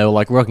 So when they were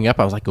like rocking up,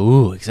 I was like,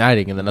 ooh,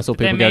 exciting. And then I saw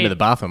people go made- to the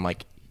bathroom,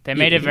 like, They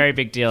made a very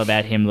big deal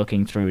about him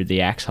looking through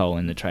the axe hole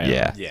in the trailer.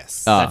 Yeah.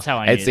 Yes. That's how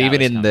I knew It's that even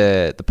was in coming.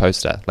 the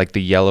poster, like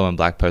the yellow and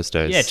black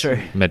posters. Yeah, true.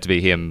 Meant to be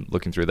him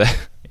looking through the.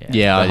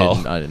 yeah, The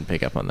hole. I didn't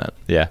pick up on that.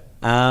 Yeah.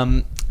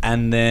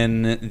 And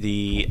then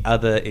the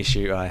other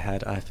issue I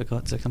had, I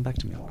forgot to come back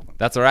to me.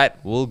 That's all right.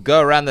 We'll go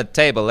around the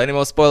table. Any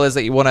more spoilers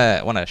that you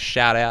wanna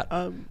shout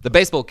out? The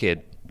baseball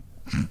kid.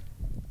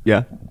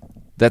 Yeah.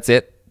 That's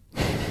it.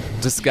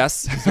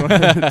 Discuss.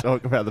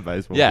 Talk about the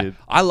baseball Yeah, kid.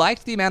 I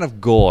liked the amount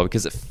of gore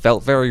because it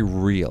felt very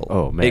real.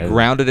 Oh, man. It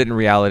grounded it in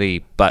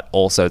reality, but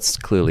also it's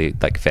clearly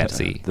like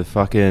fantasy. The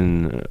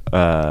fucking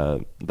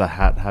the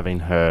hat having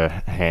her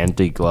hand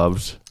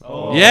degloved.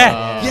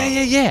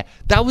 Yeah.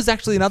 That was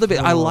actually another bit.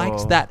 I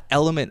liked that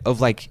element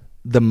of like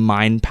the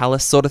mind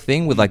palace sort of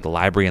thing with like the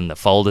library and the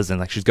folders, and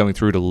like she's going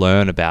through to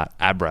learn about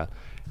Abra,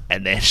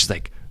 and then she's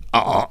like,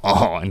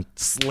 and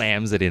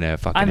slams it in her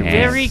fucking I'm hand.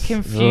 very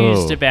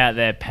confused Oh. about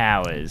their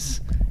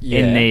powers Yeah.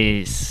 in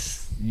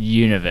this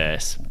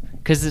universe.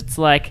 Because it's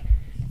like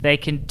they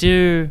can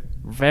do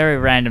very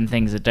random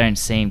things that don't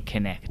seem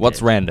connected.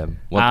 What's random?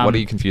 What are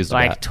you confused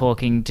like about?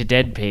 talking to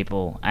dead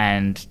people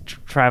and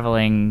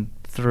traveling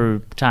through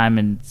time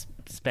and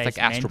space. like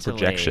astral mentally.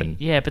 projection.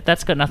 Yeah, but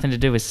that's got nothing to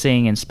do with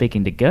seeing and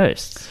speaking to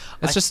ghosts.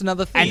 It's just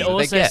another thing. And that they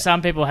also, get.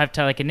 some people have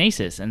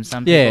telekinesis, and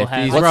some Yeah, people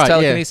have. he's What's right, yeah.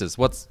 telekinesis?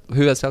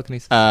 Who has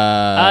telekinesis?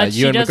 she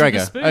Ewan does with the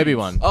McGregor, spoons.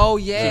 Obi-Wan. oh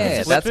yeah,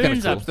 With that's kind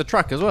spoons of up cool. The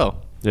truck as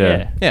well.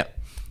 Yeah. Yeah.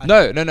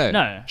 No.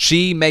 No.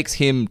 She makes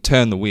him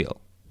turn the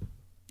wheel.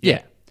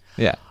 Yeah.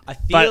 Yeah. I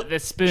feel But the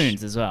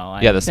spoons as well.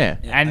 Yeah. That's Yeah.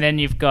 And then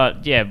you've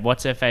got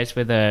what's her face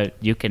with a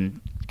you can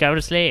go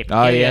to sleep.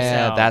 Oh Kill yeah,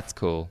 yourself. that's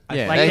cool.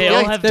 Yeah, Like, they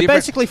all have they're different-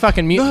 basically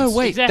fucking mutants. No,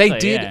 wait, Exactly, they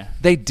did. yeah.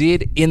 They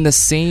did in the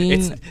scene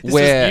This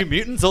where was New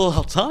Mutants all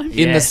the time.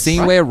 in the Yes.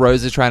 scene where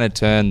Rose is trying to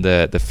turn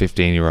the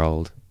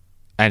 15-year-old,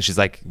 and she's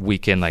like, we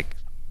can like.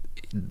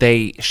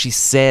 She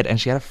said, and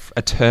she had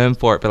a term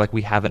for it, but like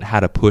we haven't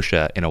had a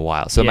pusher in a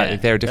while. So Yeah.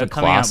 like, there are different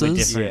They're coming up with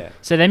classes. different- Yeah.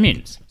 So they're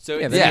mutants. So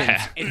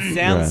Yeah. it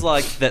sounds Right.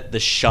 like that The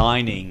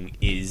Shining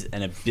is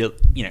an ability.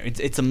 You know,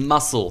 it's a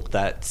muscle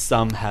that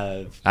some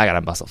have. I got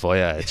a muscle for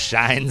you. It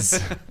shines.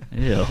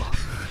 Ew.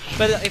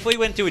 But if we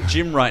went to a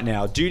gym right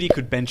now, Duty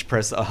could bench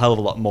press a hell of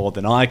a lot more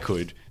than I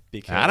could.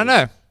 Because I don't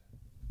know.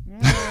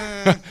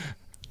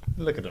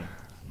 Look at him.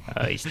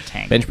 Oh, he's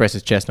tank. Bench press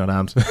is chest, not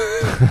arms.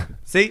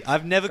 See,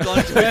 I've never gone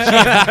to a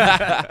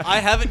gym. I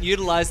haven't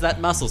utilized that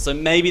muscle, so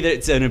maybe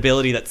it's an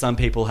ability that some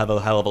people have a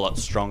hell of a lot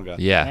stronger.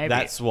 Yeah. Maybe.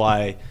 That's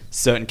why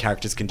certain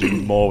characters can do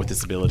more with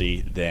this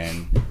ability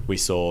than we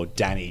saw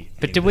Danny.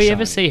 But in did The we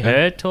ever Shining. see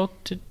her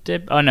talk to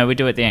Deb? Oh no, we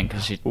do at the end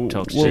because she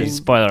talks.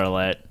 Spoiler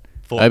alert.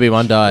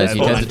 Obi-Wan dies. He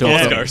Yeah, turns into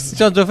Force a Ghost.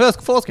 Turns into a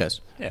Force Ghost.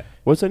 Yeah.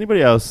 Was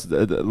anybody else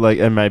like?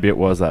 And maybe it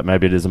was that.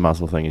 Maybe it is a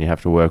muscle thing, and you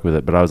have to work with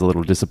it. But I was a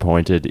little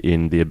disappointed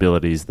in the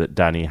abilities that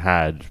Danny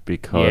had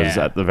because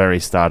Yeah. at the very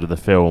start of the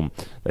film,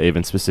 they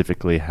even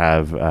specifically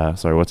have.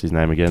 Sorry, what's his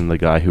name again? The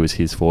guy who was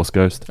his Force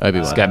Ghost.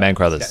 Obi-Wan. Scatman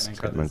Crothers.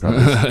 Scatman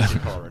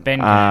Crothers. Ben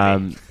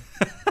Kenobi.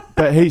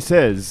 But he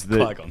says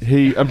that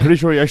Qui-Gon. I'm pretty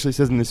sure he actually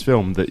says in this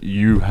film that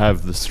you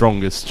have the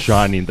strongest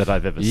Shining that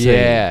I've ever seen.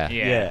 Yeah.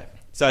 Yeah.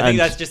 So I think And-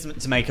 that's just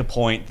to make a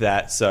point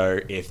that so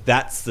if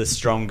that's the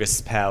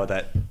strongest power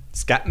that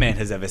Scatman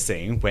has ever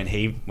seen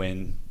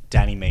when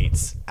Danny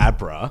meets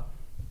Abra,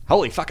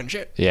 holy fucking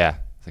shit. Yeah.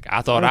 It's like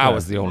I thought I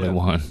was the only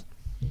one.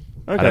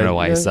 I Okay, don't know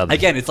why he yeah. said that.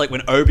 Again, it's like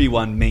when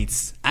Obi-Wan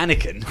meets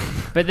Anakin.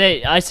 But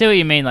I see what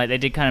you mean. Like they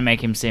did kind of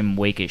make him seem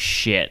weak as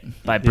shit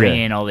by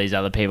bringing in all these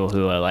other people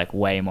who are like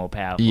way more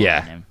powerful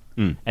Yeah. than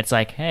him. It's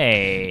like,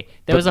 hey,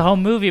 there was a whole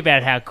movie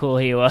about how cool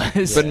he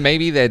was. But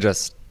maybe they're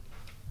just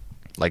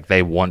like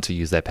they want to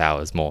use their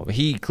powers more.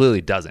 He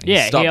clearly doesn't.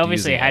 yeah, stopped he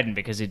obviously using it. hadn't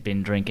because he'd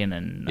been drinking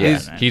and I Yeah,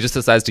 don't know. he just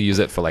decides to use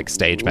it for like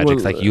stage magic.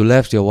 It's Well, like you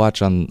left your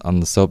watch on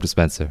the soap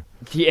dispenser.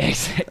 yeah,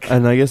 exactly.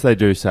 And I guess they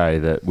do say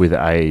that with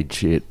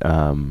age it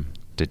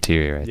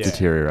Deteriorates. Yeah.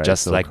 deteriorates,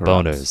 Just or like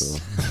corrupts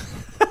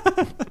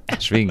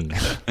boners. Swing.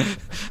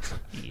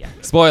 Yeah.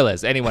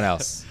 Spoilers. Anyone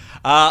else?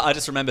 I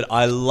just remembered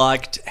I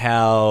liked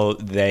how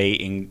they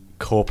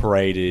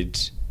incorporated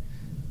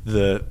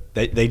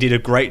they did a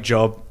great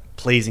job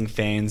pleasing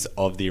fans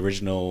of the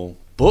original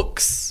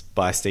books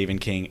by Stephen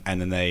King,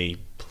 and then they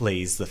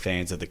pleased the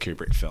fans of the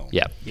Kubrick film.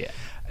 Yeah. Yeah.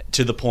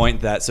 To the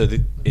point that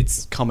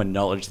it's common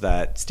knowledge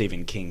that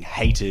Stephen King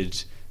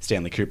hated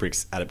Stanley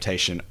Kubrick's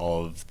adaptation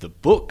of the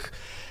book.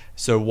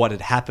 So what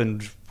had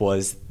happened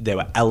was there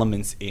were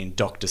elements in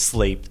Doctor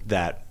Sleep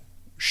that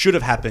should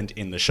have happened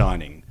in The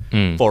Shining.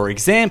 For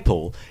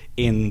example,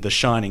 in The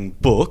Shining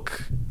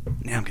book,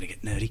 now I'm going to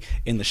get nerdy.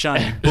 In The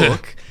Shining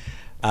book,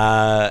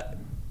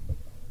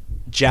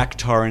 Jack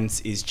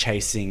Torrance is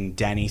chasing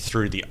Danny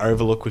through the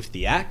Overlook with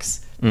the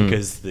axe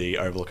because the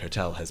Overlook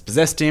Hotel has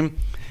possessed him.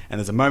 And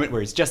there's a moment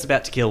where he's just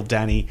about to kill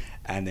Danny,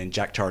 and then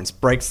Jack Torrance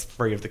breaks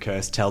free of the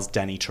curse, tells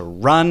Danny to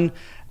run.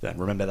 Then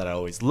remember that I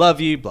always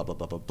love you, blah, blah,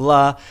 blah, blah,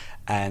 blah.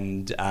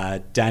 And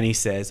Danny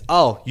says,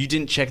 oh, you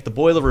didn't check the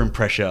boiler room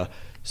pressure,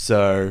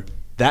 so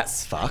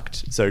that's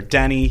fucked. So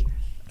Danny,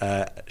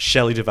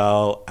 Shelley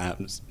Duvall,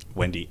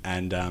 Wendy,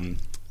 and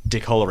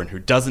Dick Halloran, who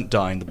doesn't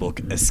die in the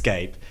book,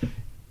 escape.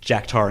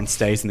 Jack Torrance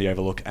stays in the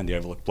Overlook, and the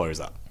Overlook blows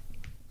up.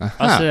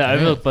 Also, the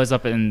Overlook blows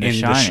up in The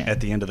Shining.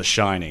 At the end of The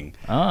Shining.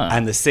 Ah.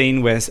 And the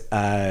scene where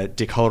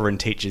Dick Halloran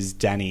teaches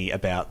Danny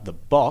about the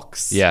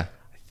box. Yeah.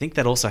 I think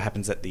that also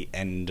happens at the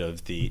end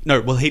of the...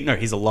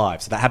 he's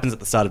alive. So that happens at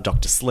the start of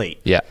Doctor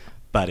Sleep. Yeah.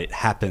 But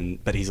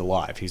he's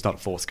alive. He's not a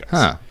Force Ghost.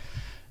 Huh.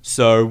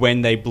 So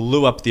when they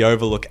blew up the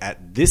Overlook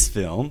at this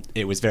film,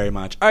 it was very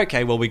much,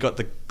 okay, well, we got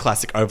the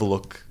classic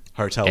Overlook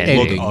Hotel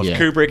Ending, look of yeah.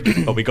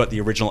 Kubrick, but we got the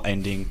original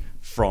ending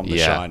from The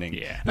Yeah. Shining.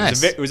 Yeah.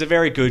 Nice. It was a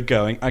very good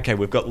going, okay,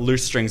 we've got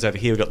loose strings over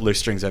here, we've got loose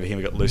strings over here,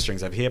 we've got loose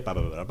strings over here, blah,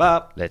 blah, blah, blah,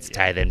 blah. Let's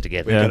tie them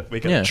together. We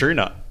got Yeah. a true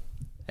nut.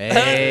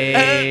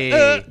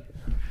 Hey.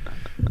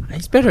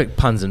 He's better at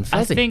puns than I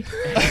fuzzy. think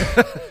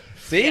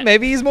See,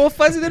 maybe he's more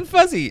fuzzy than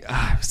fuzzy.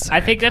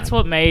 I think that's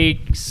what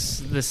makes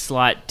the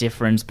slight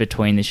difference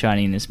between The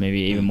Shining and this movie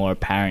even more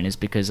apparent is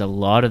because a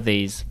lot of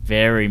these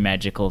very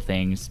magical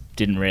things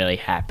didn't really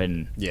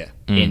happen Yeah.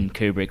 in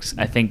Kubrick's.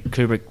 I think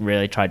Kubrick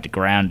really tried to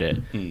ground it.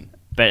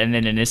 And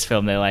then in this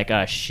film, they're like,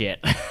 oh shit,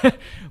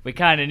 we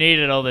kind of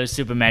needed all those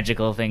super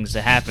magical things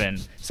to happen.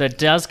 So it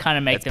does kind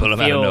of make Let's them pull 'em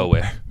out of feel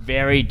nowhere.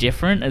 very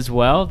different as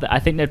well. I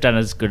think they've done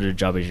as good a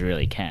job as you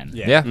really can.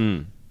 Yeah.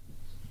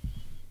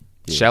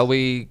 Shall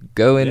we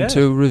go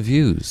into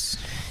reviews?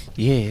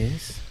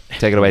 yes.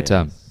 Take it away,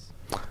 Tom.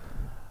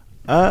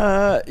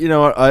 You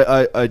know what?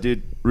 I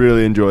did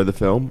really enjoy the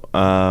film.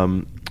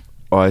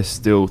 I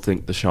still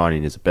think The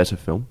Shining is a better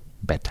film.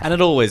 Better. And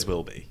it always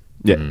will be.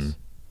 Yes.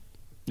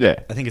 Yeah.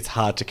 I think it's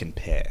hard to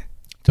compare.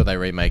 till they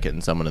remake it,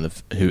 and someone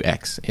who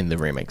acts in the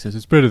remake says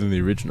it's better than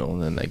the original,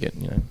 and then they get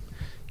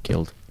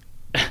killed.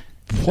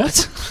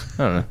 What?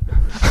 I don't know.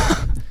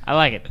 I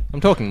like it.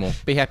 I'm talking more.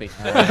 Be happy.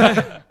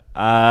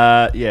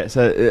 Yeah,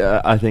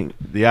 so I think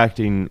the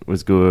acting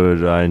was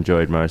good. I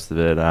enjoyed most of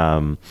it.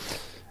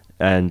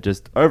 And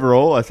just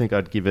overall, I think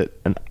I'd give it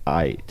an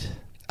 8.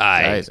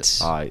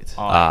 Jesus. 8.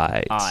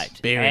 That's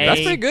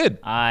pretty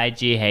good.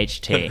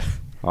 IGHT.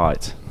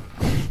 8.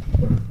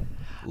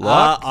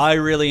 I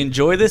really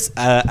enjoy this.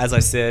 As I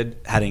said,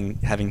 having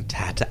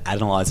had to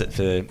analyze it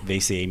for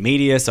VCE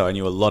Media, so I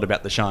knew a lot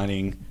about The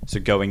Shining. So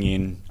going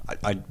in,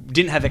 I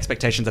didn't have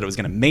expectations that it was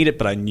going to meet it,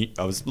 but I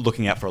was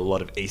looking out for a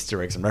lot of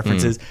Easter eggs and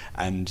references.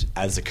 And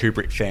as a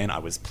Kubrick fan, I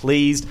was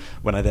pleased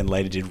when I then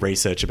later did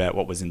research about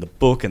what was in the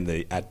book and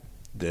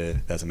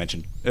as I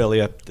mentioned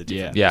earlier, the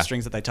different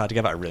strings that they tied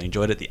together. I really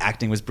enjoyed it. The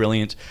acting was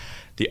brilliant.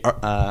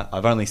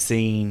 I've only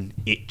seen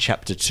It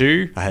Chapter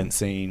 2. I hadn't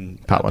seen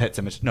Part 1. Pet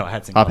Sematary. No, I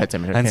had seen Pet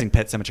Sematary. I hadn't seen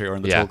Pet Sematary or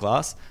In the Tall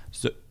Glass.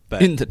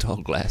 But In the tall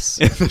glass.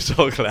 In the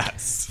Tall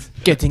Glass.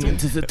 Getting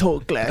into the tall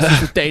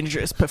glass is a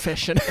dangerous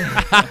profession.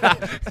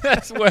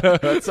 That's what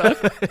it hurts.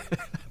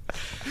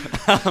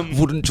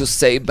 Wouldn't you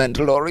say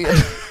Mandalorian?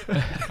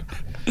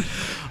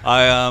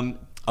 I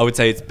would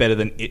say it's better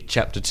than It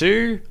Chapter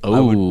 2.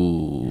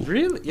 Ooh.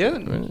 Really? Yeah.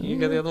 You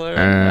go the other way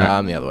around.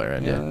 I'm the other way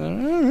around,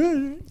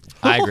 yeah.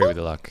 I agree with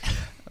you, Luck.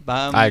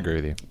 I agree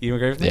with you. You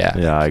agree with me? Yeah.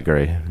 Yeah, I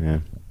agree. Yeah.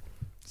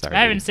 Sorry.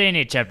 I haven't seen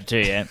it, Chapter 2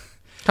 yet.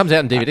 Comes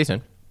out in DVD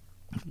soon.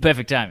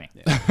 Perfect timing.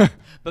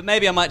 But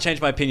maybe I might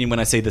change my opinion when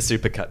I see the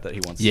supercut that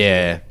he wants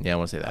Yeah, I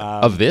want to see that.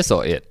 Of this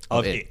or it?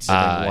 of it. So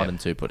then 1 and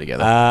 2 put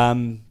together.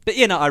 But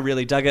yeah, no, I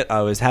really dug it.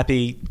 I was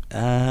happy.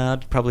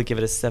 I'd probably give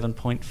it a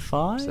 7.5.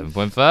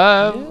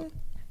 7.5.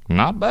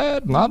 Not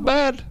bad. Not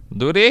bad.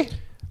 Duty?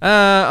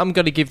 I'm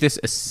going to give this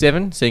a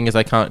 7, seeing as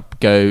I can't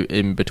go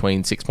in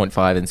between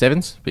 6.5 and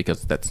 7s,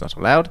 because that's not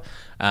allowed.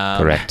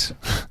 Correct.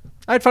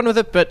 I had fun with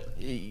it, but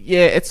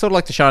yeah, it's sort of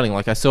like The Shining.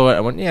 Like, I saw it,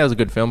 I went, yeah, it was a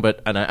good film,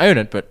 and I own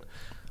it, but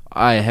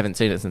I haven't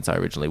seen it since I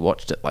originally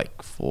watched it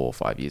like 4 or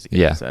 5 years ago.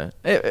 Yeah. So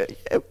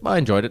I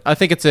enjoyed it. I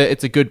think it's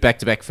a good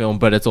back-to-back film,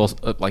 but it's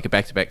also like a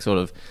back-to-back sort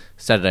of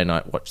Saturday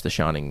night watch The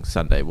Shining,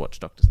 Sunday watch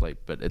Doctor Sleep.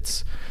 But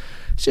it's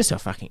just so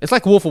fucking... It's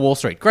like Wolf of Wall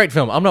Street. Great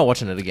film. I'm not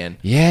watching it again.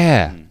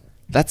 Yeah.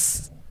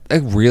 That's a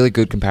really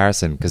good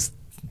comparison because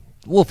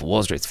Wolf of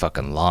Wall Street's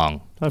fucking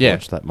long. I've Yeah.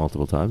 watched that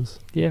multiple times.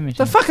 Yeah, me too.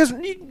 The fuck is...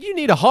 You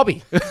need a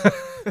hobby.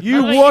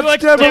 You like,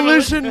 watched you watched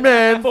Demolition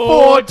Man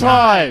 4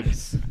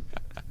 times.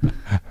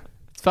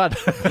 It's fun.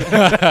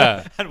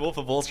 And Wolf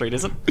of Wall Street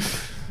isn't.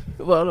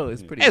 Well, no,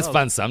 it's pretty It's old.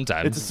 fun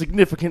sometimes. It's a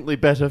significantly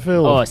better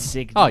film. Oh,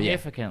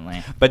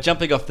 significantly. But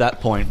jumping off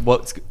that point,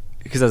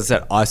 because as I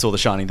said, I saw The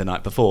Shining the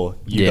night before.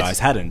 You Yes. guys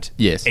hadn't.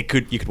 Yes. You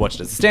could watch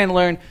it as a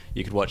standalone.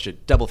 You could watch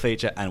it double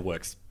feature, and it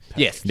works.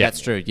 Yes, that's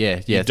true.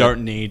 Yeah. You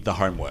don't need the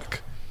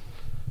homework.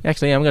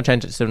 Actually, I'm going to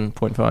change it to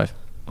 7.5.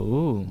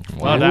 Ooh.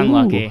 Well done,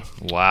 Lucky.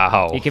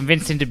 wow. You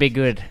convinced him to be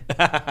good.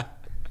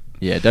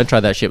 Yeah, don't try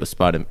that shit with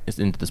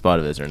Into the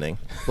Spider-Verse or anything.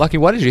 Lucky,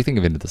 what did you think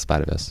of Into the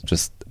Spider-Verse?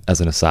 Just as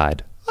an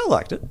aside. I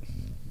liked it.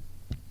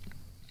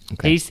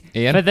 Okay.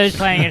 Ian? For those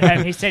playing at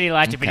home, he said he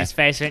liked it, but his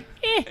face went,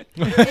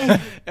 eh.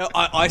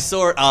 I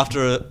saw it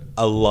after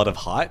a lot of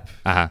hype.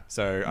 Uh-huh.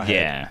 So I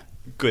Yeah. had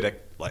good,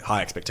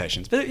 high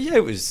expectations. But yeah,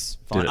 it was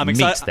fine. Did it I'm mix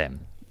excited. them?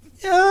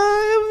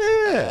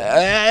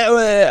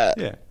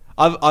 Yeah.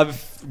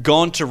 I've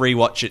gone to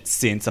rewatch it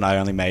since, and I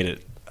only made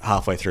it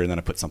halfway through, and then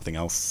I put something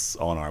else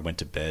on, or I went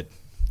to bed.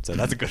 So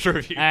that's a good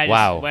review. I just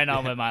Wow. went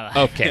on with my life.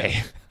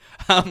 Okay.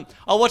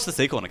 I'll watch the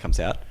sequel when it comes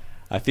out.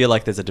 I feel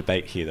like there's a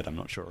debate here that I'm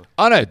not sure of.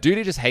 Oh no,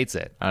 Duty just hates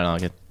it. I don't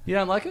like it. You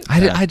don't like it?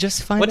 I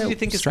just find What it did you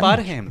think strange. of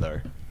Spider-Ham,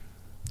 though?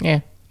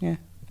 Yeah. Yeah.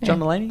 John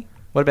Mulaney?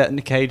 What about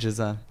Nick Cage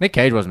as Nick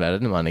Cage wasn't bad. I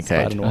didn't mind Nick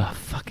Cage. Spider-Man? Oh,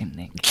 fucking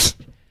Nick.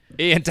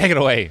 Ian, take it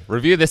away.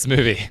 Review this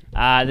movie.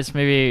 This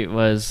movie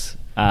was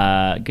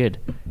good.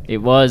 It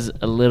was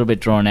a little bit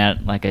drawn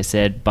out, like I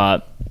said,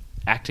 but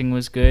acting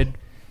was good.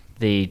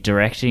 The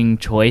directing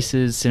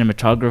choices,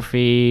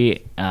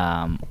 cinematography,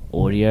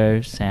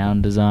 audio,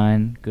 sound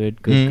design, good.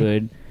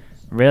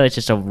 Really, it's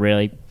just a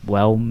really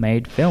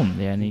well-made film.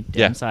 The only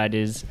downside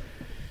is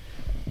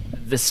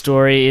the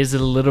story is a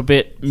little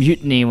bit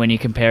mutiny when you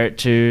compare it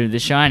to The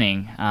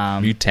Shining.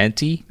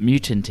 Mutanty?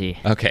 Mutanty.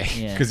 Okay.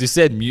 Yeah. Because you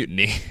said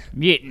mutiny.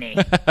 Mutiny.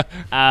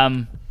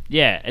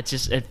 Yeah,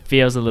 it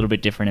feels a little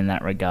bit different in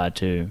that regard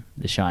to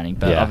The Shining,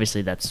 but Yeah.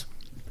 obviously that's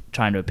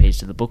trying to appease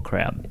to the book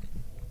crowd.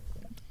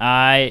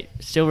 I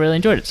still really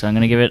enjoyed it, so I'm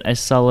going to give it a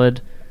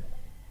solid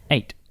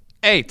 8.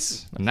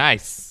 8.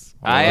 Nice.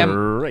 I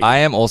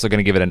am also going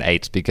to give it an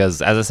 8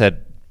 because, as I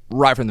said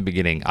right from the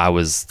beginning, I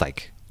was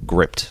like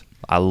gripped.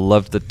 I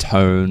loved the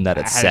tone that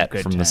it had a set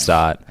good from tone. the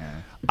start.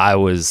 I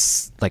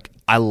was like,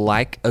 I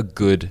like a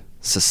good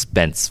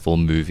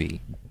suspenseful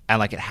movie, and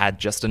like it had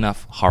just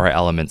enough horror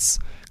elements.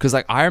 Because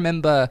like I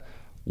remember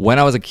when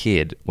I was a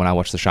kid, when I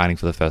watched The Shining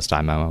for the first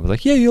time, I was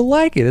like, yeah, you'll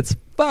like it. It's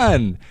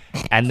fun.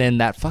 And then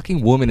that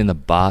fucking woman in the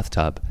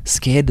bathtub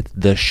scared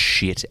the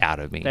shit out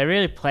of me. They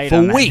really played For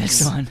on that weeks.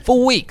 this one.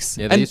 For weeks.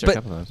 Yeah, they used her a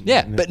couple of times.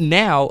 Yeah, but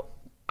now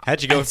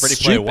How'd you go with Ready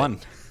Player One?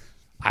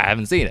 I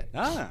haven't seen it,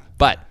 Ah.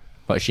 but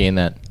What is she in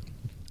that?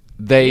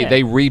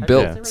 they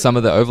rebuilt Yeah. some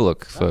of the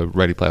Overlook for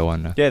Ready Player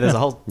One now. Yeah, there's a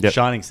whole Yep.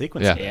 Shining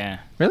sequence. Yeah. Yeah.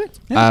 Really?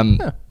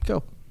 Oh,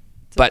 Cool.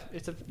 but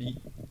It's a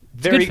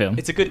good film.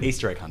 It's a good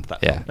Easter egg hunt. That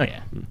yeah, Oh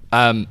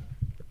yeah.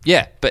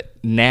 yeah. But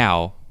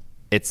now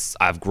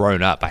I've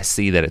grown up. I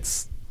see that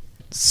it's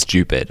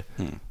stupid,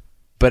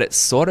 but it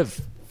sort of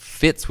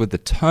fits with the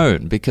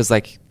tone because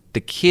like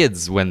the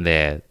kids when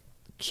they're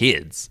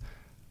kids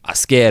are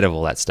scared of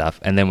all that stuff,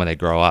 and then when they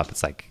grow up,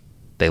 it's like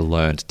they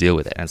learn to deal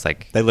with it, and it's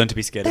like They learn to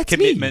be scared of that's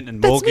commitment me.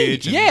 and That's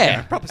mortgage. me. And,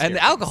 Yeah, proper and scary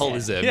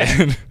alcoholism.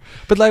 Yeah.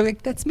 But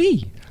like that's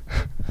me.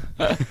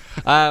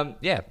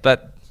 Yeah,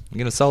 but I'm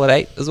gonna solid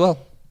 8 as well.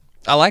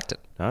 I liked it.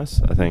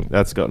 Nice. I think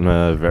that's gotten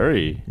a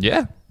very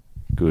Yeah.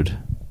 good.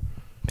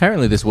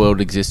 Apparently, this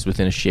world exists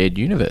within a shared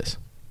universe.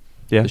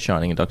 Yeah. The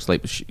Shining and Doctor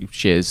Sleep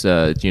shares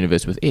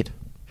universe with it.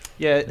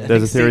 Yeah, I There's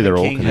think a theory they're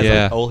all Stephen King has,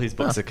 connected. like, all his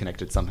books are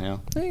connected somehow.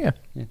 There you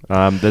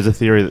go. There's a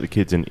theory that the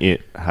kids in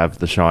It have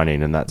the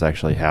Shining, and that's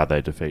actually how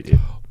they defeat it.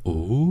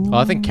 Oh,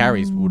 I think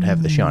Carrie's would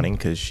have the Shining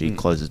because she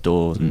closes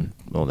doors and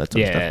all that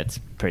sort of Yeah, stuff. it's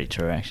pretty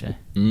true actually.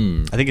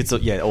 I think it's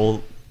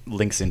all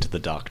links into the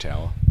Dark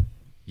Tower.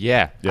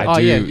 Yeah. Yeah. I Oh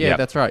do, yeah,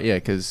 that's right. Yeah,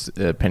 because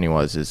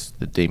Pennywise is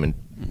the demon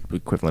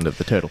equivalent of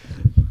the turtle.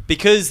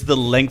 Because the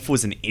length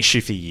was an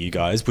issue for you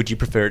guys, would you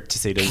prefer it to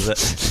see it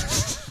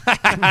as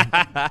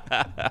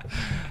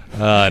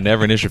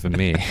Never an issue for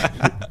me.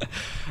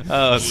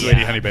 oh,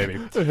 sweetie honey baby?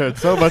 I heard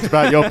so much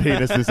about your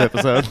penis this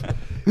episode.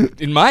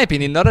 In my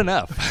opinion, not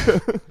enough.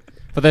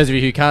 For those of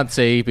you who can't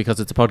see, because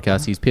it's a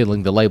podcast, he's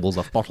peeling the labels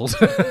off bottles.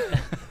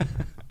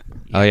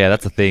 Oh yeah,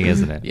 that's a thing,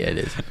 isn't it? Yeah, it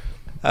is.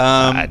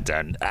 I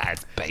don't.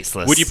 It's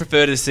baseless. Would you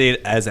prefer to see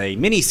it as a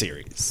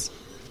mini-series?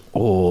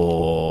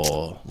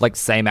 Oh, like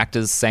same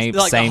actors, same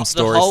Like same the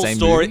story, whole same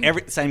story,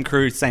 movie? same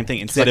crew, same thing.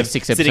 Instead like a of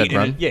 6 sitting episode in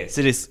run?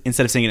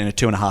 instead of seeing it in a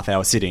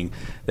 2.5-hour sitting,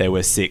 there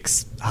were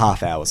 6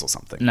 half hours or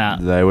something. No.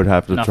 They would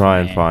have to Not try for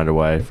and me. find a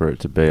way for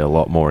it to be a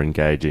lot more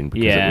engaging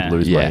because it Yeah. would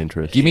lose my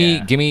interest. Give me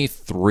Yeah. give me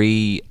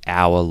 3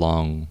 hour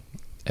long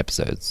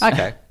episodes.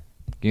 Okay.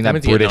 Give me That that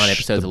means you get British, 9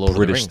 episodes the of Lord of the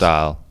British Rings.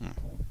 style.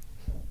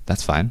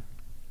 That's fine.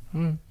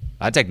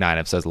 I'd take 9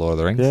 episodes of Lord of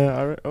the Rings.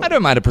 Yeah, I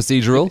don't mind a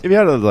procedural. If you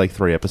had like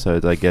 3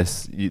 episodes, I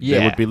guess there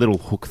Yeah. would be little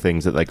hook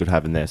things that they could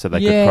have in there. So they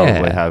Yeah. could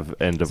probably have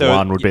end of So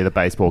one would be the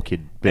baseball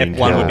kid being Act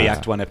 1 would be killed.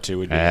 Act 1, Act 2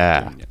 would be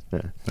Yeah. Act 2.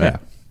 Yeah.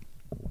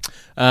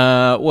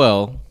 Yeah.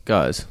 Well,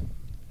 guys,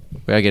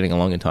 we are getting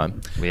along in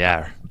time. We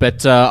are.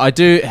 But I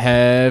do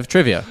have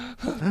trivia.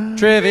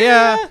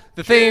 Trivia!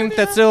 The theme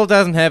that still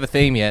doesn't have a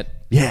theme yet.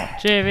 Yeah.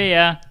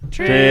 Trivia.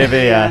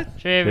 Trivia.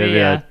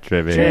 Trivia.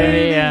 Trivia.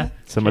 Trivia.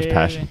 So much Trivia.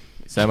 passion.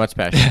 So much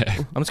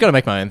passion. I'm just going to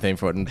make my own theme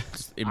for it and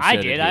just insert I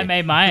it did. here. I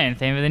made my own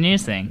theme for the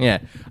news thing. Yeah.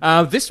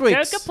 This Don't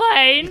week's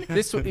complain.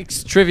 this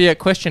week's trivia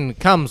question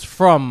comes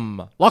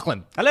from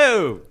Lachlan.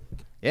 Hello.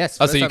 Yes.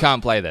 Oh, so first you time-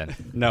 can't play then?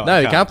 No, No, I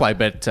you can't play,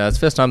 but it's the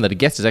first time that a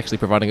guest is actually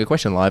providing a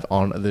question live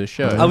on the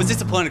show. I was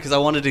disappointed because I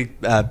wanted to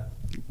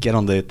get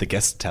on the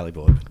guest tally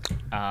board.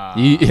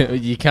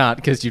 You can't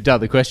because you've done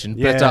the question.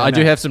 But Yeah, I I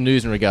do know. have some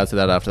news in regards to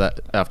that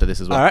after this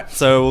as well. All right,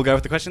 so we'll go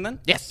with the question then.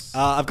 Yes.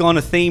 I've gone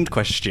a themed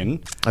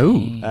question. Oh.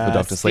 For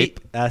Dr. Sleep?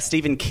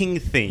 Stephen King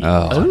theme.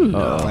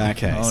 Oh.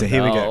 Okay, so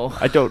here we go.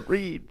 I don't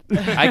read.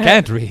 I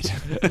can't read.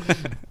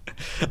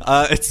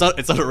 It's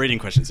not a reading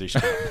question, so you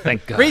should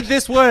Thank God. Read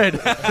this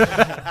word.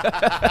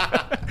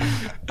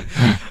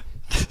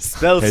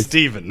 spell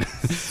Stephen.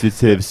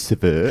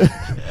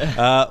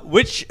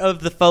 Which of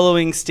the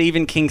following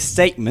Stephen King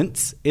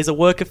statements is a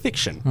work of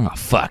fiction? Oh,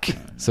 fuck.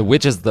 So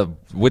which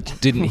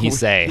didn't he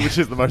say? Which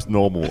is the most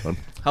normal one.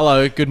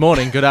 Hello, good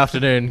morning, good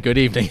afternoon, good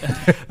evening.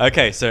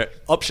 Okay, so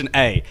option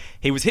A: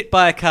 he was hit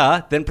by a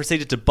car, then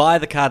proceeded to buy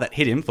the car that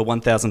hit him for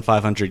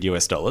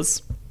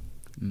 $1,500.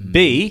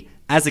 B: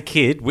 as a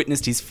kid,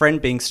 witnessed his friend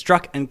being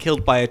struck and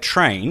killed by a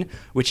train,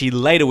 which he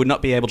later would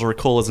not be able to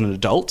recall as an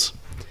adult.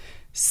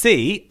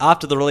 C: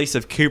 after the release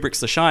of Kubrick's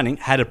The Shining,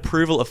 had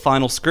approval of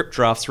final script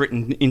drafts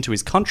written into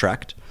his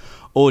contract.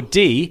 Or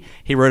D: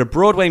 he wrote a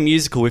Broadway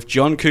musical with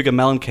John Cougar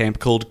Mellencamp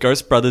called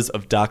Ghost Brothers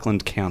of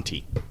Darkland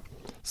County.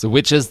 So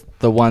which is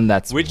the one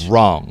that's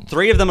wrong?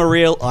 3 of them are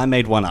real. I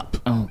made one up.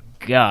 Oh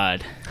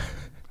God.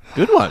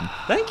 Good one.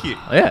 Thank you.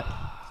 Yeah.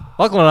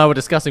 Lachlan and I were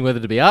discussing whether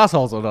to be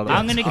assholes or not.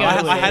 I'm gonna go.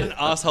 I had with- an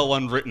asshole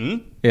one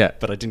written, Yeah.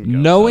 but I didn't go.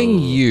 Knowing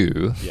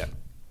you, Yeah.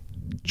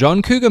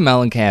 John Cougar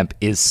Mellencamp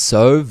is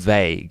so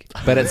vague,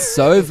 but it's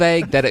so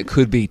vague that it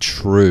could be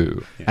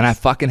true. And I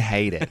fucking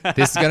hate it.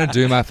 This is going to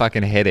do my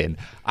fucking head in.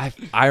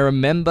 I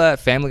remember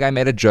Family Guy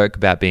made a joke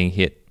about being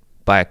hit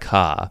by a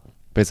car.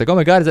 But it's like, oh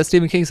my God, is that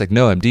Stephen King? It's like,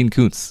 no, I'm Dean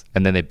Koontz.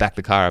 And then they back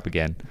the car up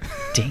again.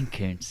 Dean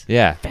Koontz.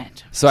 Yeah.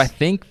 Phantoms. So I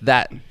think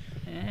that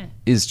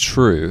is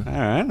true. All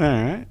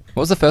right.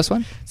 What was the first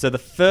one? So the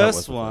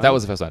first one. That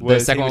was the first one. The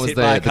second he one was hit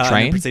by a the car and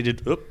train? then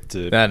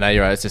Proceeded, No,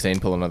 you're right. It's just Ian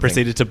pulling another thing.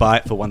 proceeded to buy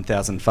it for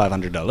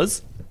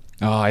 $1,500.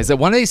 Oh, is it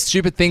one of these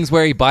stupid things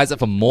where he buys it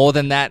for more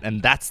than that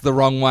and that's the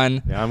wrong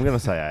one? Yeah, I'm going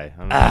to say A.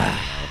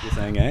 You're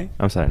saying A?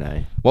 I'm saying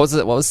A. What was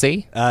it? What was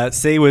C?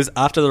 C was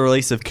after the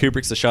release of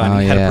Kubrick's The Shining, Oh,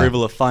 he had yeah.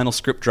 approval of final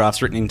script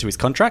drafts written into his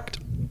contract.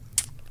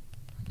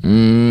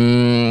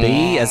 Mm.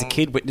 B, as a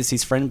kid, witnessed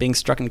his friend being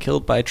struck and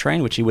killed by a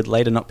train, which he would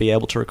later not be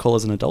able to recall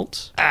as an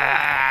adult.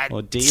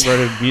 Or D, wrote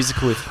a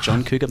musical with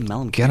John Cougar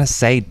Mellencamp. Gonna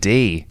say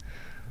D.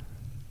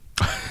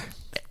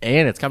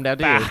 And it's come down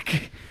to you.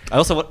 I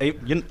also want,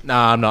 No,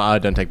 I'm not. I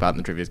don't take part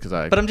in the trivias because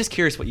I. but I'm just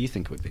curious what you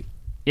think it would be.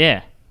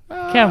 Yeah.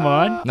 Come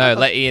on. No,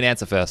 let Ian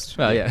answer first.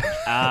 Well, yeah.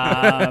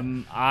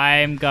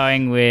 I'm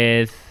going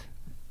with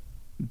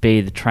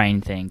B, the train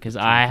thing, because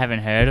I haven't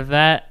heard of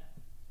that.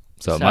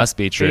 So it must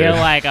be true. I feel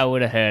like I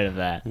would have heard of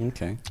that.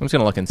 Okay. I'm just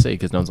gonna lock in C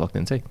because no one's locked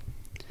in C.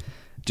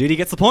 Judy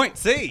gets the point.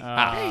 C.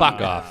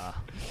 Fuck off.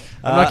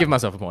 I'm not giving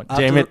myself a point.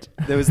 Damn it.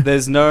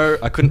 There's no.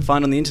 I couldn't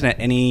find on the internet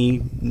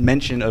any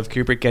mention of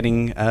Kubrick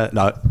getting.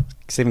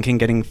 Stephen King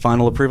getting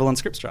final approval on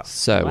script drafts.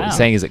 So what Wow. you're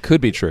saying is it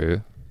could be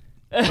true.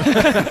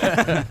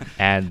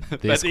 And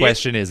this But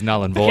question is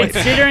null and void.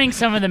 Considering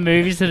some of the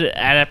movies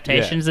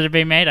adaptations that have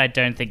been made, I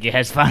don't think he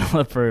has final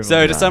approval.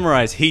 So to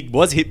summarize, he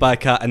was hit by a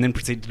car and then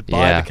proceeded to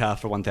buy Yeah. the car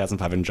for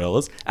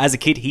 $1,500. As a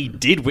kid, he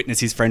did witness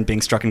his friend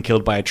being struck and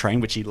killed by a train,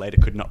 which he later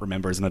could not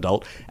remember as an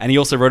adult. And he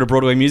also wrote a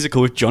Broadway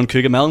musical with John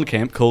Cougar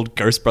Mellencamp called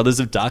Ghost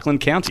Brothers of Darkland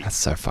County. That's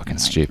so fucking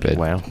stupid.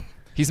 Wow.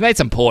 He's made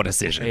some poor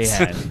decisions.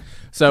 Yeah.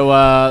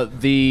 So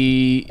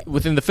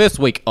within the first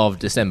week of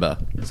December,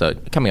 so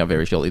coming up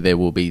very shortly, there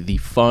will be the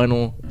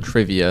final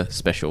trivia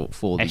special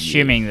for the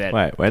Assuming year. that.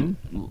 Wait, when?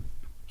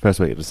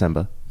 First week of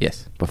December.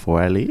 Yes, Before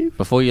I leave?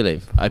 before you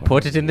leave. I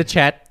put it in the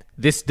chat.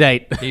 This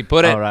date. He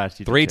put it All right,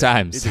 you did 3 say-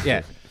 times.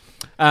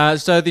 Yeah.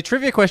 So the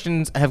trivia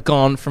questions have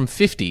gone from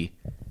 50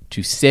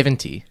 to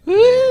 70.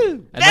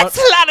 That's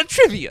a lot of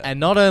trivia. And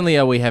not only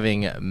are we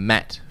having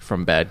Matt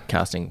from Bad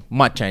Casting,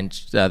 might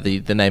change the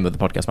name of the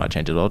podcast might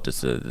change at all,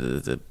 just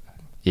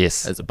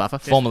Yes. as a buffer.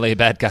 Formerly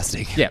bad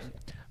casting. Yeah.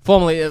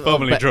 Formally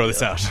draw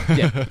this out.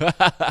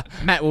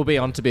 Matt will be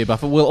on to be a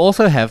buffer. We'll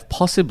also have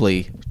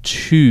possibly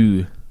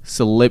two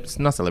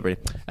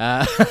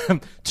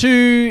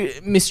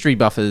mystery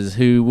buffers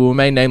who will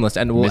remain nameless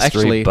and will Mystery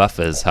actually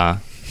buffers, huh?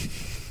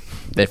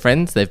 they're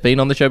friends. They've been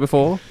on the show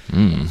before.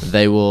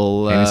 They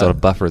will. Any sort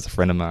of buffer is a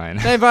friend of mine.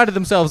 They invited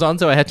themselves on,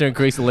 so I had to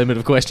increase the limit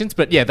of questions.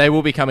 But yeah, they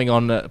will be coming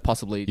on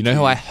possibly. You know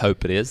who I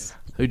hope it is?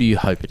 Who do you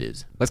hope it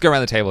is? Let's go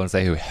around the table and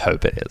say who we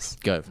hope it is.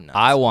 Go for nuts.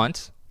 I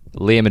want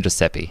Liam and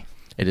Giuseppe.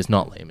 It is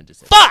not Liam and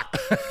Giuseppe. Fuck!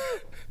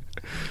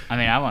 I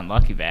mean, I want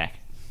Lucky back.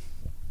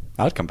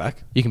 I'd come back.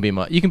 You can be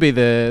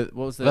the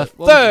what was the, The what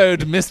was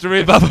third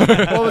mystery buffer.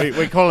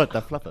 we call it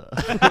the fluffer.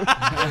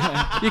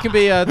 You can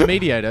be the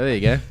mediator. There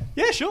you go.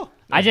 Yeah, sure.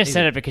 I just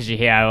said it because you're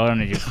here. I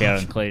wanted you to feel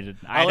included.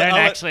 I don't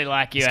actually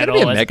like you at gonna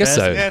be all. a as a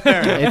person. megasode.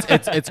 fair enough.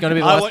 It's going to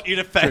be the I last. want you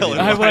to fail.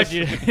 I want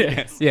you.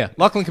 Yes. Yeah,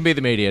 Lachlan can be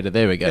the mediator.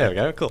 There we go. There we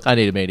go. Cool. I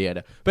need a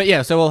mediator. But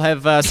yeah, so we'll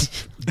have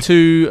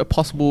two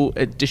possible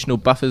additional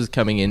buffers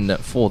coming in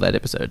for that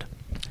episode.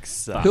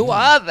 Who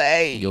are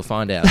they? You'll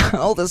find out.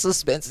 All the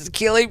suspense is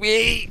killing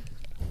me.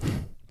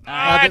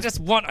 I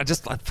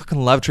fucking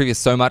love trivia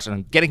so much, and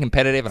I'm getting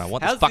competitive, and I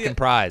want this fucking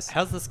prize.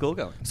 How's the score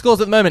going? Scores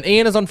at the moment.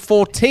 Ian is on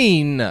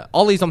 14.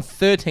 Ollie's on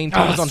 13.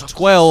 Tom is on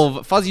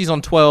 12. Fuzzy's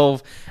on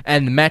 12.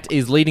 And Matt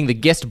is leading the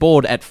guest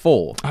board at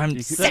 4. I'm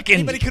second.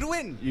 Anybody could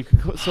win. You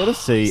could sort of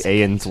see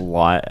Ian's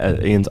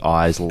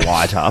eyes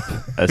light up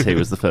as he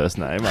was the first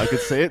name. I could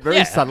see it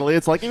very subtly.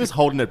 It's like he was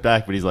holding it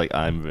back, but he's like,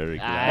 I'm very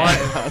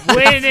glad.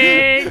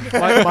 Winning.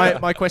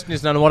 My question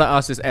is, and I want to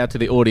ask this out to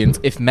the audience.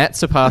 If Matt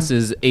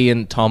surpasses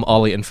Ian, Tom,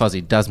 Ollie, and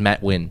Fuzzy, does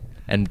Matt win?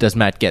 And does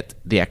Matt get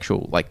the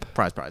actual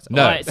prize?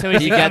 No. Right, so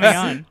is he coming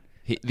on?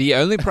 The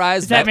only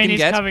prize Does that Matt mean can he's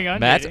get. coming on,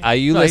 Matt, maybe? are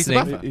you No, he's a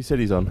listening? buffer. He said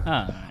he's on.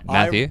 Oh.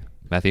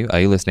 Matthew, are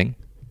you listening?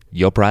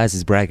 Your prize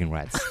is bragging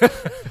rights.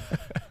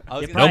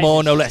 No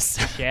more, no less.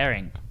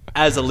 Sharing.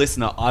 As a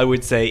listener, I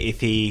would say if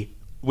he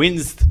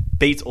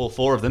beats all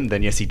 4 of them,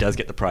 then yes, he does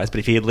get the prize. But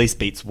if he at least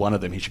beats one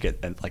of them, he should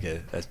get an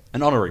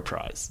honorary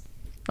prize.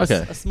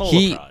 Okay. A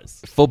smaller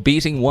prize. For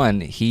beating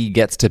one, he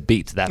gets to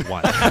beat that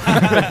one.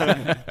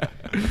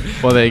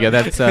 Well, there you go.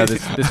 That's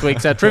this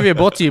week's trivia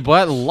brought to you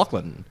by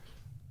Lachlan.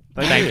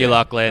 Thank you,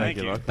 Lachlan. Thank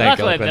you, Lachlan. Thank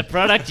you, Lachlan, the Lachlan.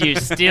 product you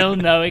still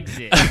know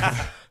exists.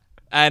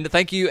 And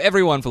thank you,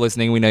 everyone, for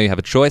listening. We know you have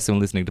a choice when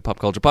listening to Pop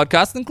Culture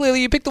Podcast, and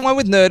clearly you picked the one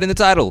with nerd in the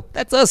title.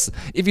 That's us.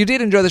 If you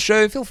did enjoy the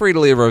show, feel free to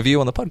leave a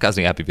review on the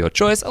podcasting app of your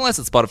choice, unless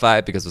it's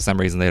Spotify, because for some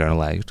reason they don't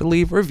allow you to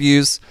leave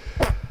reviews.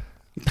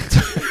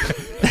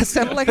 That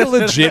sounded like a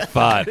legit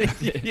fart.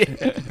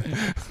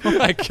 Oh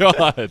my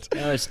god.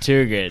 That was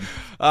too good.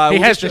 He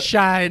has to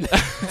shine.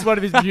 It's one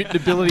of his mutant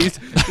abilities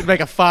to make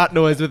a fart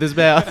noise with his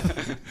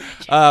mouth.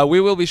 We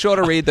will be sure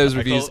to read those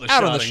reviews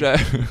out on the show.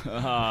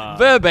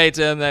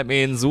 Verbatim, that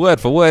means word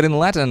for word in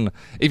Latin.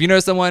 If you know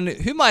someone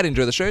who might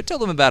enjoy the show, tell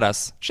them about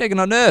us. Shaken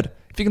Not Nerd.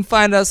 If you can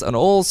find us on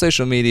all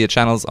social media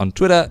channels on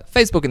Twitter,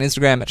 Facebook, and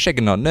Instagram at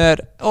Shaken Not Nerd,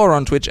 or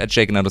on Twitch at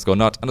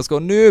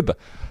Shaken_Not_Noob.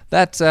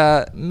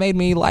 That made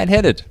me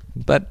lightheaded.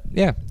 But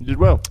yeah, You did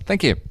well.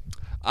 thank you.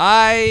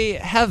 I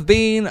have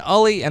been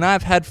Ollie, and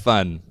I've had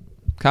fun.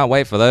 Can't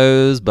wait for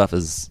those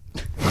buffers.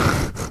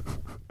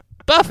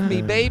 Buff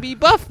me, baby,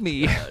 buff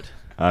me.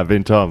 I've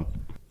been Tom.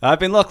 I've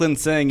been Lachlan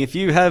saying if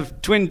you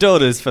have twin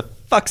daughters, for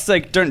fuck's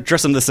sake, don't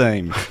dress them the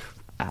same.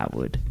 I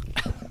would.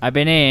 I've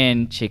been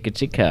in Chica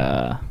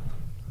Chica.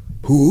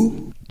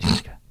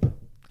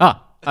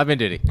 Ah, I've been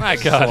Diddy. My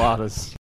God. Slaughters.